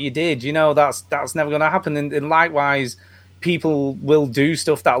change what you did. That's never going to happen. And likewise, people will do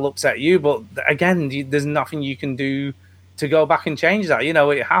stuff that'll upset you. But again, there's nothing you can do to go back and change that.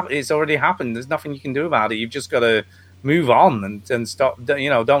 It's already happened. There's nothing you can do about it. You've just got to move on and stop,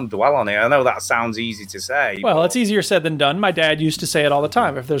 don't dwell on it. I know that sounds easy to say. Well, it's easier said than done. My dad used to say it all the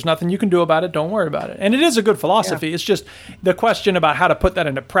time. If there's nothing you can do about it, don't worry about it. And it is a good philosophy. Yeah. It's just the question about how to put that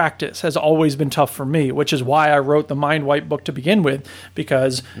into practice has always been tough for me, which is why I wrote the Mind Wipe book to begin with,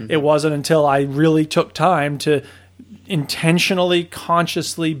 because it wasn't until I really took time to intentionally,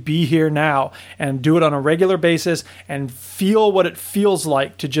 consciously be here now and do it on a regular basis and feel what it feels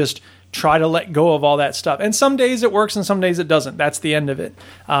like to just try to let go of all that stuff. And some days it works and some days it doesn't. That's the end of it.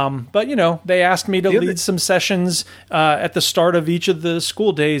 But, they asked me to lead some sessions at the start of each of the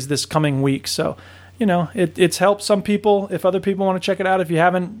school days this coming week. So, it's helped some people. If other people want to check it out, if you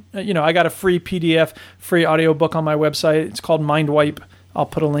haven't, I got a free PDF, free audio book on my website. It's called Mind Wipe. I'll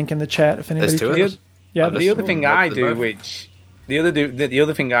put a link in the chat if anybody cares. Yeah, the other thing I do, the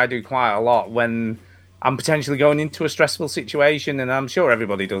other thing I do quite a lot when I'm potentially going into a stressful situation, and I'm sure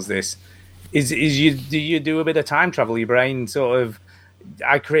everybody does this, is you do a bit of time travel. Your brain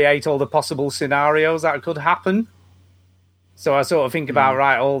I create all the possible scenarios that could happen. So I sort of think about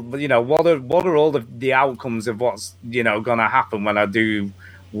what are all the outcomes of what's going to happen when I do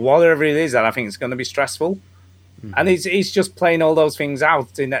whatever it is that I think is going to be stressful. Mm-hmm. And it's just playing all those things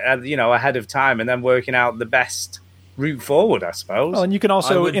out ahead of time and then working out the best route forward, I suppose. Well, and you can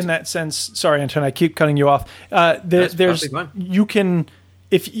also, in that sense, sorry, Anton, I keep cutting you off. You can,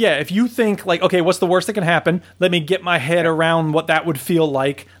 if you think like, okay, what's the worst that can happen? Let me get my head around what that would feel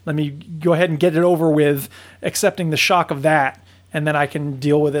like. Let me go ahead and get it over with, accepting the shock of that, and then I can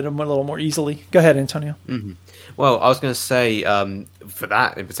deal with it a little more easily. Go ahead, Antonio. Mm-hmm. Well, I was going to say, for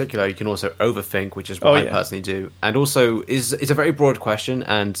that in particular, you can also overthink, which is what I personally do. And also, it's a very broad question,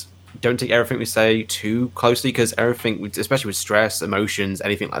 and don't take everything we say too closely, because everything, especially with stress, emotions,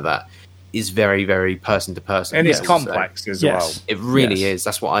 anything like that, is very, very person to person. And it's complex as well. It really is.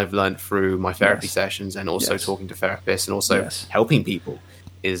 That's what I've learned through my therapy sessions and also talking to therapists and also helping people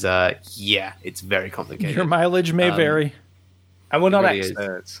is, it's very complicated. Your mileage may vary. And we're not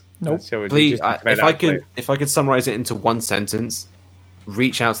experts. Nope. Please, if I could summarize it into one sentence,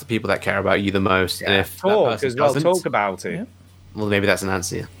 reach out to the people that care about you the most. And if talk about it. Yeah. Well, maybe that's an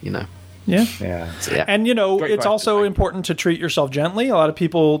answer, Yeah. Yeah. So, and, it's also important to treat yourself gently. A lot of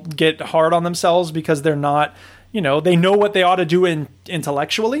people get hard on themselves because they're not, they know what they ought to do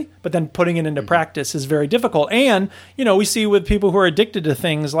intellectually, but then putting it into practice is very difficult. And, we see with people who are addicted to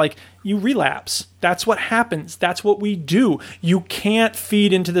things like you relapse. That's what happens. That's what we do. You can't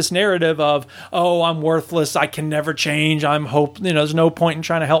feed into this narrative of, oh, I'm worthless. I can never change. I'm hope. There's no point in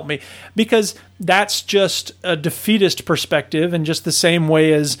trying to help me, because that's just a defeatist perspective. And just the same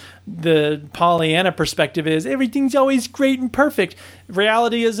way as the Pollyanna perspective is everything's always great and perfect.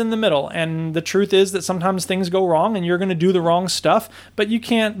 Reality is in the middle. And the truth is that sometimes things go wrong and you're going to do the wrong stuff, but you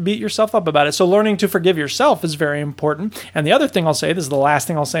can't beat yourself up about it. So learning to forgive yourself is very important. And the other thing I'll say, this is the last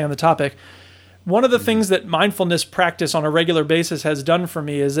thing I'll say on the topic. One of the things that mindfulness practice on a regular basis has done for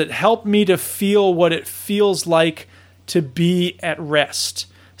me is it helped me to feel what it feels like to be at rest,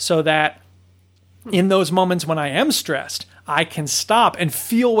 so that in those moments when I am stressed, I can stop and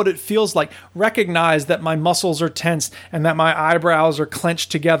feel what it feels like, recognize that my muscles are tense and that my eyebrows are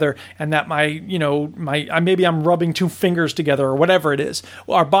clenched together and that maybe I'm rubbing two fingers together or whatever it is.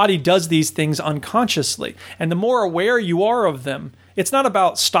 Well, our body does these things unconsciously. And the more aware you are of them it's not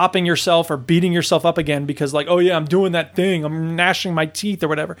about stopping yourself or beating yourself up again because like, oh yeah, I'm doing that thing, I'm gnashing my teeth or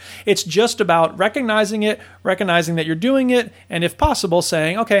whatever. It's just about recognizing it, recognizing that you're doing it, and if possible,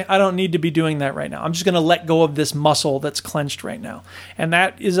 saying, okay, I don't need to be doing that right now. I'm just going to let go of this muscle that's clenched right now. And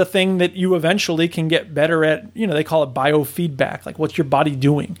that is a thing that you eventually can get better at. They call it biofeedback, like what's your body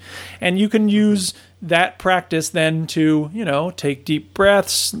doing? And you can use that practice then to, take deep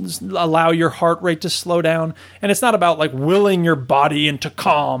breaths, allow your heart rate to slow down. And it's not about like willing your body into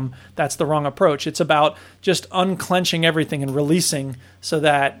calm. That's the wrong approach. It's about just unclenching everything and releasing so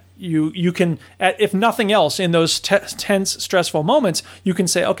that you can, if nothing else, in those tense, stressful moments, you can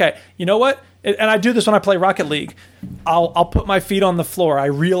say, okay, you know what? And I do this when I play Rocket League. I'll put my feet on the floor. I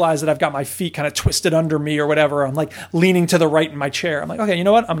realize that I've got my feet kind of twisted under me or whatever. I'm like leaning to the right in my chair. I'm like, okay, you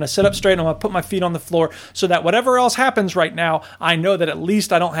know what? I'm going to sit up straight and I'm going to put my feet on the floor so that whatever else happens right now, I know that at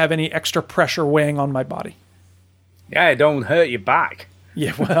least I don't have any extra pressure weighing on my body. Yeah, it don't hurt your back.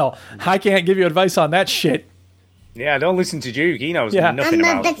 Yeah, well, I can't give you advice on that shit. Yeah, don't listen to Duke. He knows nothing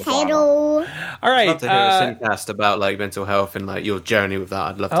about it. All right. I'd love to hear a Simcast about like mental health and like your journey with that.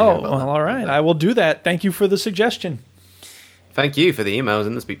 I'd love to hear about that. All right. I will do that. Thank you for the suggestion. Thank you for the emails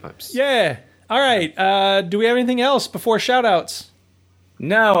and the speak pipes. Yeah. All right. Do we have anything else before shout-outs?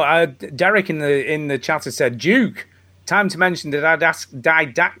 No. Derek in the chat has said, Duke, time to mention the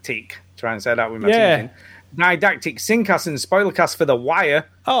didactic. Try and say that with my teeth in. Didactic Simcast and Spoilercast for The Wire.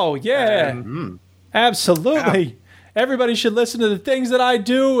 Oh, yeah. Absolutely. Everybody should listen to the things that I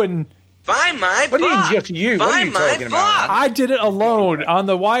do and find my What are you talking about? I did it alone on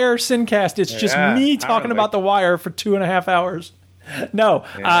the Wire Simcast. It's just me talking about the Wire for 2.5 hours. No,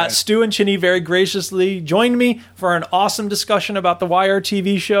 Stu and Chinny very graciously joined me for an awesome discussion about the Wire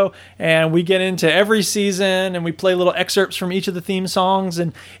TV show, and we get into every season and we play little excerpts from each of the theme songs.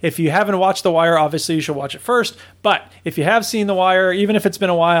 And if you haven't watched the Wire, obviously you should watch it first. But if you have seen the Wire, even if it's been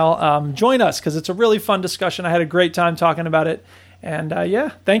a while, join us because it's a really fun discussion. I had a great time talking about it. And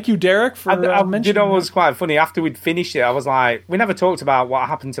thank you, Derek, for mentioning. You know what was quite funny? After we'd finished it, I was like, we never talked about what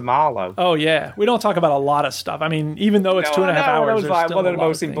happened to Marlowe. Oh, yeah. We don't talk about a lot of stuff. I mean, even though it's 2.5 hours. It was like one of the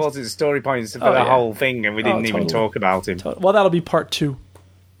most important story points for the whole thing, and we didn't even talk about him. Well, that'll be part 2.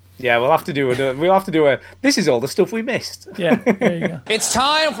 Yeah, we'll have to do a. This is all the stuff we missed. Yeah, there you go. It's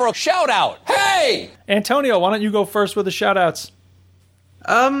time for a shout out. Hey! Antonio, why don't you go first with the shout outs?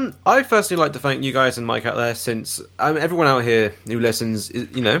 I firstly like to thank you guys and Mike out there, since everyone out here who listens,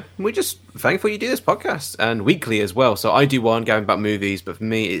 we're just thankful you do this podcast, and weekly as well. So I do one going about movies, but for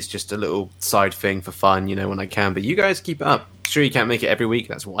me it's just a little side thing for fun, when I can. But you guys keep it up. Sure, you can't make it every week.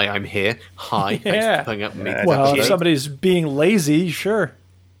 That's why I'm here. Hi, thanks for putting up with me. Well, if somebody's being lazy, sure.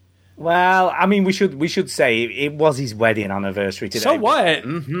 Well, I mean, we should say it was his wedding anniversary today. So what?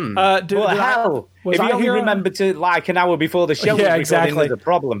 Mm-hmm. If you only remember to like an hour before the show was recording, there's a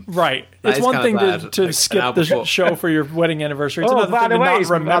problem. Right. It's one thing to skip the show for your wedding anniversary. It's another thing to not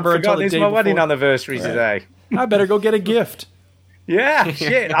remember until the day before. It's my wedding anniversary today. I better go get a gift. Yeah,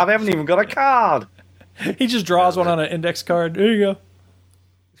 shit. I haven't even got a card. He just draws one on an index card. There you go.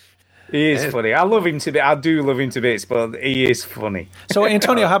 He is funny. I love him to bits. I do love him to bits, but he is funny. So,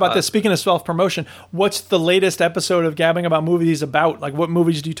 Antonio, how about this? Speaking of self-promotion, what's the latest episode of Gabbing About Movies about? Like, what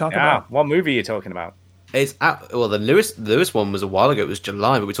movies do you talk about? What movie are you talking about? It's the newest one was a while ago. It was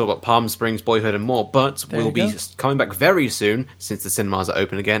July, but we talked about Palm Springs, Boyhood, and more. But we'll be coming back very soon since the cinemas are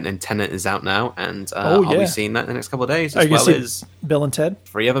open again, and Tenet is out now, and I'll be seeing that in the next couple of days, as well as Bill and Ted.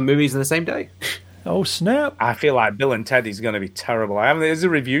 3 other movies in the same day. Oh, snap. I feel like Bill and Ted is going to be terrible. Is there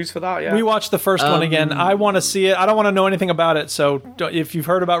reviews for that yet? We watched the first one again. I want to see it. I don't want to know anything about it, so if you've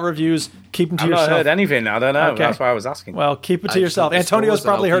heard about reviews, keep them to yourself. I've not heard anything. I don't know. Okay. That's why I was asking. Well, keep it to yourself. Antonio's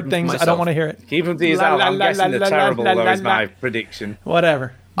probably heard things. I don't want to hear it. Keep them to yourself. I'm guessing they're terrible, though, is my prediction.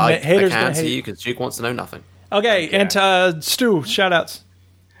 Whatever. Haters can't see you because Duke wants to know nothing. Okay, and Stu, shout-outs.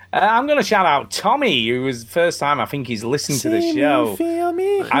 I'm going to shout out Tommy, who was the first time I think he's listened to the show.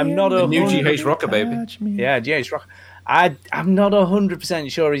 I'm not a new GH Rocker, baby. Yeah, GH Rocker. I'm not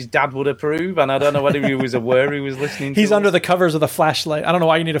 100% sure his dad would approve, and I don't know whether he was aware he was listening to He's under the covers of the flashlight. I don't know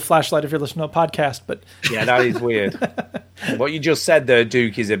why you need a flashlight if you're listening to a podcast, but... Yeah, that is weird. What you just said there,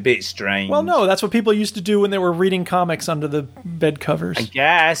 Duke, is a bit strange. Well, no, that's what people used to do when they were reading comics under the bed covers. I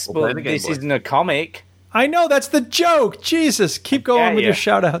guess, but this isn't a comic. I know, that's the joke. Jesus, keep going with your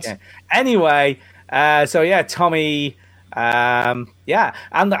shout-outs. Yeah. Anyway, Tommy... and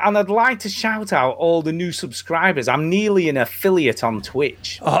I'd like to shout out all the new subscribers. I'm nearly an affiliate on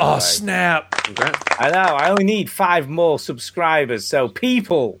Twitch. Oh, snap. Congrats. I know, I only need 5 more subscribers. So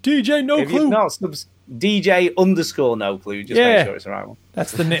people, DJ No Clue. DJ _ no clue. Just make sure it's the right one.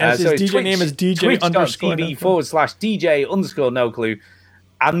 That's the name. His DJ name is DJ _ twitch.tv / DJ _ no clue.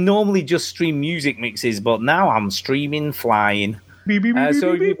 I normally just stream music mixes, but now I'm streaming flying.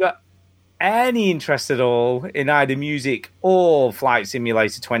 So if you've got any interest at all in either music or Flight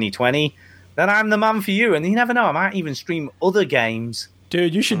Simulator 2020, then I'm the man for you. And you never know, I might even stream other games.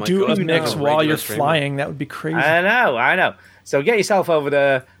 Dude, you should do a mix while you're flying. That would be crazy. I know. So get yourself over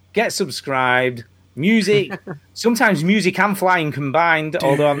there, get subscribed. Music, sometimes music and flying combined,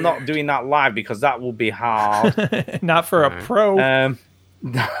 although I'm not doing that live because that would be hard. Not for a pro.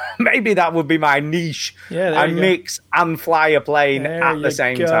 Maybe that would be my niche. Yeah, I mix and fly a plane at the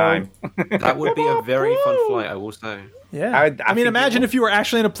same time. That would be a very fun flight, I will say. Yeah. I mean, imagine if you were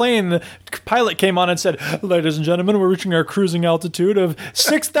actually in a plane, the pilot came on and said, "Ladies and gentlemen, we're reaching our cruising altitude of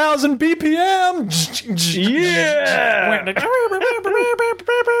 6,000 BPM." Yeah.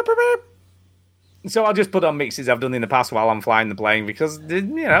 So I'll just put on mixes I've done in the past while I'm flying the plane because,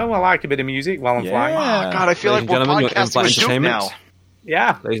 I like a bit of music while I'm flying. Oh, God, I feel like we're podcasting with Duke now.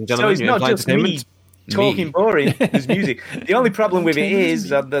 Yeah. Ladies and gentlemen, so it's not just me talking boring. There's music. The only problem with it is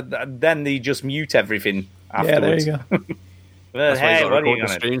that then they just mute everything afterwards. Yeah, there you go. But hey, what are you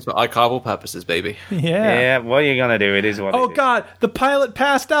going to do? For archival purposes, baby. Yeah. What are you going to do? It is what it is. Oh, God, the pilot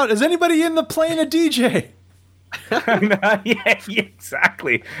passed out. Is anybody in the plane a DJ? Yeah,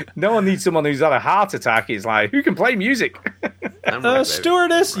 exactly. No one needs someone who's had a heart attack. It's like, who can play music?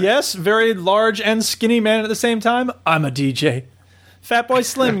 Stewardess, yes. Very large and skinny man at the same time. I'm a DJ. Fatboy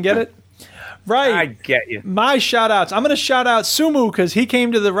Slim, get it? Right. I get you. My shout-outs. I'm going to shout out Sumu because he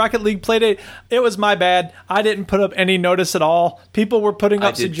came to the Rocket League Playdate. It was my bad. I didn't put up any notice at all. People were putting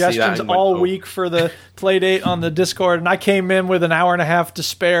up suggestions all week for the Playdate on the Discord, and I came in with an hour and a half to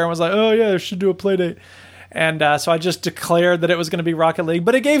spare and was like, oh, yeah, I should do a Playdate. And so I just declared that it was going to be Rocket League.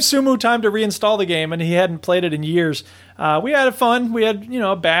 But it gave Sumu time to reinstall the game, and he hadn't played it in years. We had fun. We had,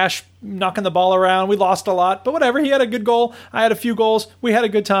 a bash, knocking the ball around. We lost a lot, but whatever. He had a good goal. I had a few goals. We had a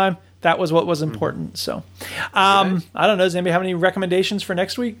good time. That was what was important. So I don't know. Does anybody have any recommendations for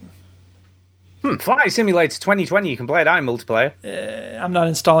next week? Flight Simulator 2020. You can play it out in multiplayer. I'm not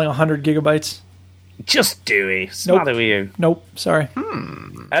installing 100 gigabytes. Just do it. What's the matter with you? Nope. Sorry.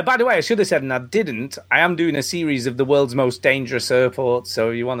 By the way, I should have said, and I didn't. I am doing a series of the world's most dangerous airports, so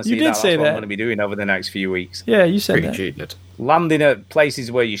you want to see that's what I'm going to be doing over the next few weeks. Yeah, you said that. Landing at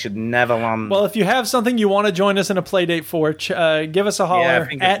places where you should never land. Well, if you have something you want to join us in a play date for, give us a holler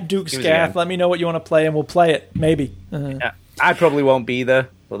at Duke Scath. Let me know what you want to play, and we'll play it. Maybe. I probably won't be there,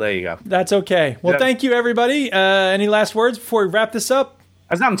 but there you go. That's okay. Well, thank you, everybody. Any last words before we wrap this up?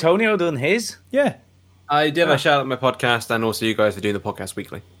 Has Antonio done his? Yeah. I did a shout out my podcast, and also you guys are doing the podcast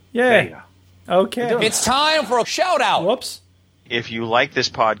weekly. Yeah. There you go. Okay. It's time for a shout out. Whoops. If you like this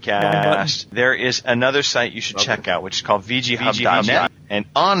podcast, there is another site you should check out, which is called VGHub.net. And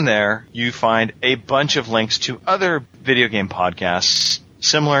on there, you find a bunch of links to other video game podcasts,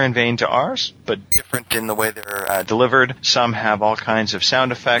 similar in vein to ours, but different in the way they're delivered. Some have all kinds of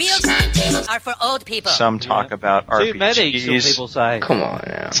sound effects. Wheels are for old people. Some talk about RPGs. Too many, some people say. Come on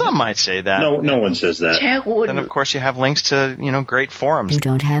now. Some might say that. No one says that. Then, of course, you have links to, great forums. You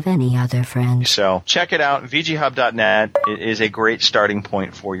don't have any other friends. So check it out, VGHub.net. It is a great starting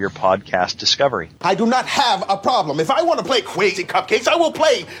point for your podcast discovery. I do not have a problem. If I want to play Crazy Cupcakes, I will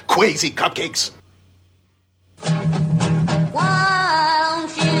play Crazy Cupcakes.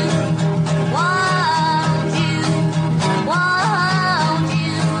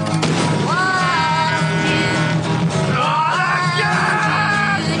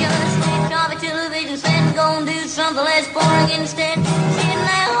 Something less boring instead. Sitting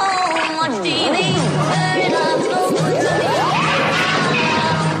at home, watch TV. Very long, slow foot.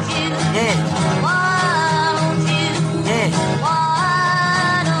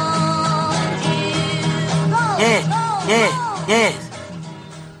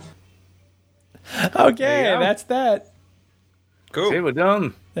 Okay, that's that. Cool. See, we're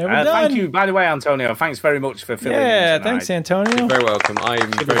done. There we're done. Thank you, by the way, Antonio. Thanks very much for filling in tonight. Thanks, Antonio. You're very welcome. I'm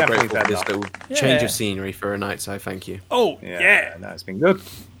very grateful for this that. little change of scenery for a night, so thank you. Oh, No, it's been good.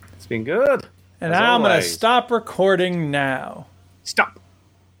 It's been good. And I'm going to stop recording now. Stop.